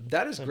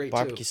 That is And great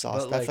barbecue too.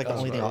 sauce. But, That's like the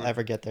only thing I'll right.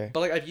 ever get there.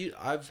 But like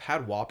I've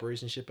had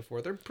Whoppers and shit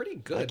before. They're pretty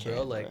good, can't, bro.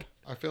 bro. Like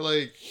I feel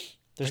like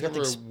There's I can't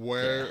nothing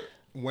remember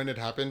when it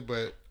happened,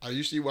 but I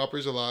used to eat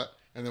Whoppers a lot,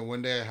 and then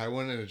one day I had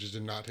one and it just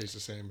did not taste the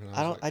same. And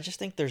I was don't. I just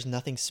think there's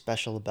nothing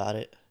special about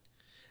it.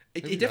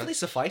 it Maybe definitely not.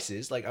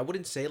 suffices. Like I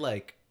wouldn't say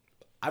like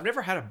I've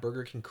never had a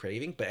Burger King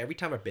craving, but every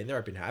time I've been there,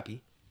 I've been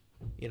happy.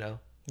 You know.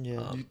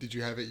 Yeah. Did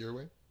you have it your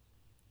way?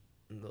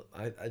 No,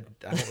 I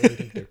don't really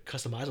think they're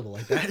customizable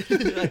like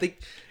that. I think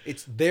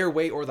it's their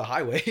way or the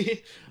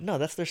highway. No,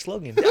 that's their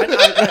slogan. I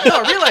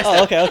realize Oh,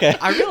 that. okay, okay.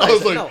 I I realize was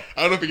that. like, No,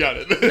 I don't know if you got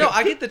it. no,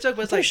 I get the joke,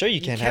 but it's I'm like sure you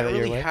can't have it your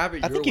really way. have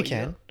it I your think you way,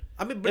 can. know?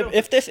 I mean, but,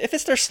 If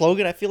it's their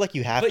slogan, I feel like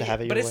you have to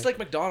have it your but way. it's like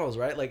McDonald's,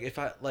 right? Like if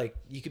I like,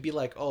 you could be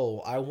like, oh,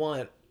 I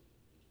want,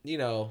 you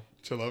know,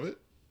 To love it?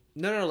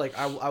 no, like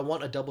I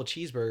want a double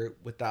cheeseburger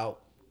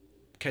without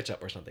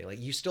ketchup or something. Like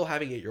you still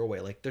having it your way.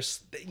 Like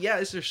it's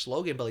their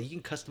slogan, but like, you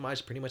can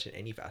customize pretty much in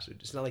any fast food.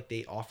 It's not like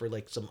they offer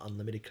like some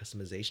unlimited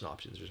customization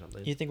options or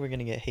something. You think we're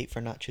gonna get hate for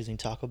not choosing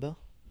Taco Bell?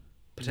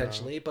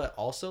 Potentially, but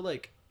also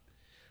like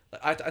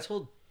I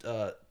told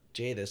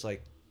Jay this,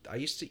 like I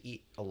used to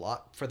eat a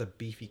lot for the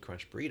beefy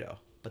crunch burrito,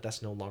 but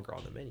that's no longer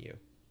on the menu.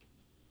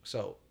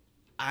 So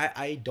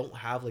I don't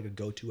have like a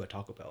go-to at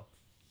Taco Bell.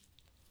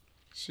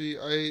 See,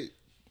 I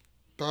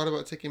thought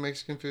about taking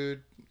Mexican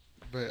food,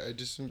 but I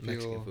just didn't feel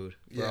Mexican food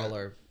for Yeah. all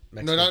our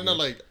No, Mexican not food.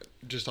 like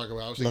just Taco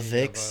Bell. I was La thinking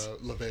Vix?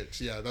 of La Vix.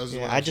 Yeah, that was the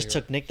Yeah, one I was just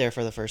thinking took Nick there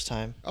for the first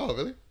time. of. Oh,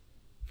 really?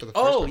 For the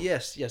first Oh time?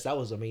 yes, that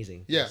was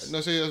amazing. Yeah, Yes.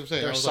 no, see, that's what I'm saying.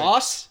 I Their was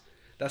sauce,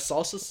 that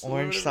salsa,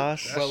 Orange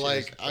sauce. that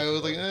Like, but shit like, is I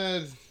was fucking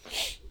like,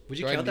 fire. Would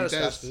you do I count that need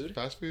as fast food?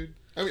 Fast food?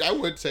 I mean, I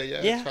would say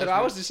yeah. Yeah. it's fast But I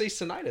food. was to say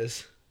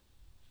Sonidas.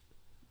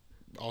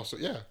 Also,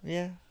 yeah.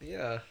 Yeah.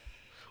 Yeah.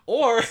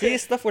 Or See,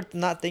 it's stuff we're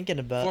not thinking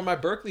about. for my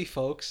Berkeley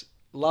folks,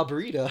 La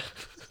Burrita.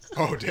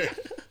 Oh damn.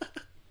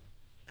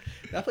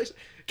 That place,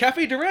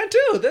 Cafe Duran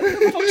too. That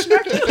motherfucker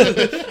smacked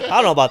too. I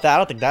don't know about that. I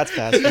don't think that's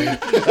fast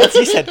food. That's,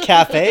 you said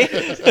cafe.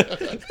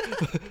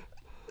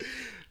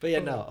 But yeah,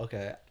 no,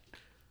 okay.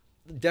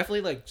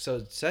 Definitely like,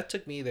 so Seth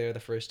took me there the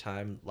first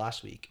time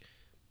last week.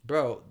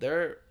 Bro,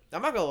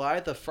 I'm not gonna lie,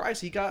 the fries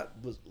he got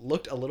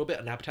looked a little bit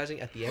unappetizing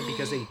at the end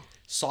because they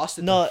sauced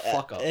it No, the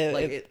fuck up.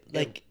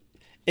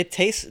 it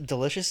tastes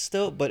delicious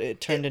still, but it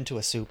turned into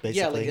a soup basically.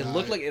 yeah, like it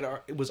looked like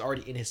it was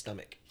already in his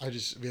stomach. I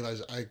just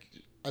realized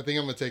I think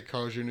I'm gonna take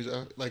Carl's Jr.'s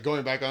off. Like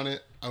going back on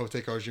it, I would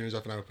take Carl's Jr.'s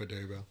off and I would put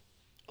Dairy Bell.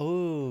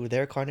 Oh,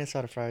 their carne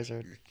asada fries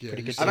are Yeah,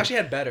 pretty you good. said- I've actually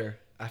had better.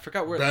 I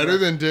forgot where. Better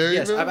than Dairy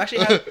Yes, Bell? I've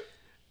actually had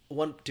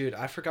one. Dude,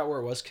 I forgot where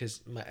it was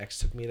because my ex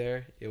took me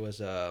there. It was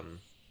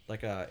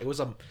it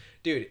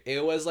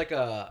was like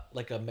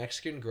a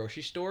Mexican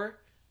grocery store,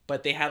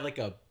 but they had like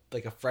a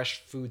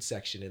fresh food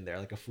section in there,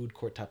 like a food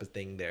court type of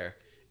thing there,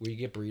 where you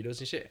get burritos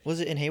and shit. Was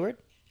it in Hayward?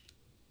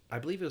 I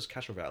believe it was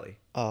Castro Valley.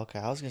 Oh, okay.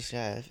 I was gonna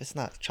say if it's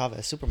not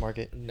Chavez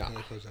Supermarket. Nah, I'm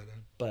gonna close that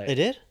down. but It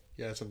did?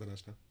 Yeah, it's something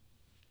else now.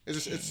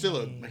 It's still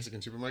a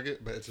Mexican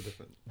supermarket, but it's a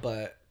different.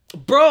 But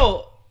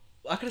bro,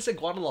 I could have said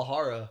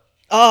Guadalajara.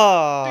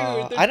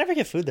 Oh, Dude, I never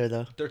get food there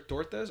though. Their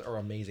tortas are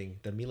amazing.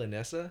 The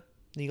milanesa.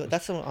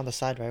 That's the one on the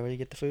side, right, where you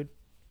get the food.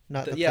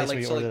 Not the Yeah, place where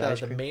like you so, order like the ice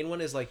the cream. main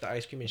one is like the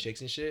ice cream and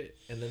shakes and shit,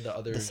 and then the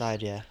other. The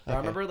side, yeah. I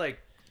remember like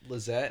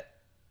Lizette,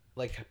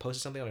 like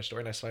posted something on her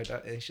story, and I swiped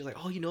out, and she's like,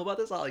 "Oh, you know about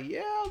this?" I was like,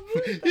 "Yeah,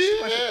 man,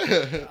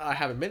 that's Yeah. I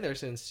haven't been there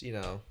since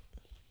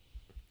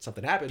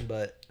something happened,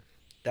 but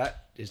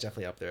that is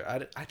definitely up there.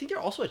 I think they're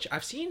also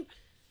I've seen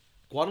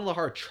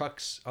Guadalajara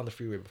trucks on the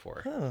freeway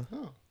before, Huh.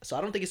 Oh. so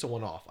I don't think it's a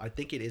one-off. I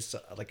think it is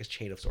like a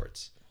chain of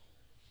sorts.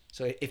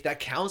 So if that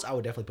counts, I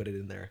would definitely put it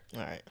in there.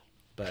 All right.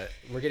 But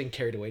we're getting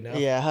carried away now.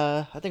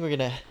 Yeah, I think we're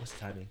gonna. What's the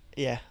timing?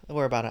 Yeah,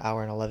 we're about an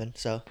hour and 11,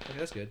 so Okay,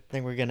 that's good. I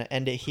think we're gonna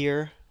end it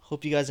here.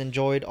 Hope you guys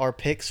enjoyed our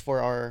picks for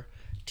our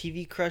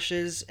TV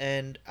crushes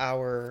and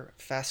our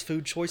fast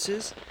food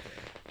choices.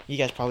 You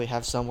guys probably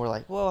have some where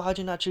like, whoa, how'd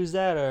you not choose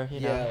that? Or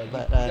you know, Yeah, like,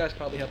 but you guys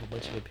probably have a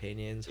bunch of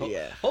opinions.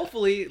 Yeah.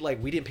 Hopefully,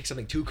 like we didn't pick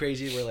something too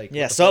crazy. We're like,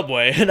 yeah, what the fuck?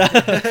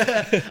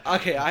 Subway.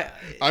 Okay,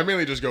 I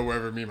mainly just go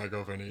wherever me and my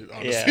girlfriend eat.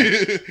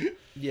 Honestly.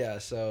 yeah.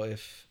 So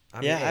if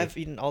yeah, hey, I've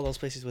eaten all those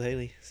places with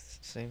Haley.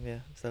 Same, yeah.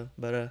 So,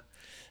 but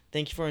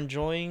thank you for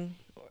enjoying.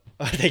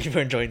 Thank you for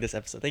enjoying this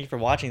episode. Thank you for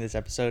watching this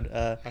episode.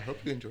 I hope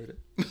you enjoyed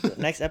it.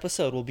 The next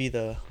episode will be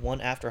the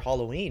one after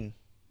Halloween.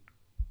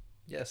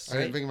 yes, I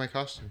didn't bring my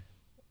costume.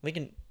 We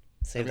can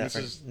save I mean, that for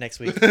this is- next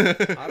week. I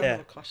don't Yeah. have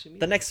a costume. The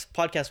either. next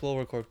podcast we'll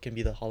record can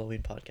be the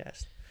Halloween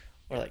podcast,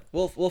 or like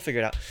we'll figure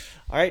it out.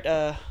 All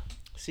right.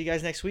 See you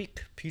guys next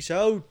week. Peace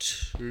out.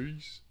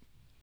 Peace.